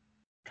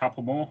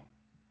 Couple more.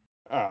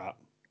 All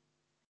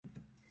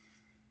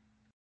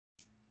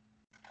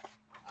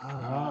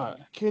right.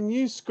 Can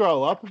you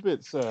scroll up a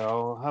bit, so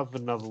I'll have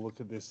another look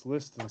at this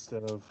list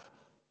instead of...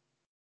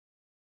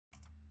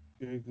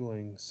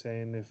 Googling,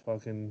 seeing if I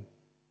can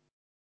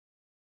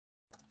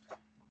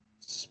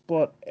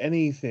spot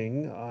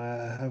anything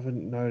I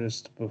haven't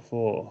noticed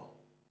before.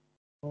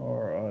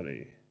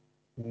 Alrighty.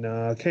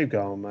 Nah, keep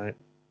going, mate.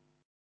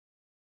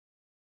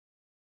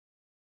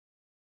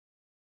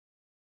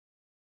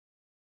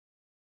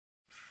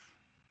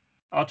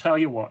 I'll tell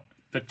you what.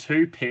 For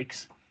 2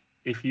 picks,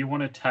 if you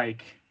want to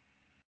take,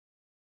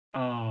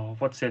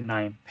 what's their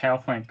name? Power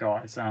Plant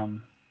guys. The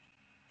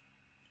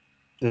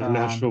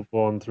Natural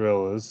Born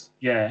Thrillers.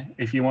 Yeah,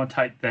 if you want to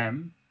take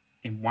them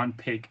in 1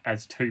 pick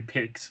as 2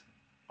 picks,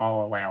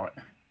 I'll allow it.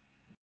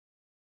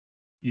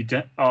 You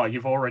don't. Oh,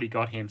 you've already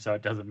got him, so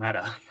it doesn't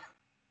matter.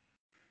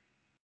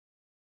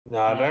 No,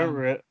 I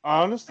don't.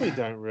 I honestly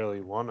don't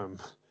really want him.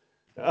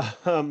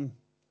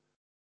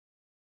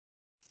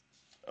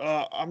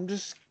 I'm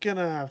just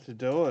gonna have to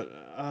do it.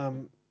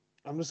 I'm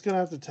just gonna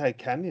have to take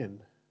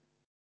Canyon.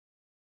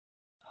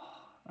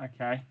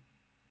 Okay.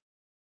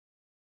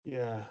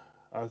 Yeah,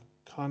 I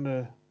kind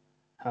of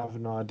have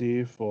an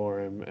idea for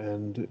him,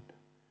 and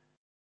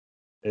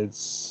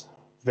it's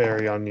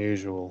very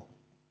unusual.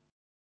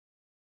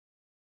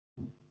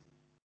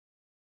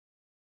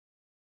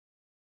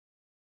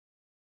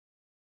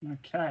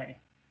 Okay.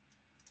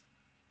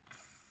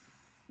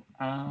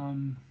 I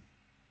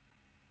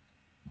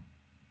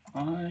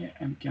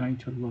am going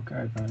to look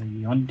over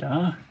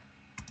yonder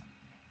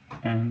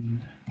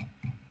and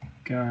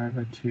go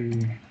over to.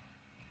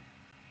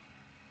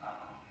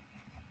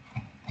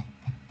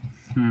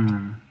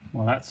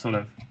 Well, that's sort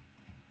of.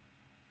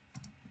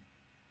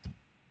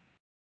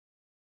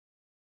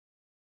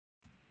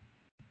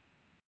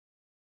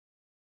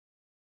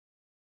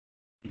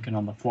 Thinking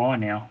on the fly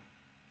now.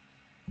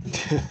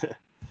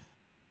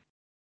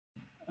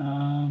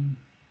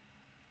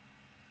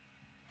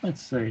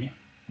 Let's see.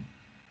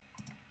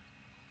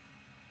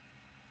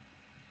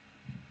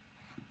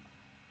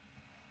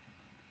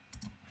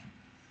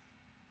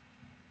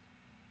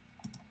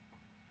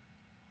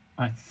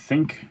 I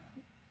think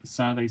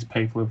some of these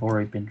people have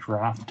already been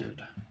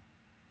drafted.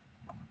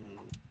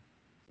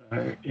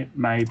 So it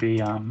may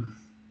be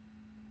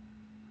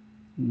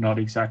not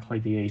exactly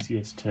the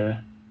easiest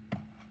to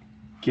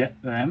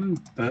get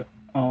them, but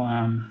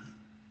I'll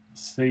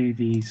see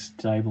the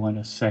stable in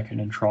a second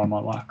and try my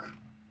luck.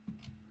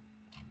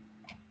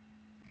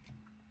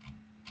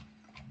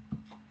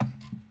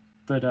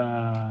 But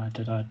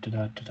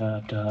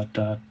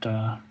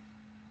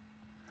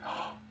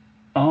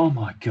oh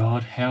my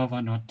god, how have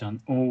I not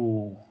done?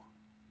 Oh,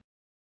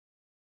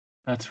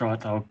 that's right,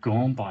 they were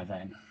gone by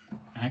then.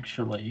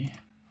 Actually,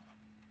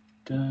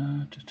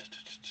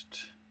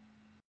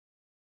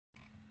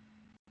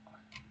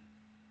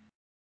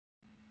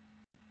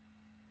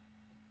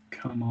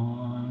 come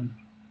on.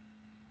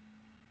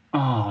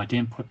 Oh, I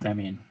didn't put them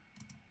in.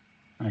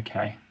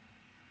 Okay.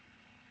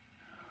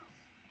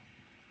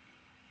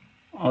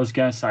 I was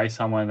going to say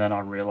somewhere, then I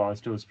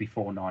realised it was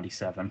before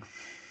 97.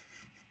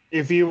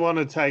 If you want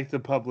to take the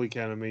Public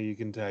Enemy, you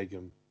can take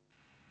him.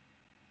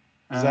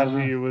 Is that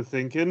what you were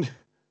thinking?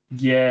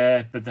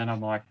 Yeah, but then I'm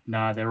like,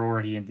 nah, they're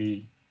already in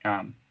the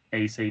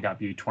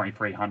ECW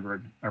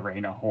 2300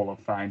 Arena Hall of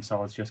Fame, so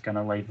I was just going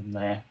to leave them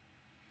there.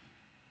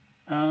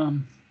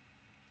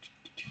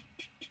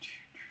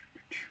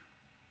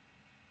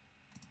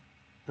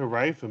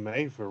 Hooray for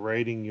me for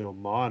reading your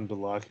mind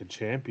like a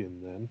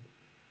champion then.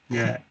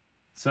 Yeah.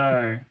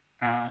 So,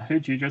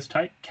 who'd you just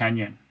take?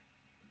 Canyon.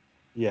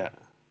 Yeah.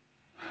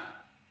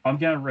 I'm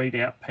going to read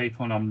out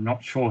people, and I'm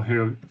not sure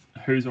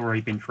who's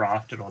already been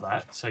drafted or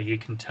that, so you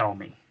can tell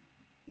me.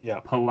 Yeah.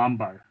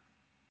 Palumbo.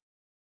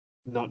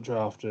 Not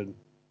drafted.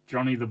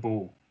 Johnny the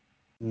Bull.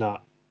 No.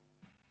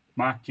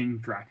 Mark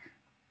Jindrak.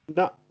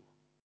 No.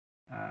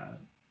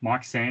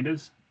 Mike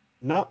Sanders.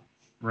 No.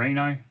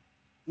 Reno.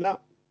 No.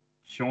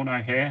 Sean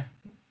O'Hare.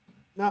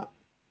 No.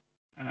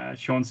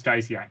 Sean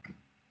Stasiak.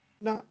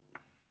 No.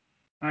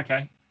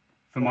 Okay.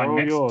 For my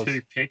next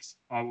 2 picks,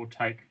 I will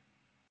take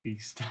the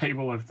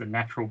stable of the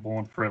Natural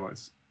Born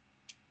Thrillers.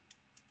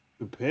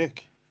 Good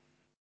pick.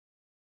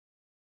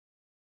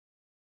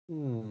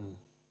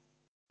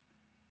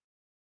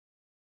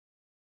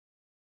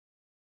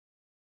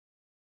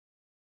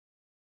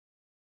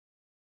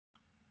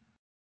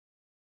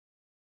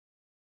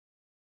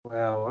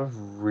 Wow, we've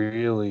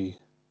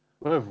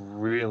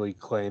really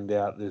cleaned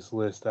out this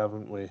list,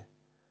 haven't we?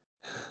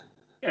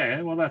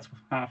 Yeah, well, that's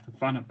half the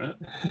fun of it.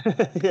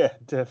 Yeah,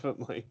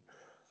 definitely.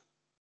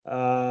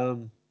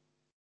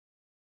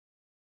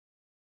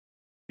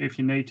 If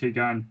you need to,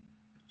 go and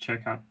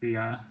check up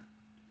the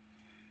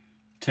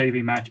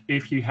TV match.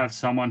 If you have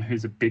someone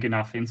who's a big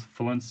enough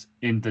influence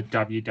in the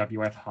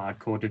WWF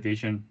hardcore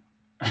division,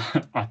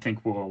 I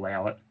think we'll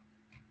allow it.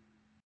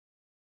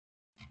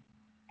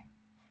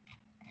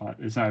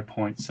 There's no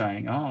point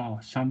saying, oh,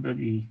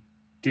 somebody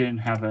didn't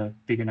have a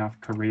big enough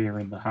career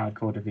in the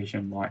hardcore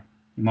division. Like,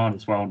 you might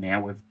as well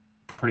now. We've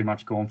pretty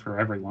much gone through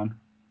everyone.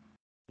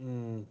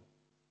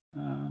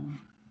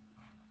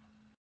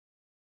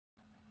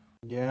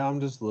 Yeah, I'm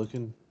just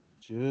looking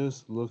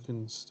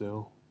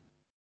still.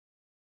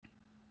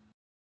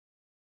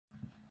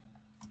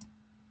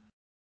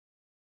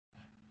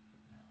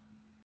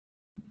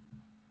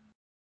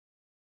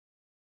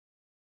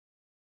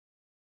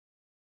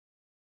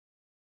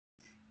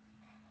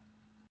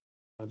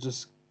 I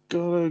just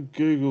gotta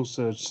Google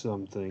search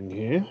something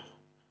here.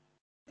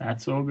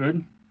 That's all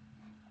good.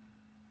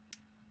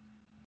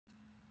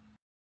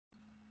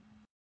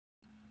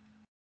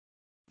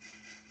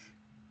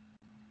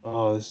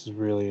 Oh, this is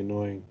really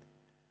annoying.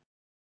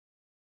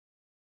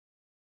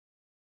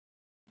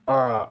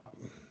 Alright.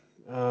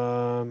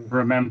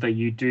 Remember,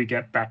 you do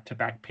get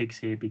back-to-back picks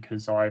here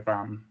because I've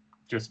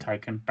just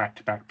taken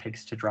back-to-back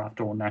picks to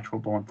draft all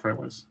natural-born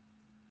thrillers.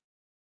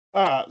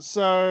 Alright,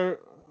 so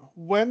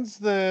when's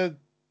the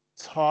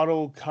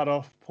title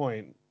cutoff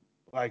point?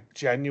 Like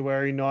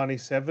January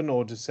 97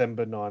 or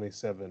December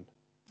 97?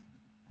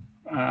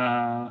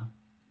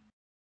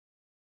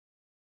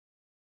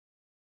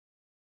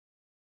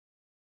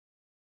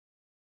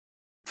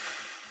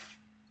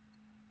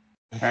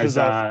 As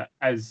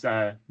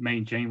me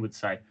and Gene would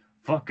say,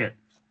 fuck it.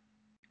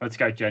 Let's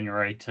go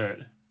January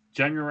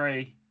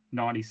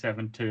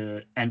 97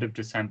 to end of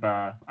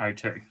December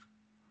 02.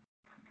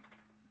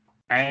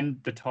 And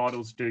the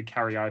titles do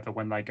carry over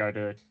when they go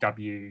to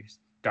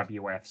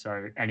WWF.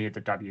 So any of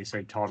the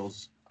WCW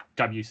titles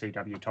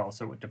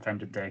that were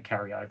defended there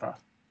carry over.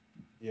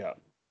 Yeah.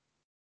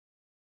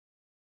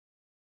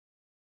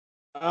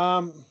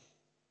 Well,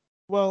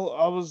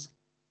 I was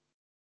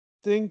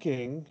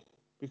thinking,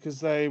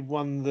 because they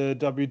won the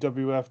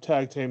WWF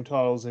Tag Team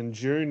titles in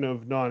June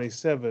of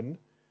 97,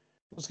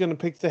 I was going to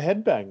pick the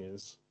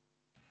Headbangers.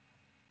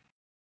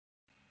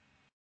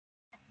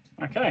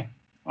 Okay,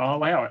 I'll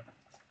allow it.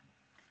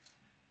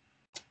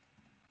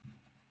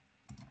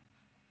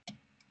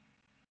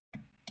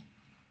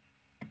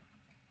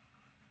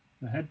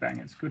 The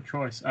Headbangers, good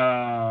choice.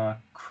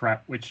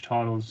 Crap, which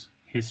titles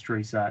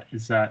history is that?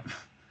 Is that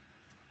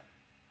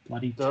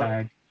bloody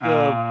tag? The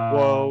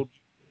world.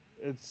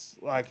 It's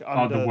like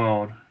under... the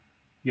world.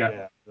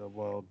 Yeah, the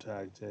world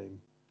tag team.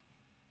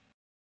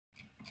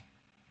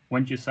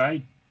 When did you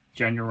say?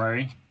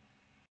 January?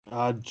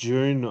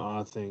 June,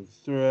 I think.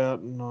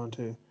 Throughout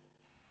 90.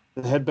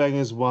 The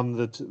Headbangers won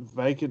the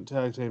vacant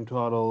tag team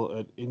title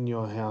at In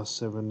Your House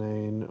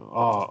 17.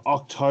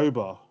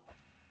 October.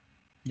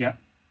 Yeah.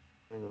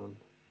 Hang on.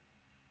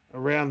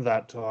 Around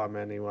that time,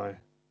 anyway.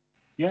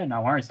 Yeah,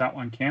 no worries. That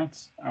one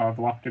counts. I've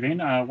locked it in.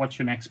 What's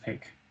your next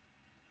pick?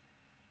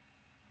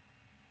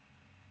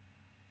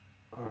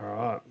 All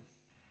right.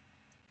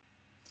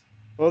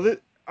 Well,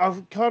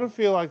 I kind of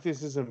feel like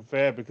this isn't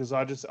fair because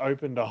I just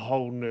opened a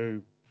whole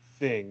new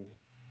thing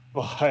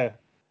by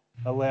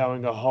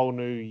allowing a whole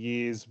new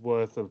year's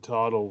worth of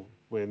title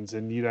wins,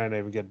 and you don't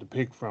even get to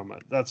pick from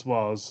it. That's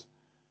why I was...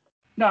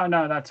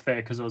 No, that's fair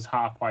because it was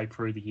halfway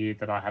through the year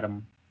that I had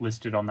them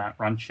listed on that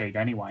run sheet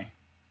anyway.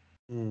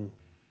 All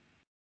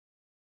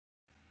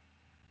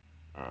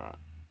right.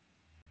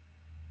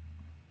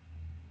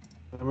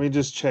 Let me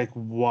just check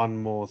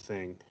one more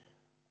thing.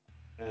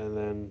 And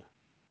then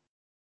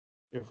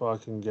if I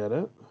can get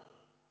it,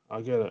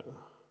 I'll get it.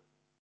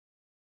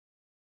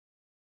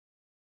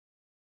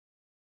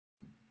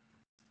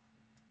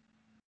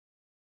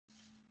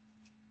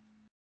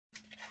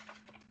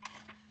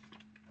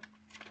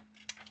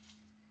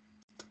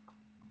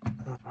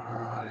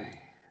 Alrighty.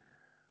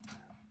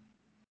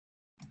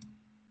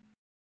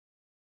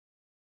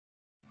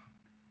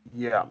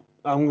 Yeah,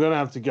 I'm going to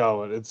have to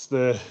go it. It's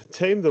the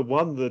team that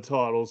won the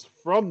titles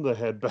from the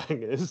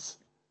Headbangers.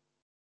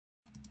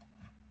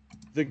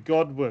 The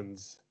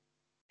Godwins.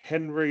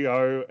 Henry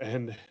O.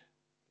 and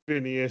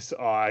Phineas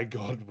I.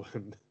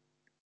 Godwin.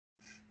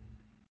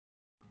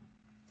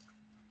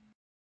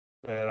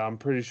 But I'm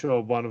pretty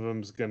sure one of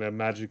them's going to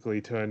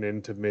magically turn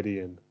into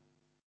Midian,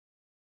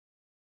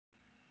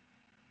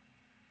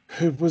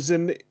 who was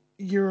an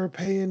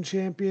European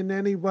champion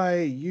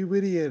anyway. You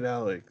idiot,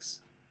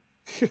 Alex.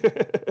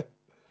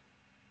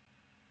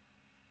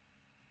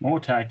 More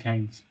tag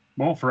teams,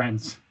 more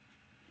friends.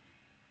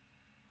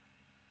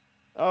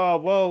 Oh,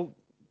 well,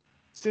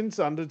 since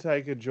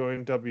Undertaker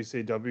joined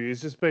WCW,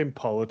 he's just been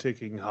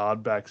politicking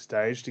hard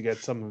backstage to get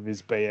some of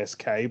his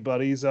BSK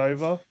buddies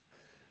over.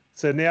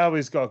 So now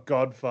he's got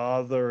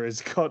Godfather,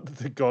 he's got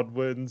the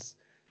Godwins.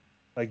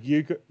 Like,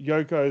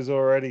 Yoko's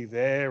already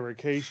there,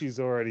 Rikishi's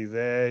already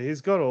there. He's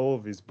got all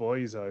of his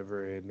boys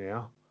over here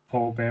now.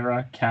 Paul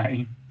Bearer,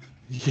 Kane.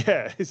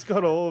 Yeah, he's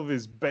got all of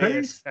his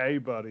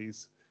BSK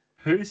buddies.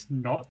 Who's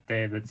not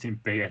there that's in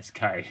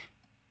BSK?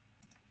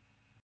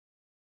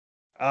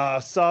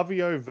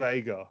 Savio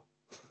Vega.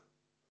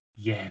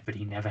 Yeah, but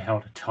he never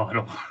held a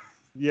title.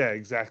 Yeah,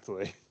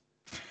 exactly.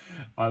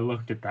 I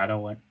looked at that, I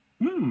went,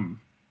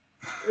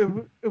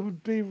 It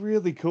would be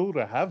really cool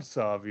to have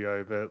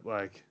Savio, but,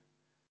 like,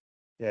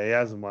 yeah, he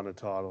hasn't won a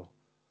title.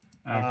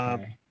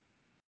 Okay.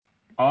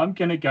 I'm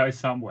going to go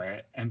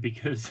somewhere, and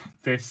because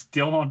they're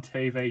still on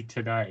TV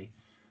today,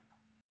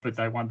 but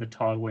they won the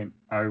title in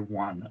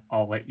 01,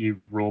 I'll let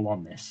you rule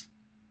on this.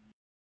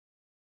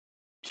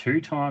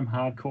 Two-time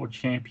hardcore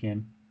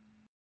champion,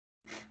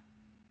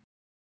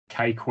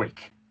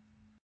 K-Quick,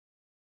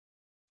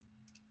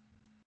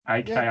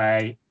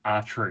 a.k.a.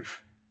 R-Truth.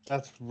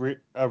 That's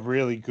a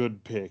really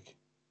good pick,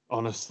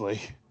 honestly.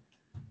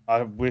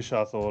 I wish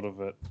I thought of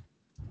it.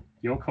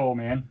 Your call,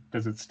 man.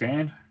 Does it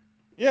stand?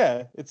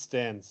 Yeah, it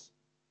stands.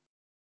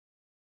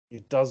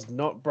 It does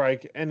not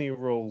break any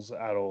rules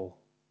at all.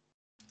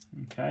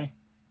 Okay.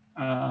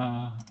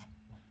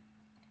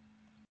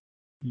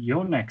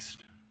 Your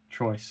next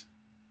choice.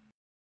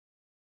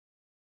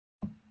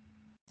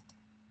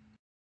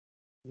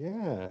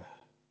 Yeah.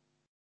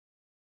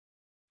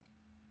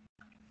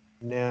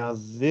 Now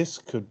this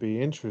could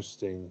be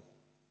interesting.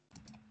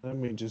 Let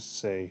me just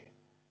see.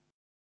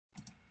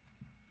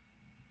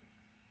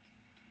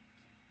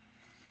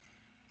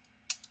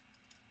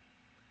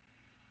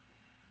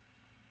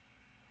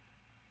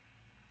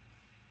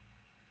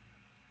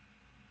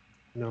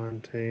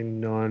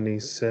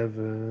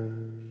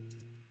 $1997.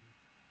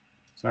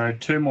 So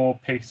 2 more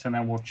picks, and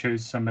then we'll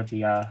choose some of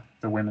the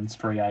women's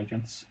free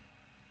agents.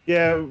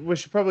 Yeah, we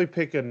should probably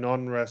pick a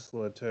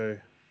non-wrestler too,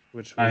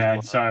 which was Okay,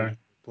 my so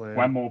plan.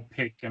 1 more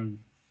pick, and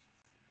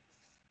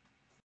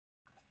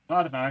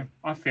I don't know.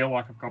 I feel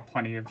like I've got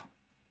plenty of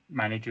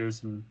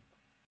managers and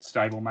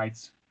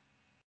stablemates.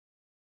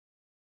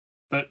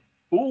 But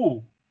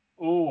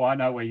I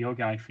know where you're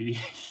going for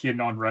your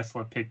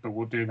non-wrestler pick, but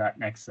we'll do that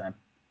next then.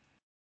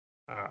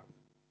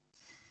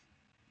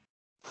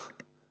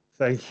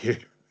 Thank you.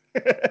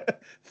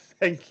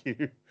 Thank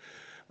you.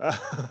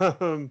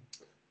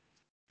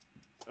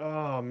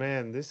 Oh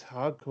man, this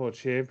hardcore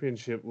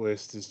championship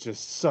list is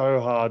just so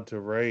hard to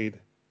read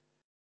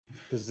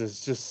because there's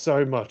just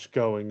so much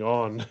going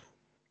on.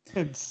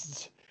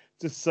 It's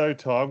just so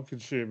time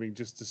consuming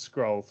just to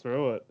scroll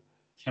through it.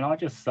 Can I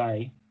just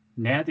say,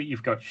 now that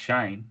you've got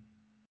Shane,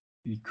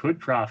 you could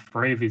draft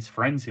 3 of his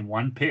friends in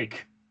 1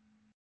 pick.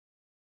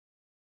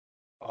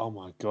 Oh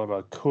my god,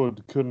 I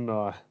couldn't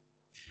I?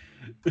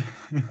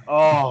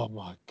 Oh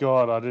my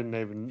god, I didn't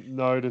even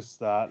notice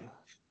that.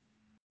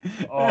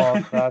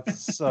 Oh,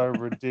 that's so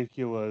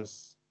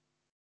ridiculous.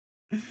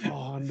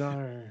 Oh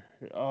no.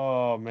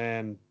 Oh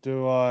man.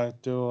 Do I?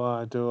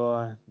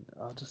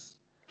 I'll just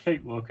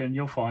keep looking.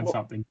 You'll find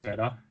something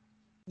better.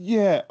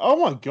 Yeah. Oh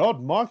my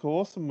god, Mike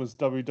Awesome was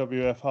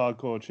WWF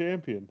Hardcore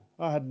Champion.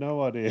 I had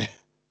no idea.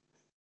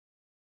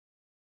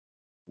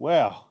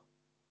 Wow.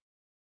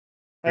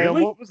 Really?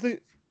 And what was the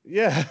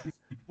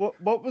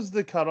what was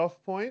the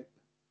cutoff point?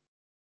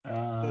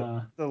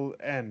 The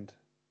end.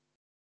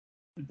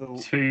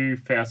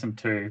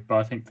 2002, but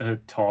I think the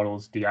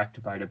title's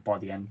deactivated by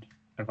the end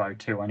of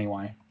 2002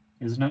 anyway,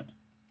 isn't it?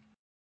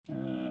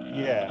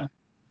 Yeah.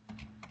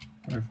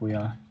 Where we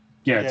are.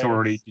 Yeah, it's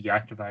already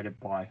deactivated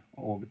by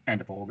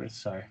end of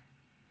August, so.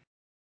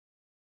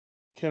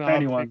 Can I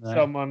pick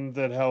someone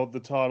that held the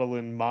title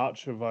in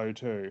March of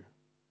 2002?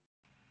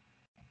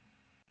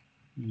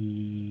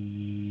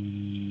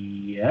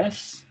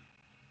 Yes.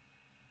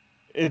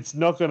 It's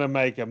not going to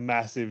make a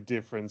massive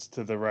difference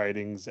to the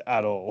ratings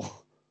at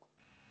all.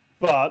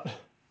 But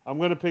I'm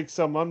going to pick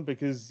someone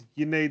because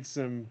you need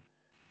some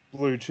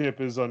blue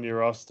chippers on your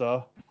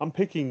roster. I'm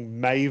picking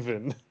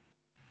Maven.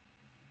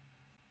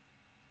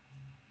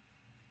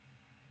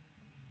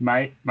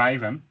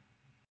 Maven?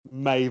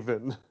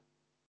 Maven.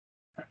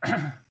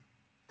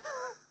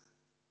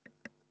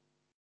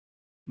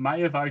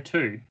 May of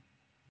 2002?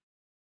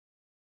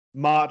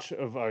 March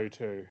of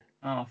 2002.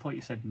 Oh, I thought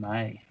you said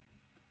May.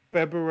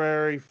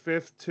 February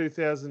 5th,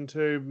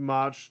 2002,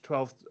 March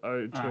 12th,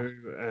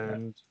 2002,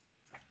 and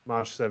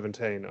March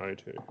 17,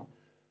 2002.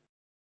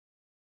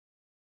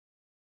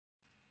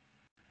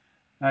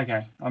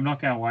 Okay, I'm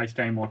not going to waste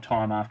any more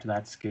time after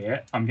that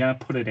scare. I'm going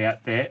to put it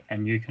out there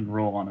and you can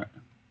rule on it.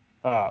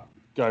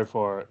 Go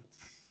for it.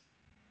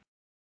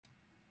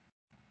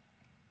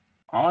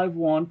 I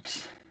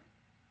want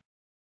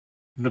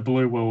the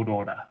Blue World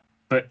Order,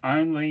 but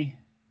only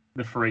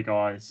the 3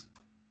 guys.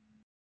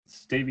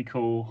 Stevie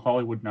Cool,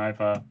 Hollywood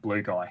Nova,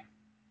 Blue Guy.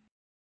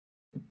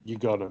 You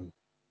got him.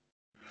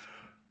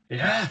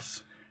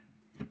 Yes.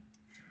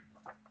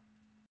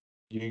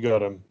 You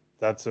got him.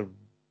 That's a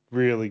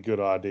really good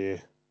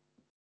idea.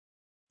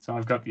 So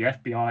I've got the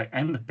FBI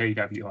and the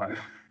BWO.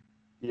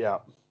 Yeah.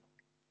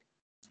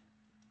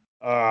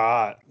 All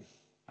right.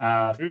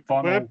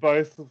 We're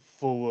both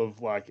full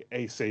of like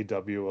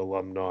ACW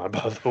alumni,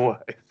 by the way.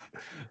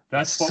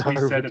 That's what we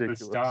said at the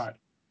start.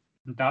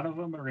 None of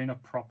them are in a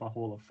proper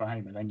Hall of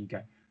Fame, and then you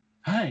go,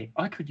 "Hey,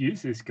 I could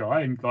use this guy."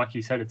 And like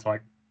you said, it's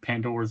like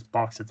Pandora's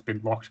box. It's been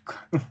locked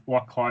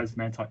closed,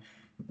 and then it's like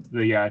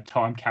the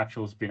time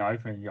capsule's been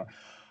opened, and you're like,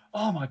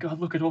 "Oh my god,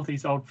 look at all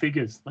these old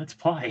figures. Let's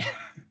play."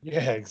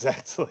 Yeah,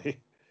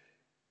 exactly.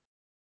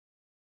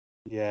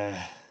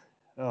 Yeah.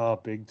 Oh,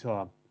 big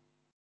time.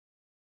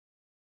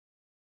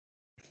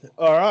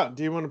 All right.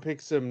 Do you want to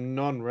pick some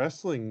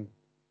non-wrestling,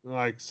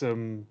 like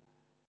some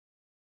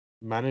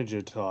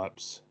manager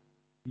types?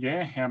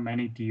 Yeah. How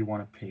many do you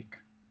want to pick?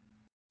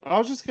 I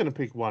was just going to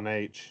pick one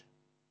each.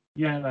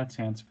 Yeah, that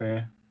sounds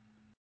fair.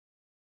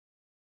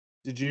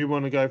 Did you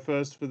want to go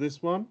first for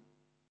this one?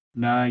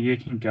 No, you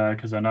can go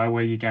because I know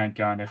where you're going to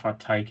go, and if I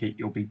take it,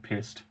 you'll be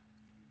pissed.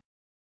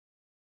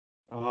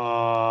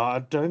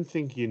 I don't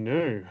think you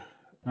knew.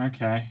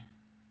 Okay.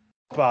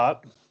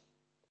 But,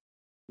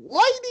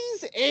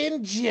 ladies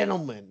and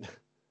gentlemen,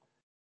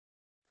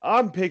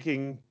 I'm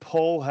picking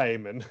Paul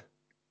Heyman.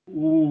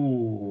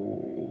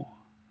 Ooh.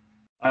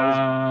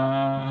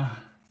 I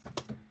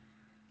was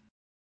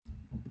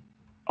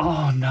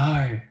Oh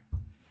no.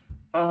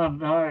 Oh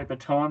no, the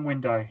time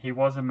window. He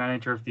was a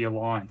manager of the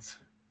Alliance.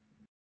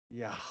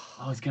 yeah.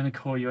 I was going to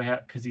call you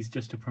out because he's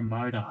just a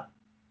promoter.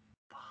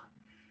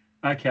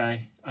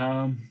 Okay.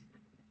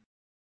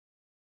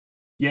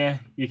 Yeah,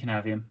 you can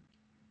have him.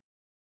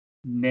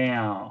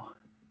 Now.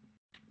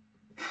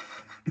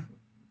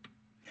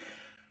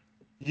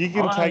 You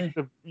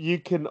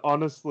can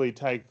honestly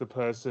take the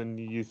person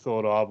you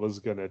thought I was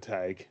gonna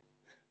take.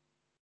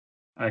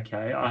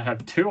 Okay, I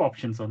have two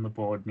options on the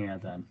board now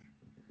then.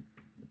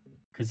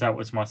 Because that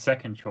was my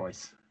second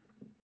choice.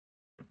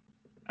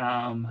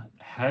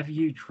 Have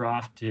you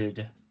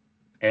drafted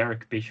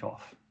Eric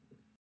Bischoff?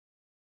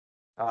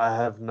 I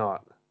have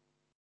not.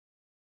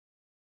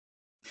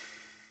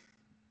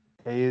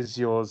 He is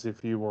yours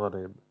if you want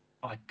him.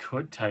 I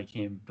could take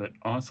him, but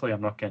honestly,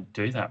 I'm not going to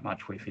do that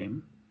much with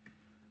him.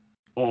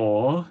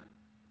 Or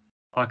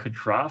I could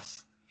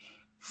draft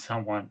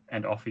someone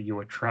and offer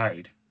you a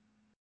trade.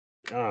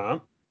 I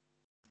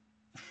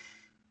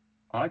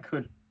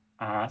could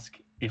ask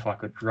if I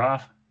could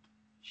draft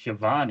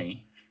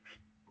Shivani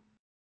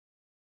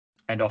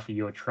and offer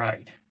you a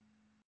trade.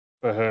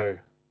 For who?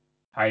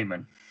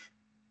 Heyman.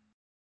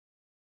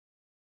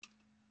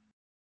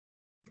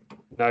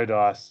 No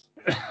dice.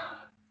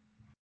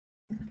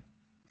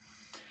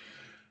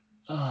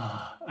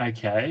 Oh,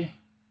 okay.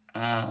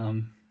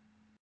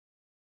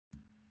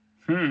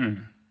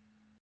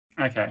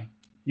 Okay.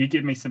 You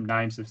give me some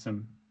names of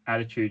some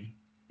Attitude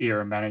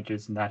Era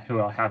managers and that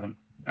who I haven't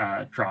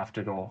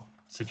drafted or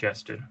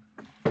suggested.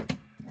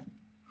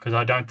 Because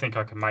I don't think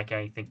I can make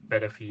anything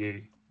better for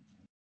you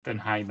than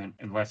Heyman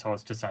unless I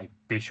was to say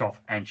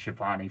Bischoff and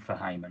Shivani for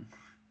Heyman.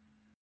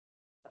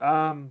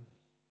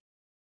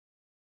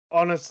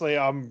 Honestly,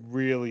 I'm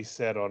really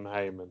set on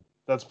Heyman.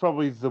 That's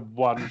probably the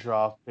one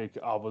draft pick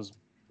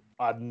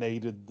I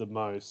needed the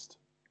most.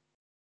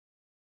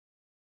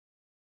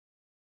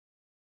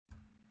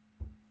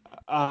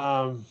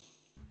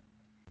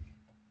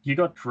 You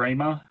got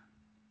Dreamer,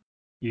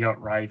 you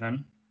got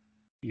Raven,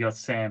 you got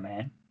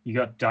Sandman, you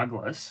got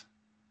Douglas.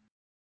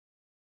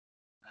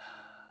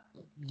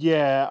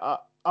 Yeah,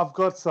 I've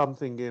got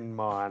something in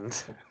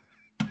mind.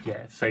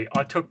 Yeah, see,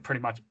 I took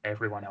pretty much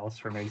everyone else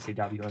from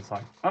ECW. I was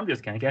like, I'm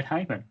just going to get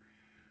Heyman.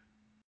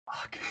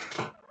 Fuck.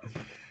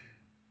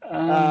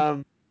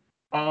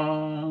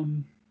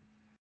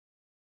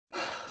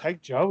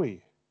 Take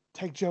Joey.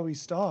 Take Joey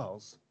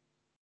Styles.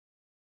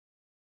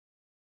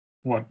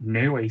 What,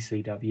 new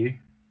ECW?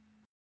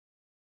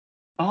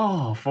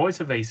 Oh, voice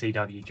of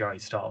ECW, Joey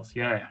Styles,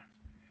 yeah.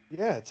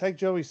 Yeah, take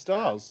Joey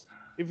Styles.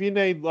 If you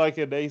need like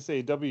an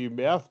ECW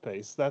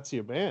mouthpiece, that's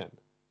your man.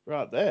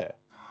 Right there.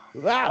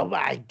 Oh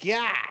my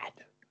god!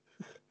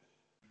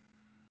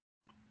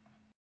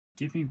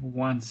 Give me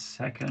 1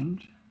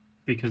 second,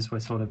 because we're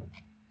sort of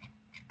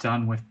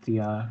done with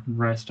the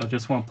rest. I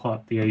just want to pull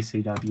up the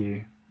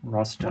ECW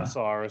roster.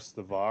 Osiris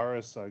the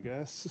Virus, I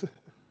guess.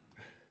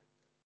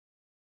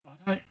 I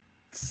don't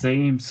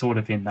see him sort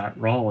of in that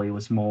role. He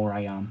was more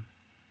a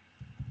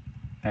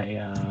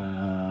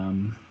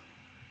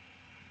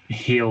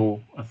heel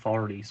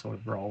authority sort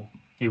of role.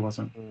 He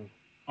wasn't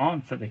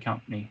on for the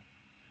company.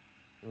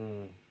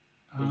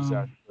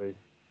 Exactly.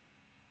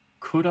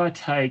 Could I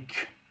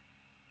take?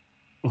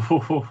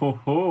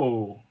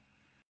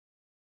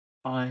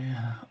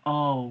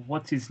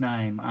 What's his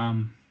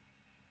name?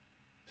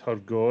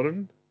 Todd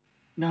Gordon?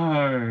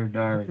 No,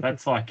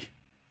 that's like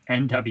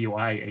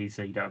NWA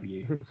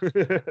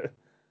ECW.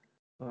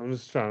 I'm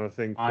just trying to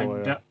think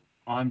for you.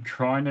 I'm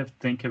trying to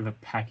think of a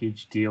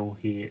package deal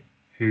here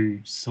who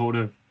sort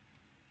of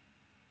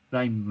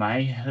they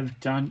may have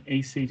done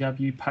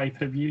ECW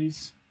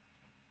pay-per-views.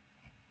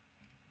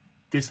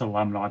 This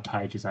alumni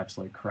page is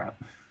absolute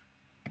crap.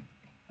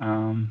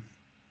 Hang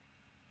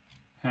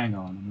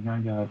on, I'm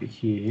going to go over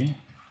here.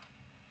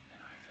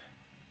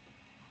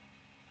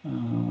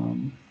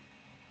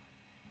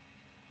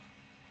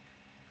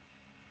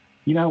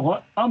 You know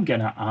what? I'm going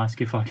to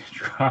ask if I can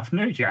draft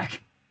New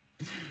Jack.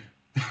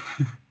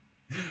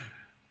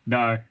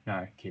 No,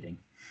 kidding.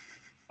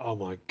 Oh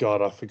my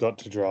god, I forgot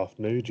to draft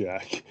New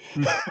Jack.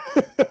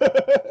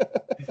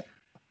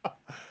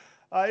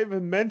 I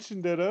even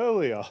mentioned it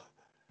earlier.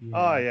 Yeah.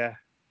 Oh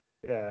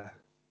yeah.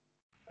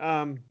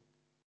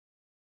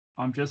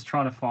 I'm just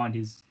trying to find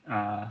his.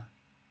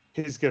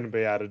 He's going to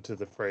be added to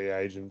the free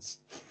agents.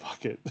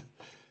 Fuck it.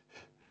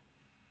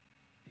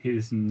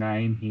 His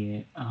name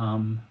here.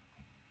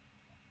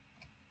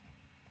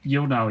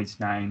 You'll know his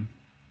name.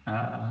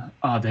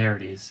 There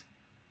it is.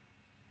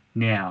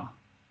 Now,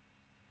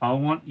 I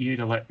want you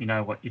to let me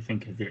know what you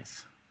think of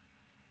this.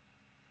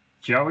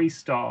 Joey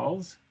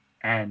Styles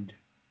and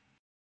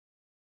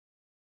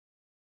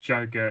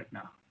Joe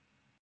Gertner.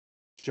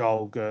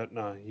 Joel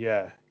Gertner,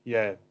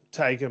 yeah.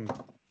 Take him.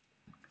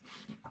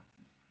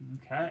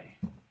 Okay.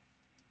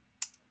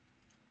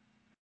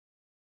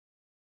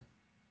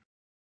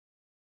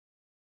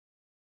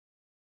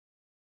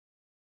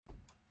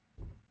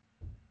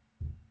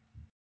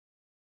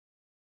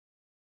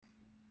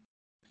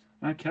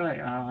 Okay,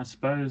 I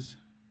suppose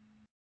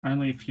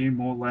only a few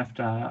more left.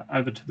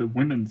 Over to the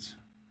women's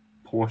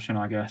portion,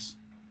 I guess.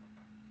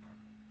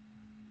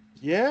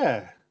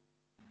 Yeah.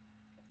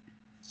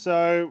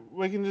 So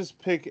we can just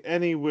pick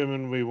any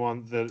women we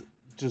want that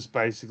just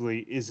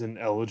basically isn't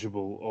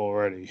eligible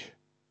already.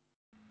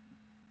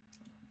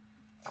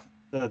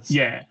 That's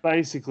Yeah,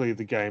 basically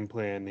the game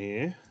plan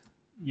here.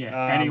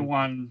 yeah.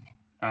 Anyone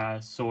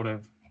sort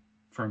of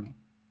from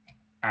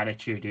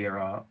Attitude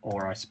Era,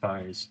 or I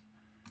suppose.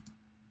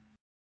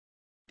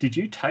 Did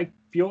you take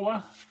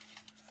Beulah?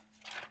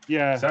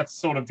 Yeah. That's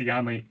sort of the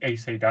only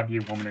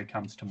ECW woman who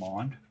comes to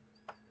mind.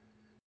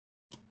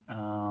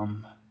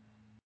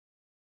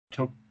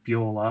 Took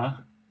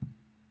Beulah.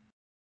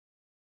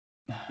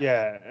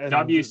 Yeah.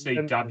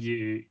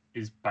 WCW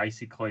is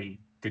basically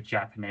the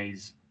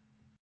Japanese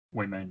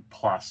women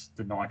plus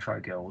the Nitro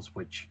girls,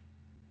 which,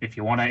 if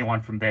you want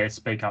anyone from there,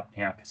 speak up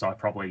now, because I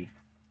probably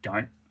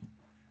don't.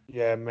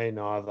 Yeah, me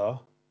neither.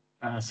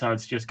 So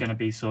it's just going to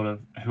be sort of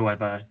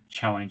whoever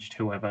challenged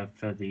whoever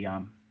for the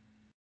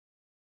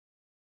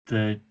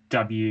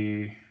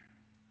WWF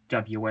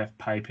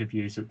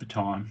pay-per-views at the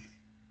time.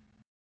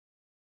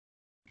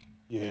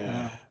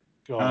 Yeah.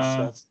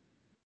 Gosh,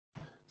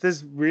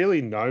 there's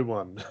really no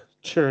one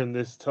during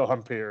this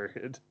time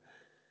period.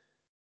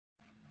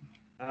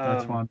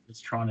 That's why I'm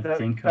just trying to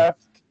think of.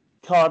 That's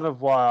kind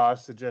of why I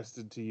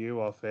suggested to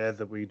you off air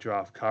that we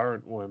draft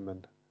current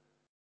women.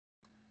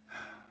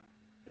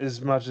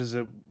 As much as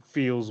it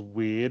feels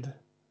weird,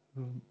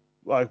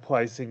 like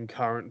placing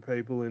current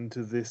people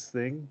into this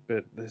thing,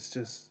 but there's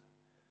just...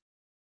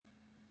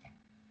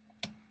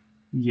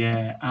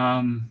 Yeah,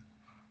 I'm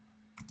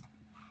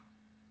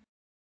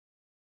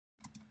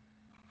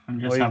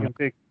just you can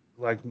pick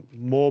like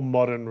more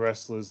modern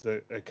wrestlers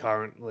that are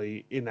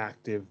currently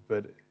inactive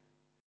but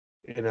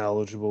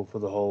ineligible for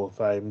the Hall of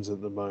Fames at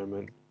the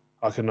moment.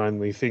 I can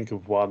only think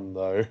of one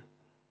though.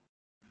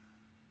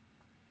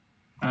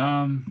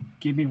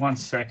 Give me 1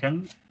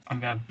 second.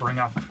 I'm going to bring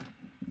up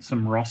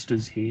some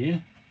rosters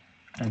here,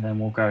 and then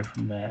we'll go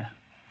from there.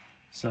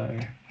 So,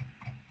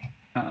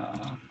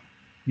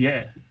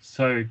 yeah.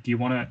 So, do you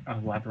want to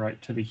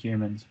elaborate to the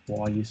humans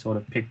why you sort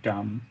of picked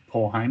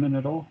Paul Heyman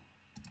at all?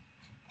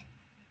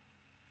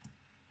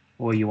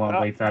 Or you want to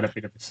leave that a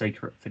bit of a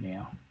secret for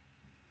now?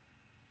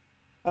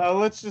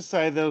 Let's just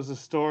say there was a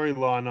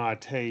storyline I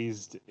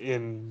teased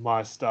in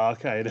my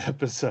Starcade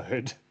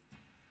episode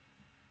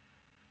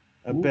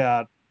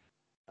about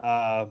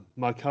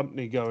my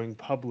company going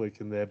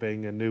public and there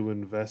being a new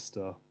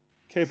investor.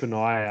 Keep an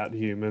eye out,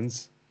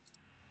 humans.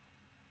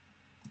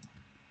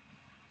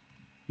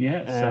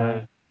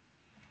 Yeah,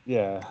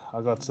 yeah,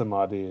 I got some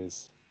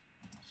ideas.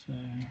 So,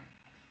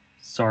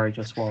 sorry,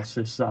 just whilst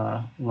this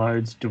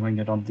loads, doing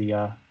it on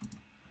the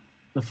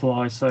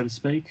fly, so to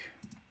speak.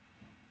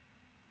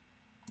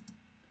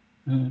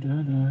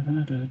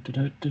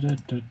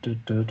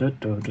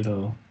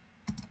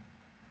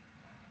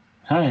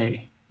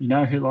 Hey, you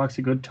know who likes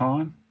a good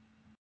time?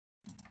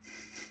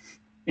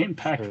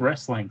 Impact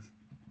Wrestling.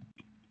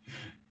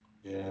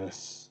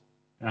 Yes.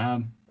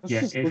 Let's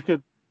just look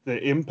at the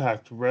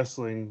Impact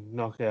Wrestling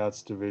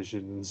Knockouts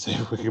division and see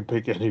if we can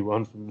pick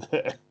anyone from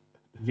there.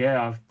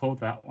 Yeah, I've pulled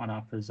that one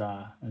up as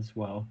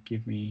well.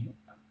 Give me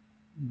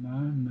a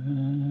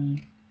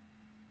moment.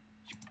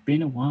 It's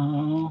been a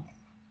while.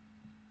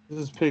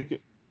 Just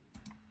pick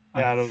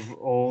out of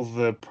all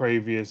the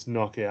previous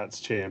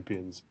Knockouts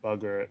champions.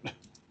 Bugger it.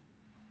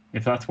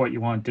 If that's what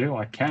you want to do,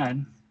 I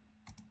can.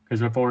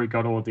 Because we've already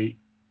got all the...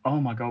 Oh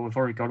my God, we've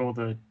already got all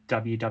the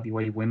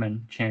WWE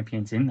women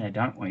champions in there,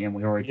 don't we? And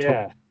we already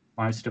took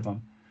most of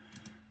them.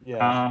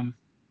 Yeah.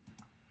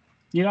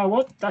 You know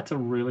what? That's a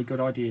really good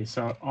idea.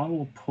 So I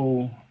will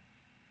pull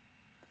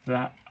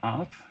that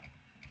up.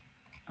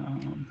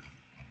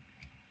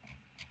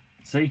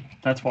 See,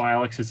 that's why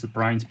Alex is the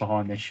brains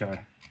behind this show.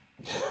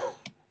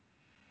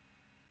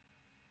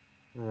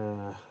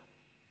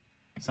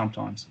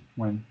 Sometimes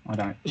when I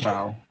don't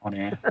fail on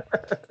air.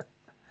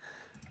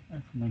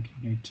 Open link,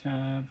 new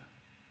tab.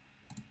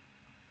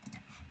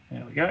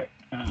 There we go.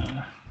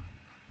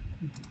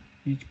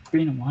 It's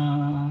been a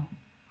while.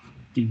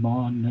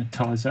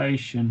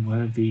 Demonetization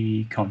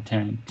worthy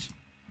content.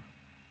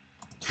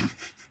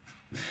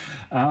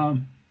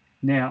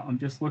 Now I'm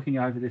just looking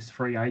over this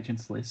free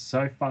agents list.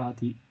 So far,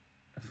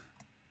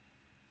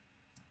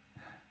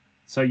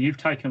 so you've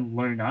taken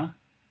Luna.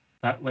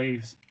 That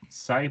leaves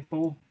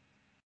Sable,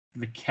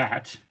 the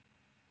Cat,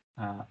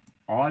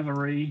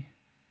 Ivory,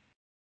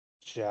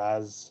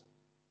 Jazz.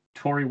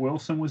 Tori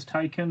Wilson was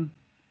taken.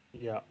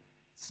 Yeah.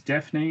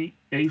 Stephanie,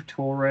 Eve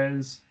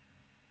Torres,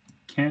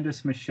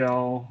 Candice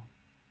Michelle,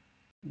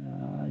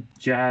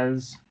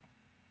 Jazz.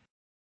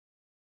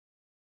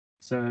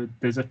 So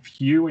there's a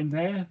few in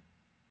there,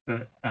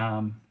 but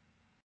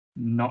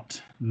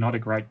not a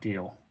great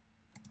deal.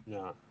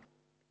 No.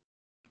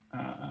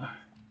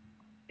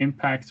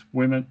 Impact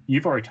women.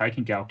 You've already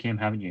taken Gal Kim,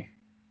 haven't you?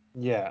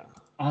 Yeah.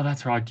 Oh,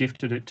 that's right. I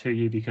gifted it to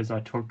you because I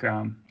took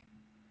the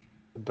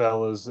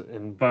Bellas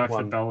in both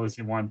the Bellas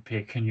in one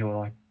pick, and you were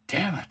like,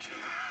 "Damn it!"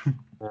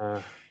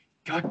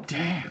 God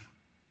damn.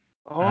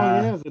 Oh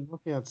yeah, the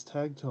Knockouts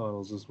tag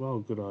titles as well.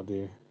 Good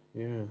idea.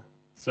 Yeah.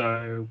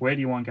 So where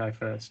do you want to go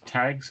first?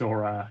 Tags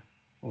or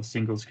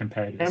singles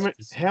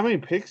competitors? How many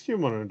picks do you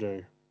want to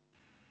do?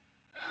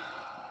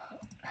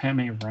 How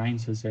many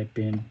reigns has there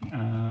been?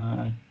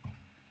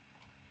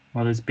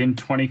 Well, there's been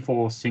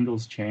 24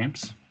 singles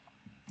champs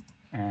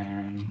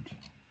and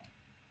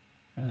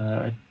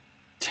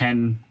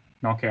 10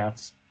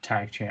 knockouts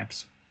tag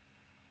champs.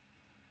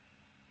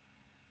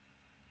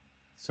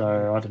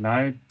 So I don't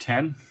know,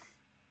 10.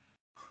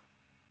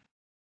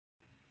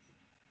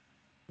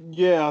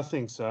 Yeah, I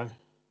think so.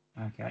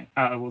 Okay.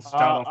 We'll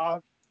start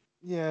off.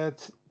 Yeah,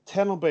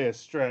 10 will be a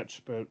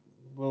stretch, but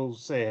we'll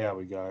see how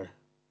we go.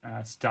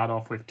 Start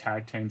off with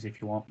tag teams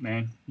if you want,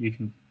 man. You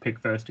can pick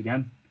first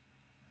again.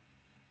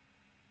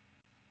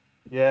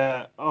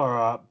 Yeah, all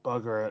right,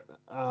 bugger it.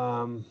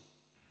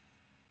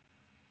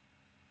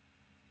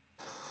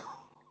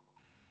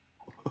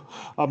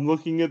 I'm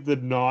looking at the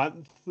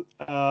 9th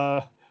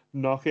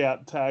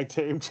knockout tag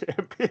team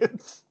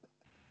champions.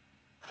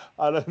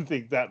 I don't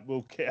think that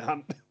will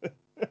count.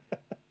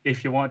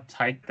 If you want to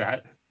take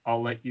that,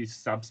 I'll let you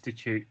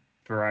substitute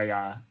for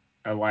a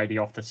lady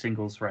off the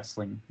singles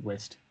wrestling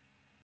list.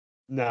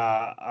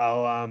 Nah,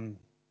 I'll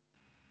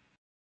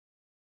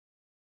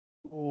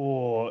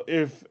Or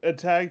if a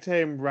tag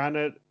team ran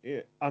it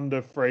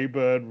under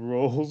Freebird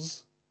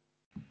rules.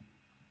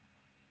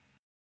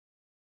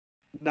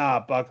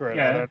 Nah, bugger it.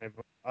 Yeah.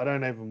 I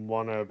don't even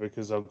want her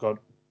because I've got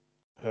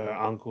her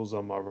uncles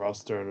on my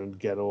roster and it'd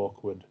get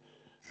awkward.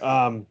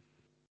 Nah,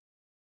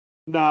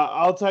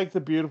 I'll take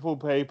the beautiful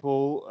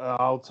people.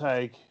 I'll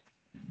take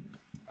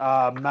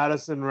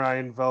Madison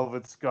Rain,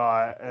 Velvet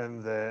Sky,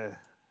 and the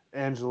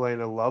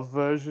Angelina Love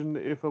version,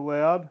 if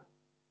allowed.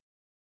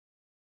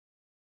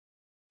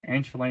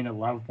 Angelina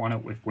Love won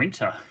it with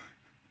Winter.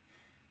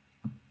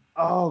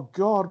 Oh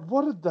God,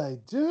 what did they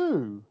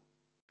do?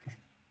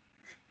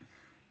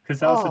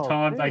 Because that was the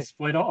time they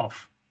split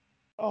off.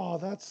 Oh,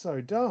 that's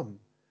so dumb.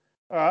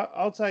 All right,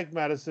 I'll take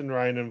Madison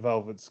Rain and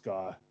Velvet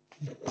Sky.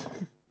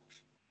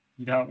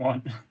 You don't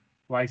want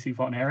Lacey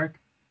Von Erich?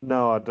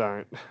 No, I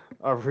don't.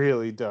 I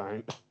really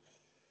don't.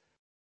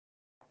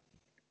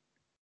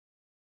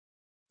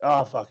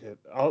 Oh, fuck it.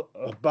 I'll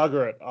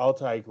bugger it. I'll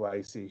take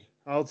Lacey.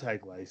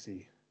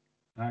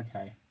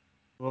 Okay.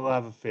 We'll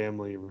have a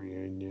family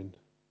reunion.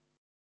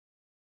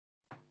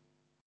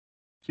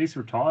 She's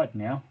retired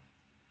now.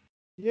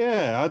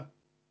 Yeah,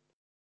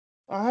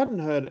 I hadn't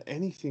heard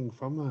anything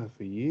from her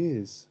for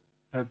years.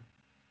 Her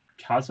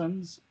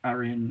cousins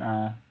are in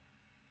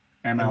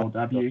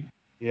MLW.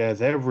 Yeah,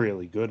 they're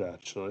really good,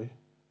 actually.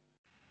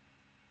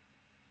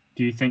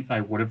 Do you think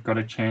they would have got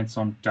a chance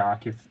on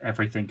Dark if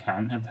everything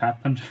hadn't have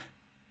happened?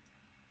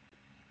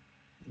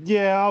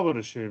 Yeah, I would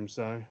assume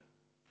so.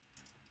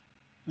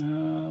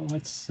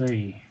 Let's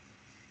see.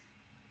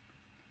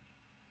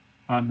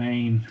 I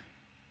mean...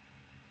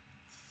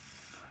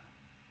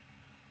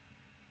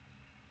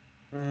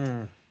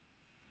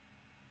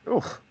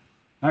 Oof.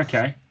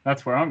 Okay,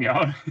 that's where I'm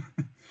going.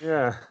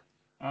 Yeah.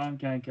 I'm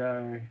going to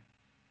go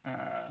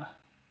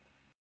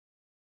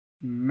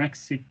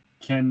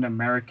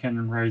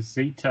Mexican-American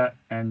Rosita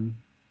and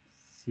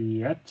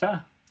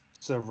Sieta.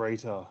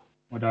 Sarita.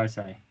 What did I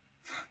say?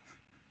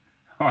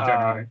 I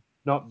don't know.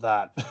 Not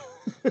that.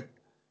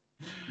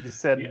 You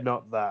said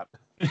not that.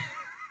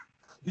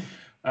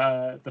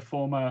 The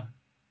former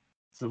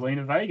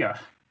Zelina Vega.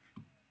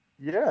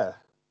 Yeah,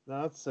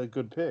 that's a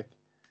good pick.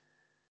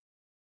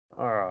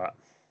 All right.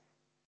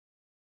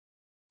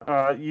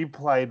 You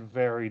played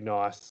very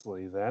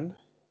nicely then.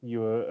 You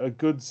were a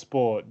good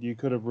sport. You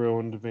could have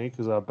ruined me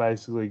because I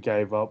basically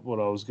gave up what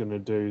I was going to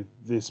do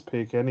this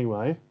pick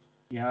anyway.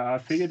 Yeah, I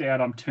figured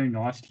out I'm too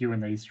nice to you in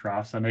these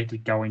drafts. I need to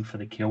go in for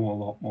the kill a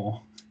lot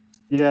more.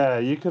 Yeah,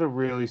 you could have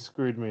really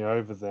screwed me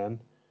over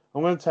then.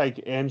 I'm going to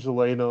take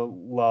Angelina,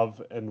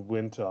 Love, and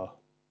Winter.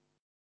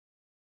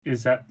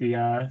 Is that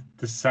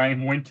the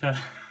same Winter?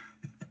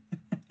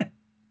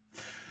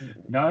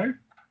 No?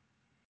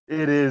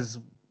 It is.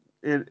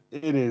 It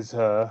is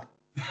her.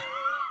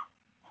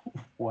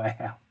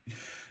 Wow.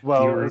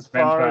 Well, as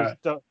far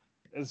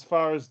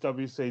as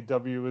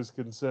WCW is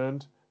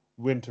concerned,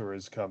 Winter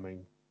is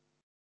coming.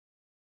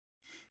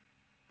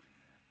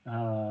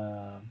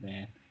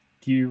 Man.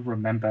 Do you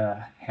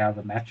remember how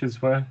the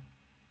matches were?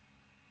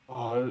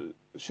 Oh,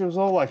 she was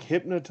all like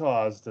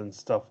hypnotized and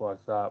stuff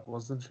like that,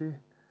 wasn't she?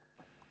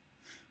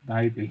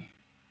 Maybe.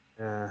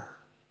 Yeah.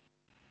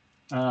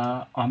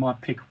 I might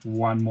pick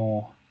one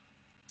more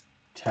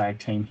tag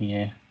team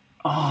here.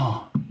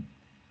 Oh,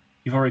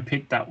 you've already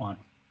picked that one.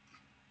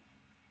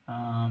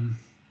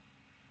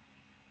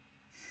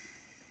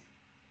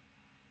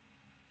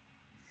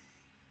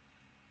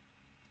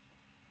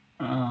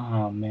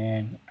 Oh,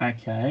 man.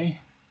 Okay.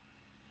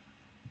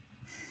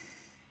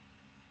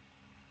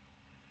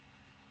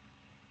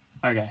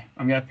 Okay,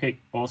 I'm going to pick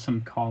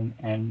Awesome Kong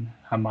and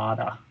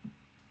Hamada.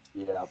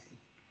 Yeah.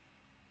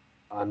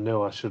 I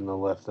knew I shouldn't have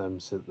left them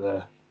sit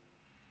there.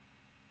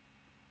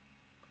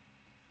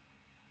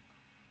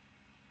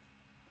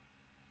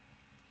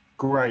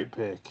 Great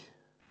pick.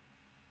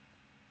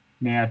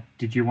 Now,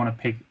 did you want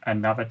to pick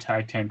another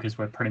tag team because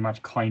we've pretty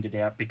much cleaned it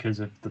out because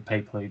of the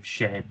people who've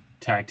shared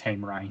tag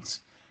team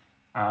reigns?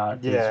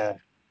 There's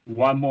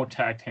one more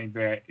tag team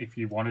there if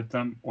you wanted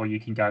them, or you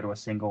can go to a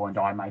single and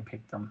I may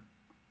pick them.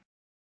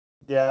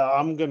 Yeah,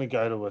 I'm going to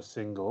go to a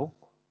single.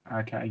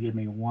 Okay, give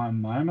me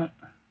one moment.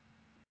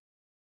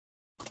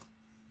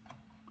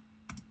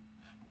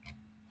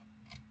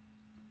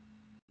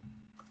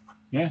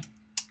 Yeah,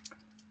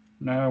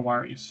 no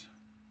worries.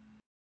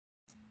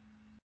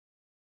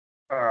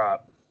 All right.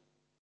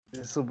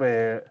 This will be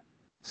a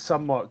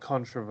somewhat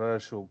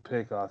controversial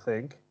pick, I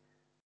think.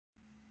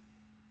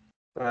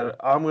 But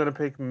I'm going to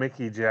pick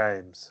Mickie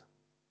James.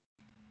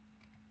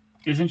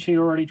 Isn't she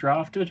already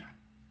drafted?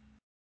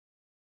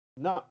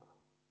 No.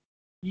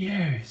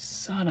 You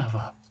son of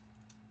a...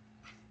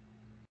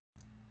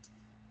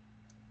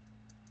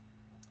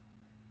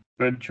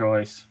 Good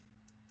choice.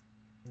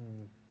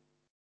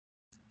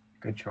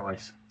 Good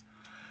choice.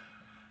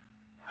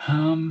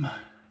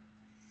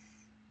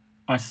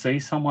 I see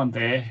someone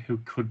there who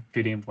could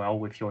fit in well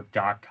with your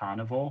Dark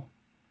Carnivore.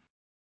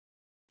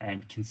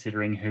 And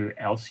considering who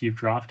else you've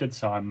drafted,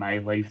 so I may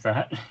leave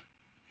that.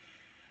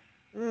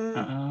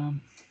 Well,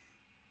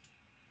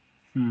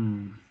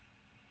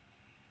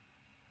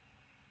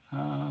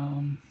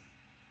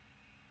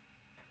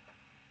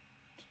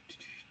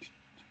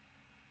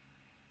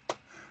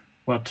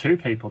 two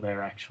people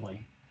there,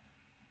 actually.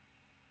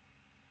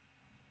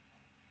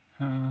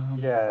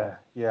 Yeah,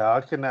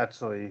 I can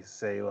actually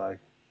see like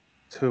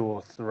 2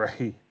 or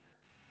 3.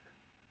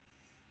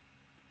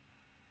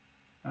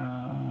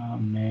 Oh,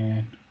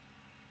 man.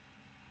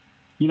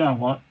 You know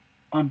what?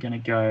 I'm going to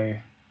go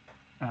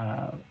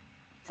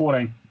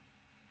 14th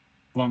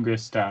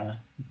longest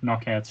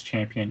knockouts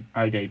champion,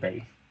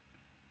 ODB.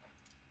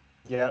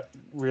 Yeah,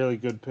 really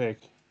good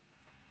pick.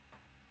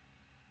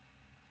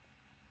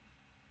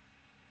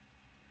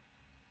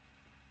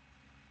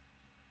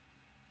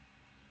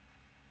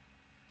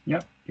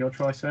 Yep, your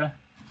choice there.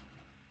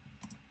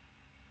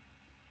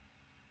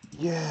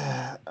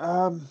 Yeah,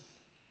 I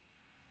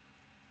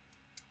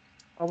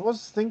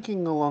was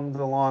thinking along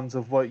the lines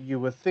of what you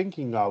were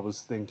thinking I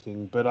was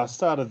thinking, but I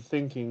started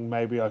thinking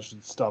maybe I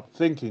should stop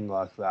thinking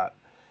like that.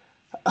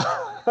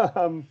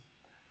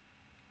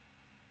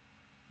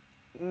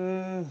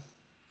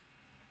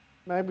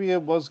 Maybe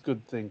it was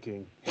good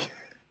thinking.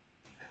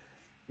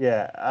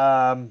 Yeah,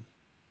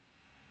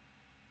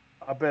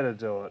 I better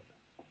do it.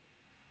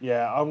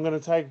 Yeah, I'm going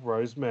to take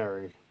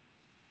Rosemary.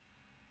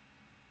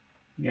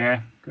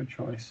 Yeah, good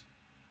choice.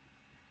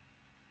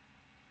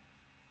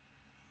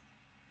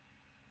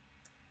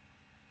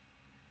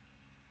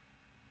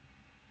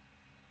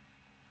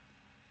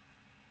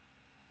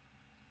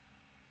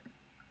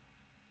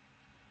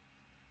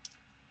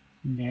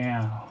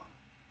 Now,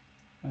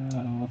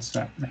 what's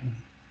that mean?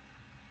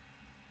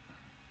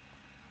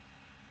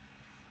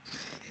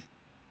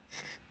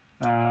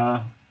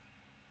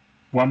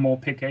 One more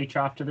pick each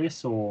after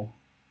this, or?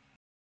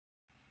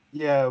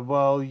 Yeah,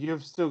 well,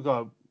 you've still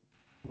got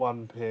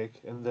one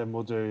pick, and then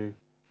we'll do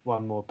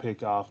one more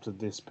pick after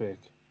this pick.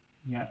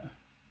 Yeah.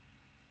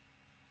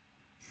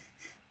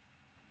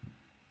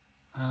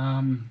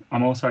 I'm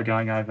also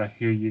going over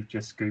who you've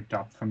just scooped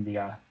up from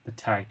the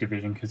tag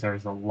division because there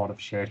is a lot of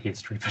shared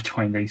history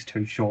between these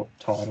two short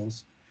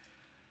titles.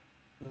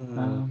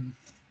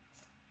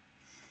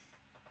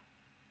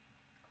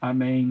 I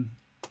mean,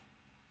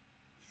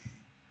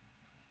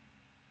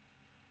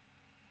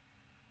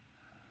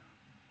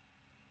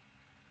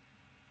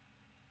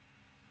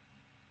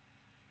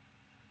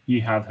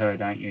 you have her,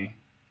 don't you?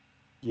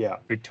 Yeah.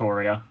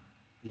 Victoria.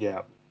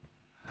 Yeah.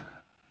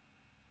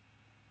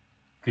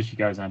 Because she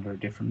goes under a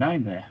different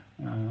name there.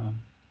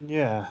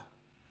 Yeah.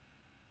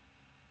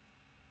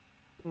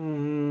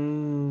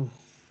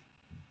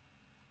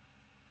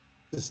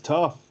 It's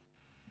tough.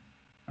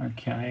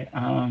 Okay.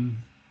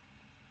 I'm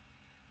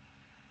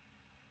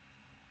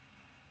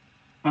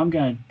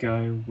going to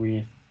go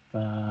with...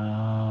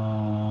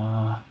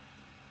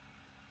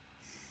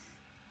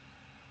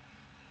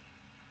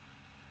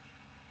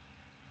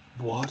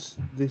 What?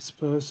 This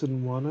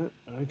person won it?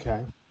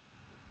 Okay.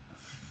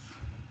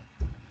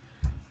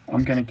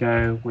 I'm going to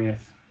go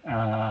with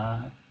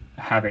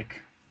Havoc.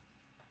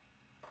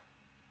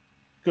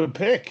 Good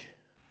pick.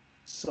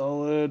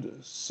 Solid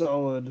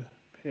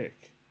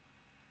pick.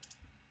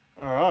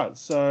 All right,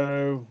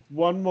 so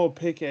one more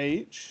pick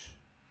each,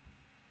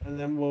 and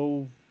then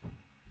we'll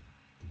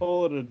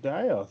call it a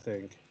day, I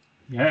think.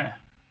 Yeah.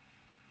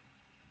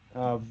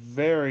 A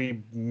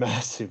very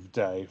massive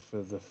day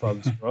for the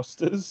Fugs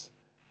rosters.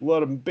 A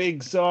lot of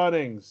big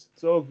signings.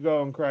 It's all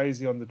going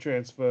crazy on the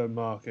transfer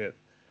market.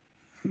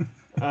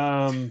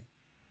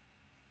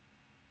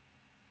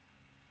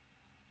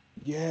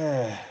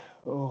 Yeah.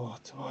 Oh,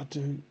 do I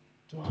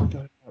go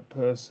to that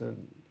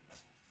person?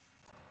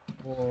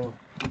 Or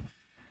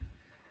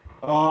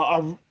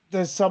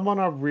there's someone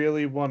I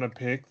really want to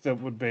pick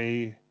that would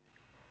be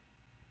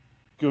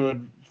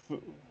good for,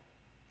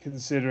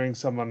 considering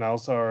someone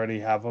else I already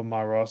have on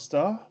my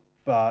roster.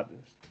 but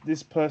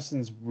this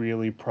person's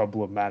really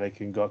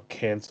problematic and got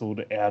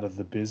cancelled out of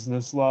the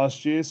business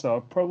last year, so I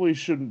probably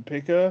shouldn't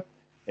pick her,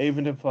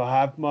 even if I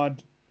have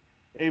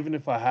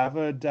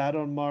her dad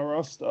on my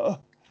roster.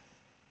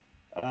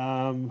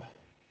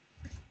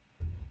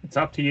 It's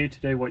up to you to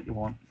do what you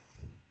want.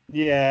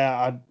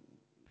 Yeah,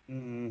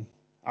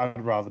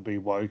 I'd rather be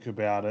woke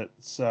about it,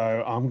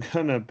 so I'm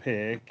gonna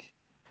pick.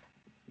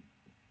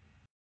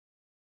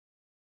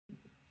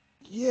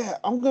 Yeah,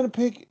 I'm gonna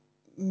pick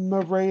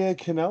Maria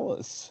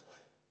Kanellis.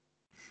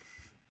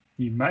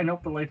 You may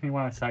not believe me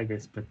when I say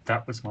this, but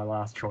that was my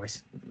last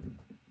choice.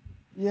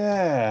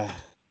 Yeah,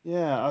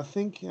 I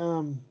think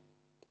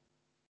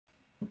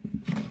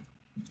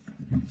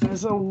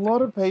there's a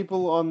lot of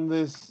people on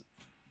this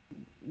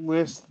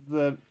list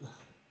that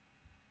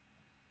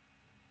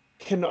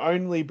can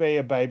only be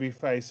a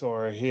babyface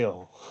or a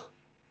heel.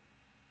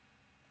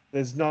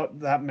 There's not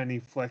that many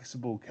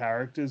flexible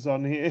characters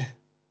on here.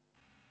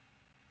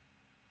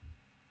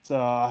 So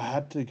I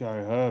had to go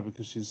her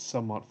because she's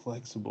somewhat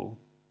flexible.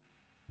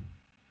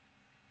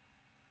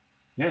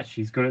 Yeah,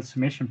 she's good at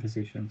submission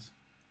positions.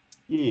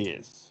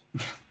 Yes.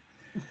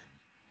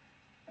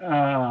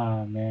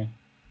 Oh, man.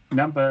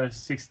 Number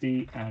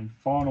 60 and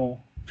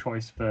final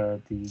choice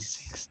for the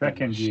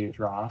second year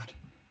draft.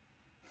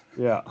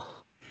 Yeah.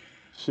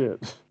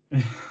 Shit.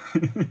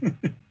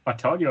 I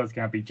told you I was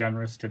going to be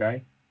generous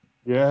today.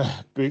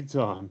 Yeah, big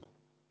time.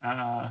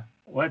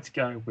 Let's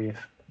go with...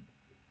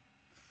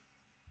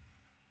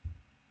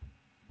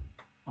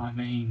 I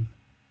mean,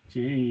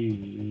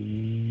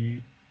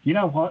 gee... You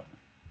know what?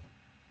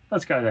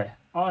 Let's go there.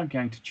 I'm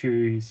going to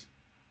choose...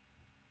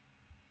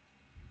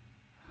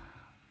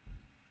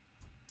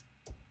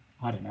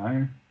 I don't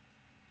know.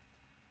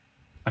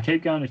 I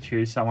keep going to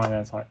choose someone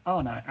that's like,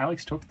 oh no,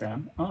 Alex took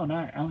them. Oh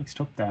no, Alex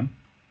took them.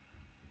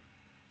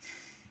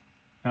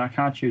 And I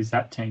can't choose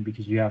that team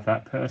because you have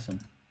that person.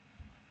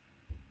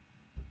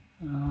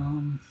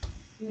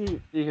 You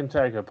can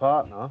take a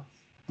partner.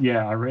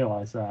 Yeah, I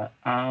realise that.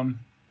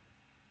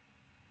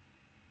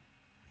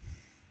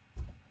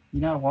 You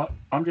know what?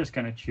 I'm just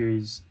going to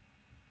choose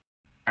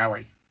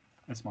Ali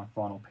as my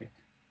final pick.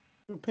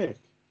 Good pick.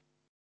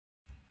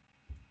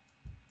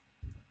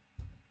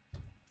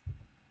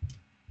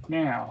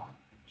 Now,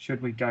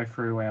 should we go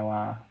through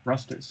our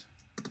rosters?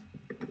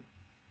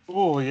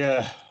 Oh,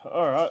 yeah.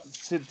 All right.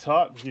 Sit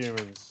tight,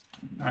 humans.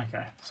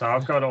 Okay, so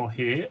I've got all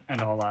here,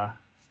 and I'll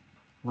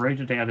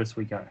read it out as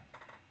we go.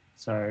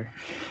 So,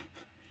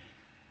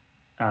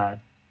 to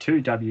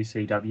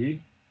WCW,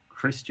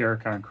 Chris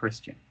Jericho and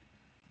Christian.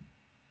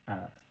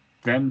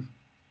 Then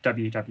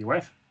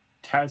WWF,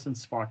 Taz and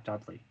Spike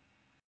Dudley.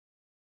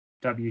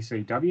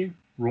 WCW,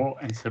 Raw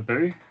and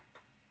Sabu.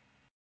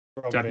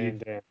 Rob Van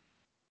Dam.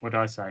 What did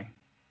I say?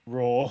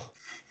 Raw.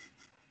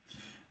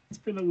 It's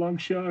been a long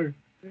show.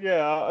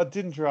 Yeah, I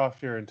didn't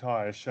draft your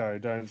entire show.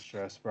 Don't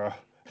stress, bro.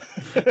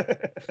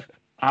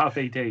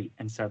 RVD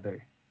and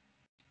Sabu.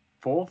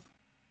 Fourth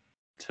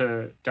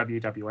to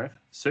WWF,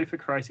 Super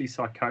Crazy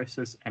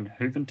Psychosis and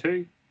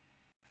Juventud.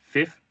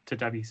 Fifth to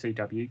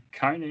WCW,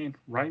 Conan,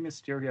 Rey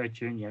Mysterio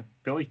Jr.,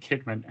 Billy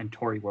Kidman and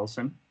Tori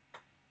Wilson.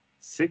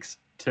 Sixth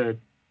to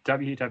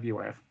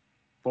WWF,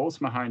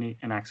 Balls Mahoney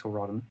and Axel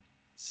Rodden.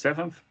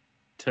 Seventh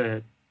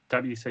to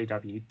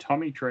WCW,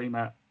 Tommy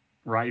Dreamer,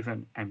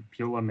 Raven and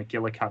Beulah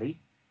McGillicuddy.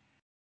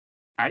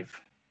 Eighth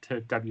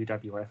to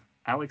WWF,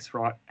 Alex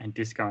Wright and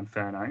Disco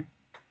Inferno.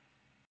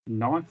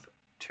 Ninth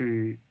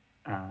to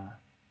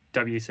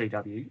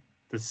WCW,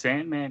 The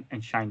Sandman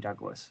and Shane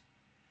Douglas.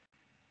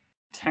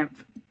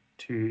 10th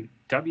to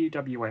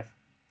WWF,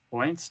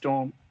 Lance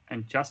Storm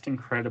and Just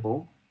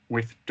Incredible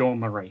with Dawn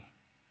Marie.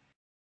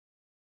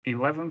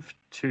 11th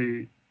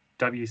to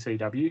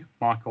WCW,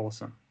 Mike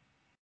Awesome.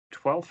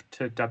 12th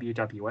to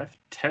WWF,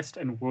 Test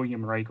and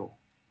William Regal.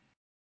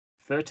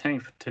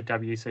 13th to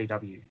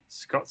WCW,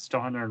 Scott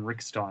Steiner and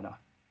Rick Steiner.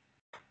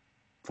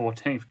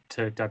 14th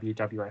to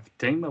WWF,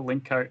 Dean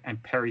Malenko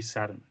and Perry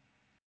Saturn.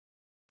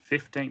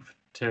 15th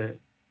to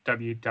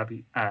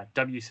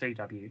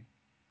WCW,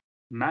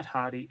 Matt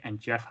Hardy and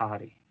Jeff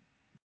Hardy.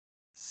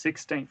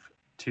 16th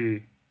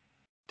to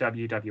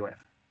WWF,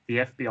 the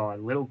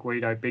FBI, Little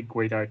Guido, Big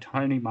Guido,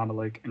 Tony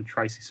Mamaluke and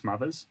Tracy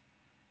Smothers.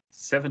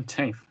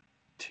 17th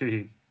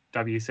to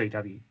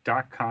WCW,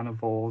 Dark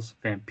Carnivores,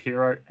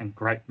 Vampiro and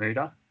Great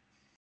Muta.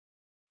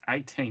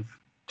 18th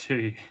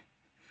to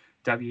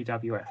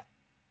WWF,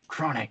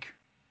 Chronic,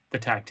 the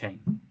tag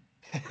team,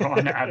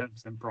 Brian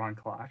Adams and Brian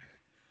Clark.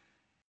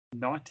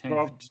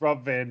 19th.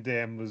 Rob Van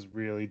Dam was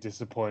really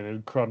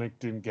disappointed. Chronic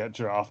didn't get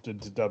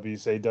drafted to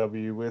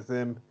WCW with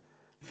him.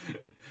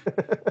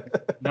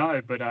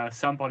 No, but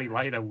somebody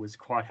later was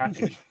quite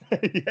happy.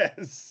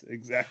 Yes,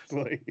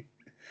 exactly.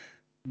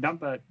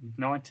 Number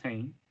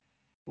 19,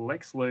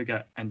 Lex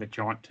Luger and the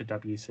Giant to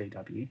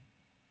WCW.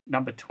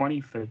 Number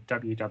 20 for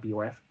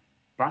WWF,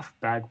 Buff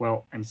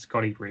Bagwell and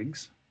Scotty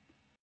Riggs.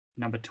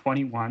 Number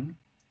 21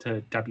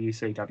 to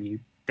WCW,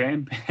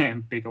 Bam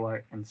Bam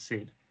Bigelow and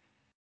Sid.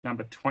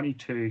 Number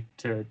 22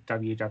 to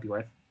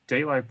WWF,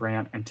 D'Lo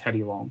Brown and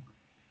Teddy Long.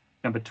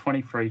 Number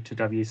 23 to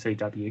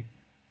WCW,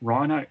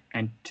 Rhino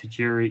and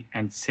Tajiri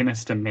and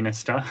Sinister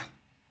Minister.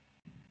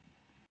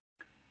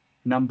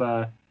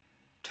 Number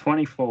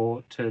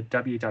 24 to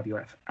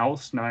WWF, Al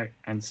Snow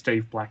and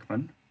Steve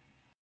Blackman.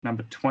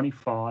 Number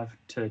 25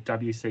 to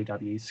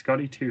WCW,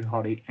 Scotty 2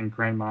 Hottie and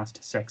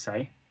Grandmaster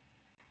Sexay.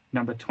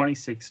 Number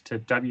 26 to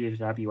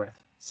WWF,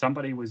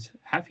 somebody was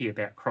happy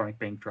about Chronic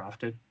being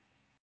drafted,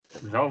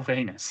 Val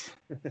Venus.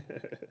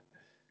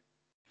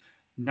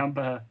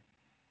 Number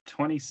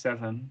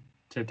 27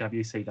 to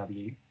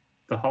WCW,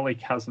 the Holly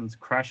Cousins,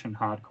 Crash and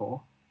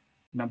Hardcore.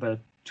 Number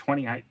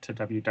 28 to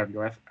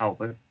WWF,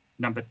 Albert.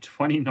 Number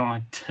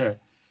 29 to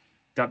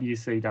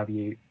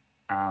WCW,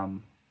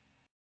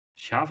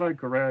 Chavo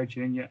Guerrero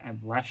Jr. and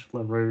Lash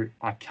LaRue.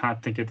 I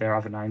can't think of their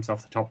other names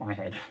off the top of my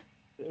head.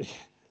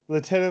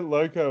 Lieutenant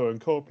Loco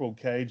and Corporal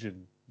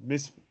Cajun,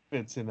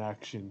 misfits in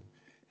action.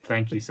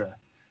 Thank you, sir.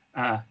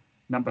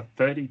 Number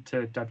 30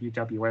 to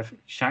WWF,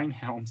 Shane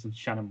Helms and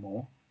Shannon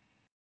Moore.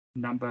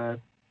 Number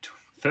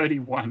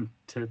 31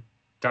 to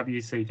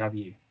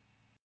WCW,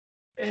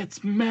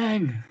 it's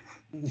Meng.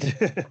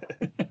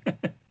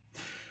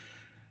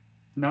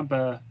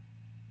 Number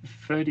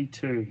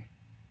 32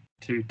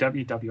 to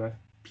WWF,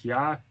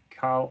 Pierre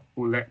Carl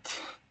Ouellette.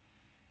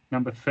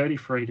 Number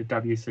 33 to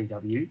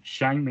WCW,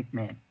 Shane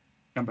McMahon.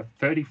 Number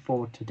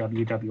 34 to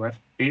WWF,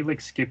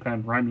 Elix Skipper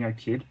and Romeo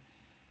Kid.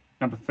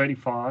 Number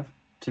 35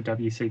 to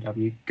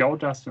WCW,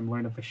 Goldust and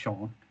Luna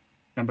Vachon.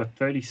 Number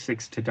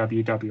 36 to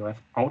WWF,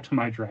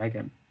 Ultimo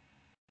Dragon.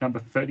 Number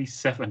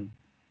 37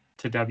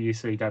 to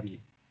WCW,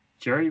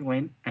 Jerry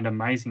Lynn and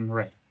Amazing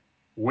Red,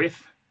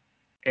 with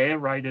Air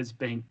Raiders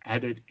being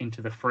added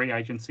into the free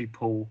agency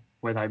pool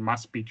where they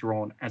must be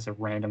drawn as a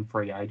random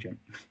free agent.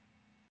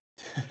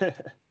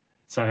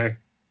 So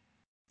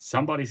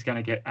somebody's going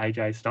to get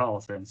AJ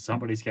Styles and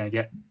somebody's going to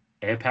get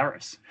Air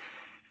Paris.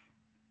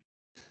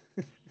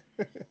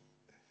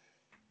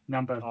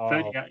 Number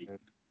 38. Man.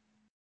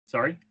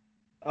 Sorry?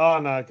 Oh,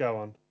 no, go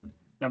on.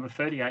 Number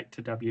 38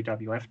 to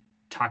WWF,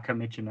 Taka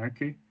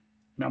Michinoku.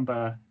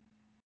 Number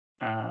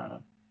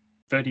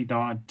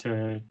 39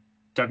 to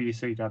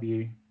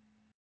WCW.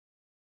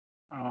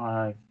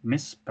 I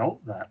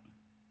misspelt that.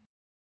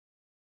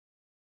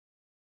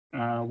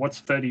 What's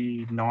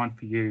 39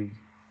 for you?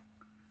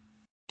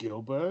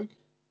 Gilberg?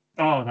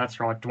 Oh, that's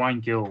right,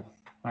 Dwayne Gill.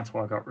 That's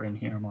what I got written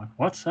here. I'm like,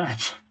 what's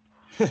that?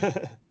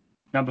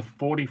 Number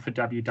 40 for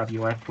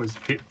WWF was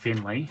Fit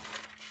Finlay.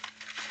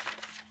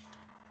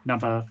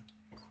 Number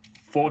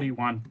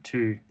 41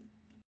 to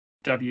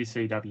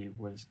WCW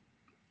was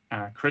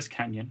Chris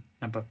Kanyon.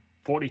 Number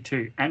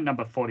 42 and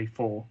number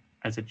 44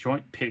 as a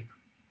joint pick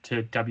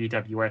to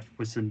WWF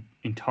was an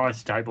entire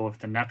stable of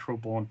the Natural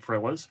Born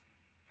Thrillers,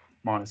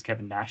 minus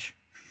Kevin Nash.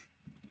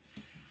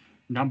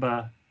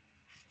 Number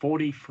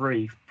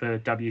 43 for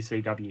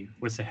WCW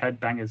was the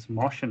Headbangers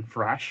Mosh and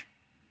Thrash.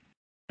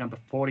 Number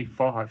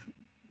 45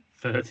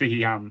 for the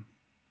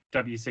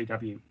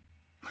WCW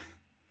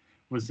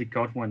was the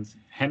Godwins,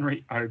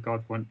 Henry O.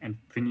 Godwin and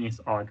Phineas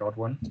I.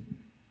 Godwin.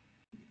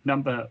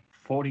 Number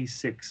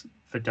 46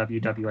 for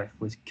WWF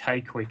was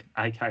K Quick,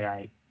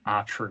 aka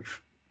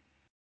R-Truth.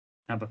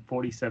 Number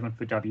 47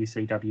 for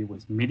WCW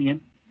was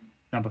Midian.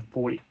 Number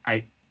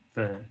 48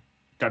 for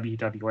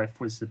WWF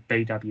was the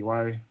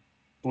BWO,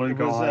 Blue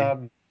Guy.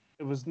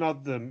 It was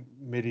not the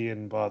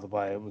Midian, by the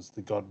way. It was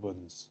the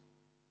Godwins.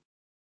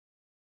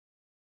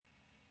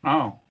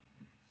 Oh.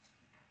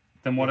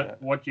 Then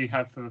what do you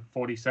have for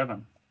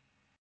 47?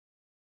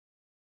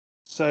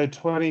 So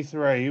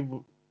 23,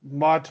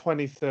 my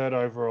 23rd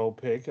overall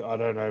pick, I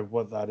don't know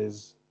what that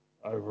is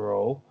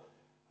overall,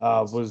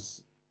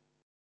 was...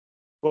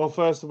 Well,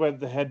 first I went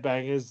the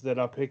Headbangers, then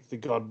I picked the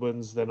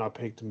Godwins, then I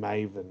picked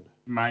Maven.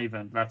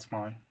 Maven, that's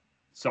my...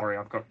 Sorry,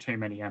 I've got too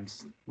many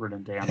M's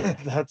written down there.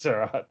 That's all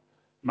right.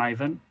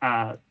 Maven,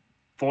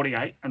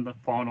 48, and the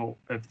final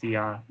of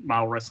the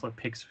male wrestler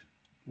picks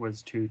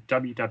was to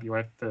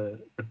WWF, the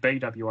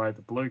BWO,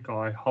 the Blue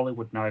Guy,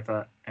 Hollywood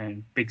Nova,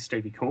 and Big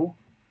Stevie Cool.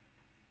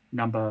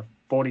 Number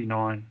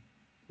 49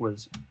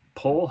 was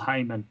Paul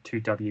Heyman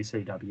to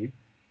WCW.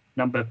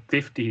 Number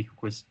 50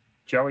 was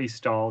Joey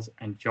Styles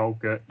and Joel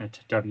Gertner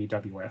to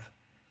WWF.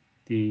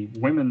 The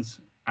women's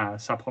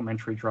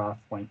supplementary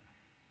draft went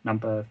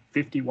number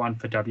 51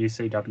 for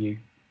WCW,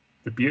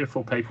 the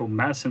beautiful people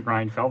Madison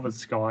Rain, Velvet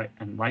Sky,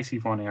 and Lacey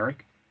Von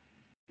Erich.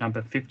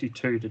 Number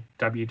 52 to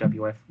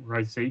WWF,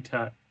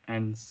 Rosita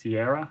and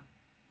Sierra.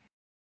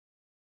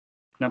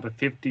 Number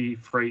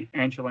 53,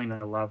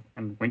 Angelina Love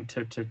and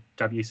Winter to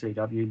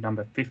WCW.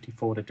 Number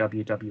 54 to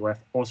WWF,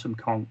 Awesome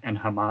Kong and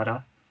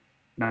Hamada.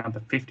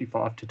 Number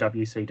 55 to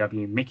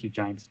WCW, Mickey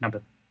James.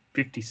 Number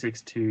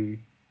 56 to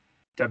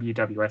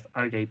WWF,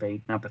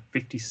 ODB. Number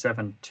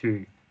 57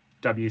 to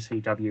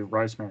WCW,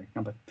 Rosemary.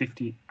 Number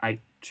 58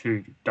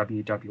 to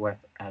WWF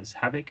as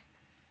Havoc.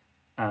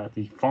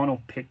 The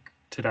final pick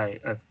today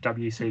of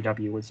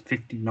WCW was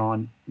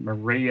 59,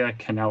 Maria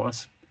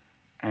Kanellis.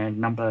 And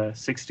number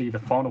 60, the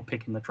final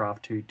pick in the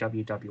draft to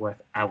WWF,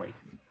 Ali.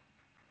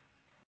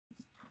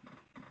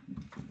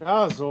 That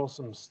was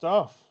awesome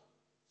stuff.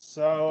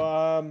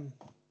 So,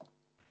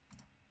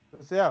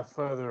 without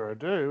further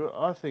ado,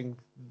 I think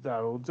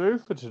that'll do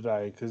for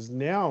today, because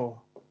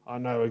now I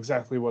know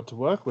exactly what to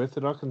work with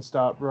and I can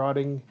start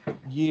writing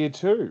year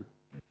 2.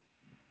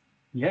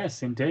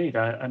 Yes, indeed.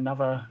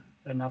 Another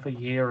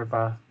year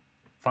of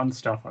fun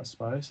stuff, I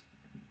suppose.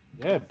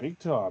 Yeah, big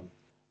time.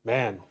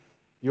 Man,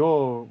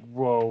 your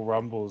Royal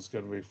Rumble is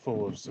going to be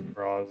full of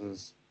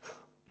surprises.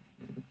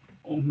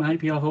 Or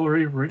maybe I've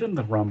already written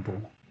the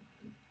Rumble.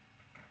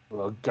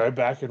 Well, go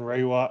back and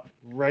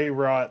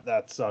rewrite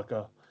that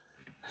sucker.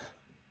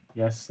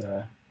 Yes,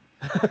 sir.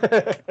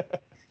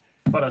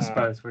 But I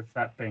suppose with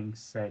that being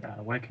said,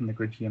 where can the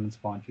good humans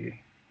find you?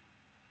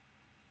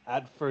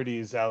 At Fruity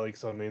is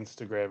Alex on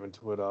Instagram and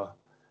Twitter.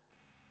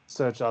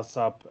 Search us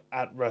up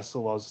at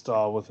Wrestle Oz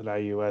Style with an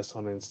AUS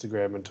on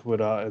Instagram and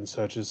Twitter, and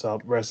search us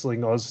up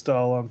Wrestling Oz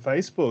Style on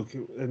Facebook.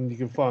 And you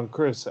can find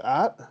Chris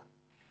at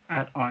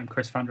I'm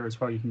Chris Funder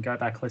as well. You can go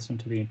back listen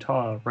to the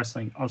entire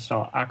Wrestling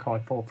All-Star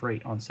archive for free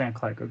on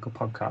SoundCloud, Google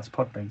Podcasts,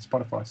 Podbean,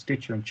 Spotify,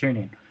 Stitcher, and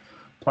TuneIn.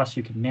 Plus,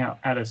 you can now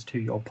add us to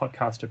your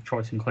podcast of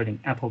choice, including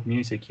Apple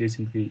Music,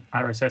 using the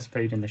RSS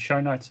feed in the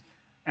show notes.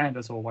 And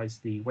as always,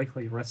 the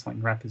weekly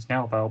wrestling wrap is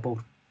now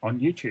available on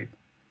YouTube.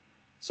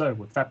 So,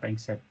 with that being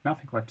said,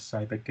 nothing left to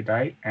say but good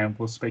day, and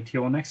we'll speak to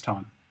you all next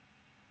time.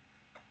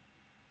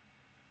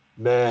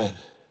 Man.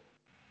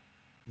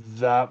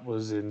 That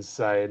was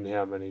insane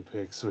how many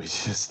picks we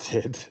just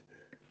did.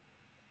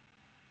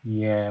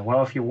 Yeah,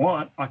 well, if you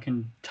want, I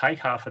can take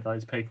half of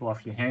those people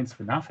off your hands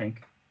for nothing.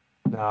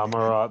 No, I'm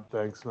alright,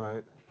 thanks,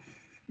 mate.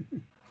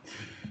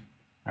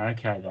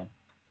 Okay, then.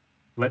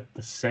 Let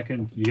the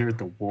second year of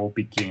the war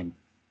begin.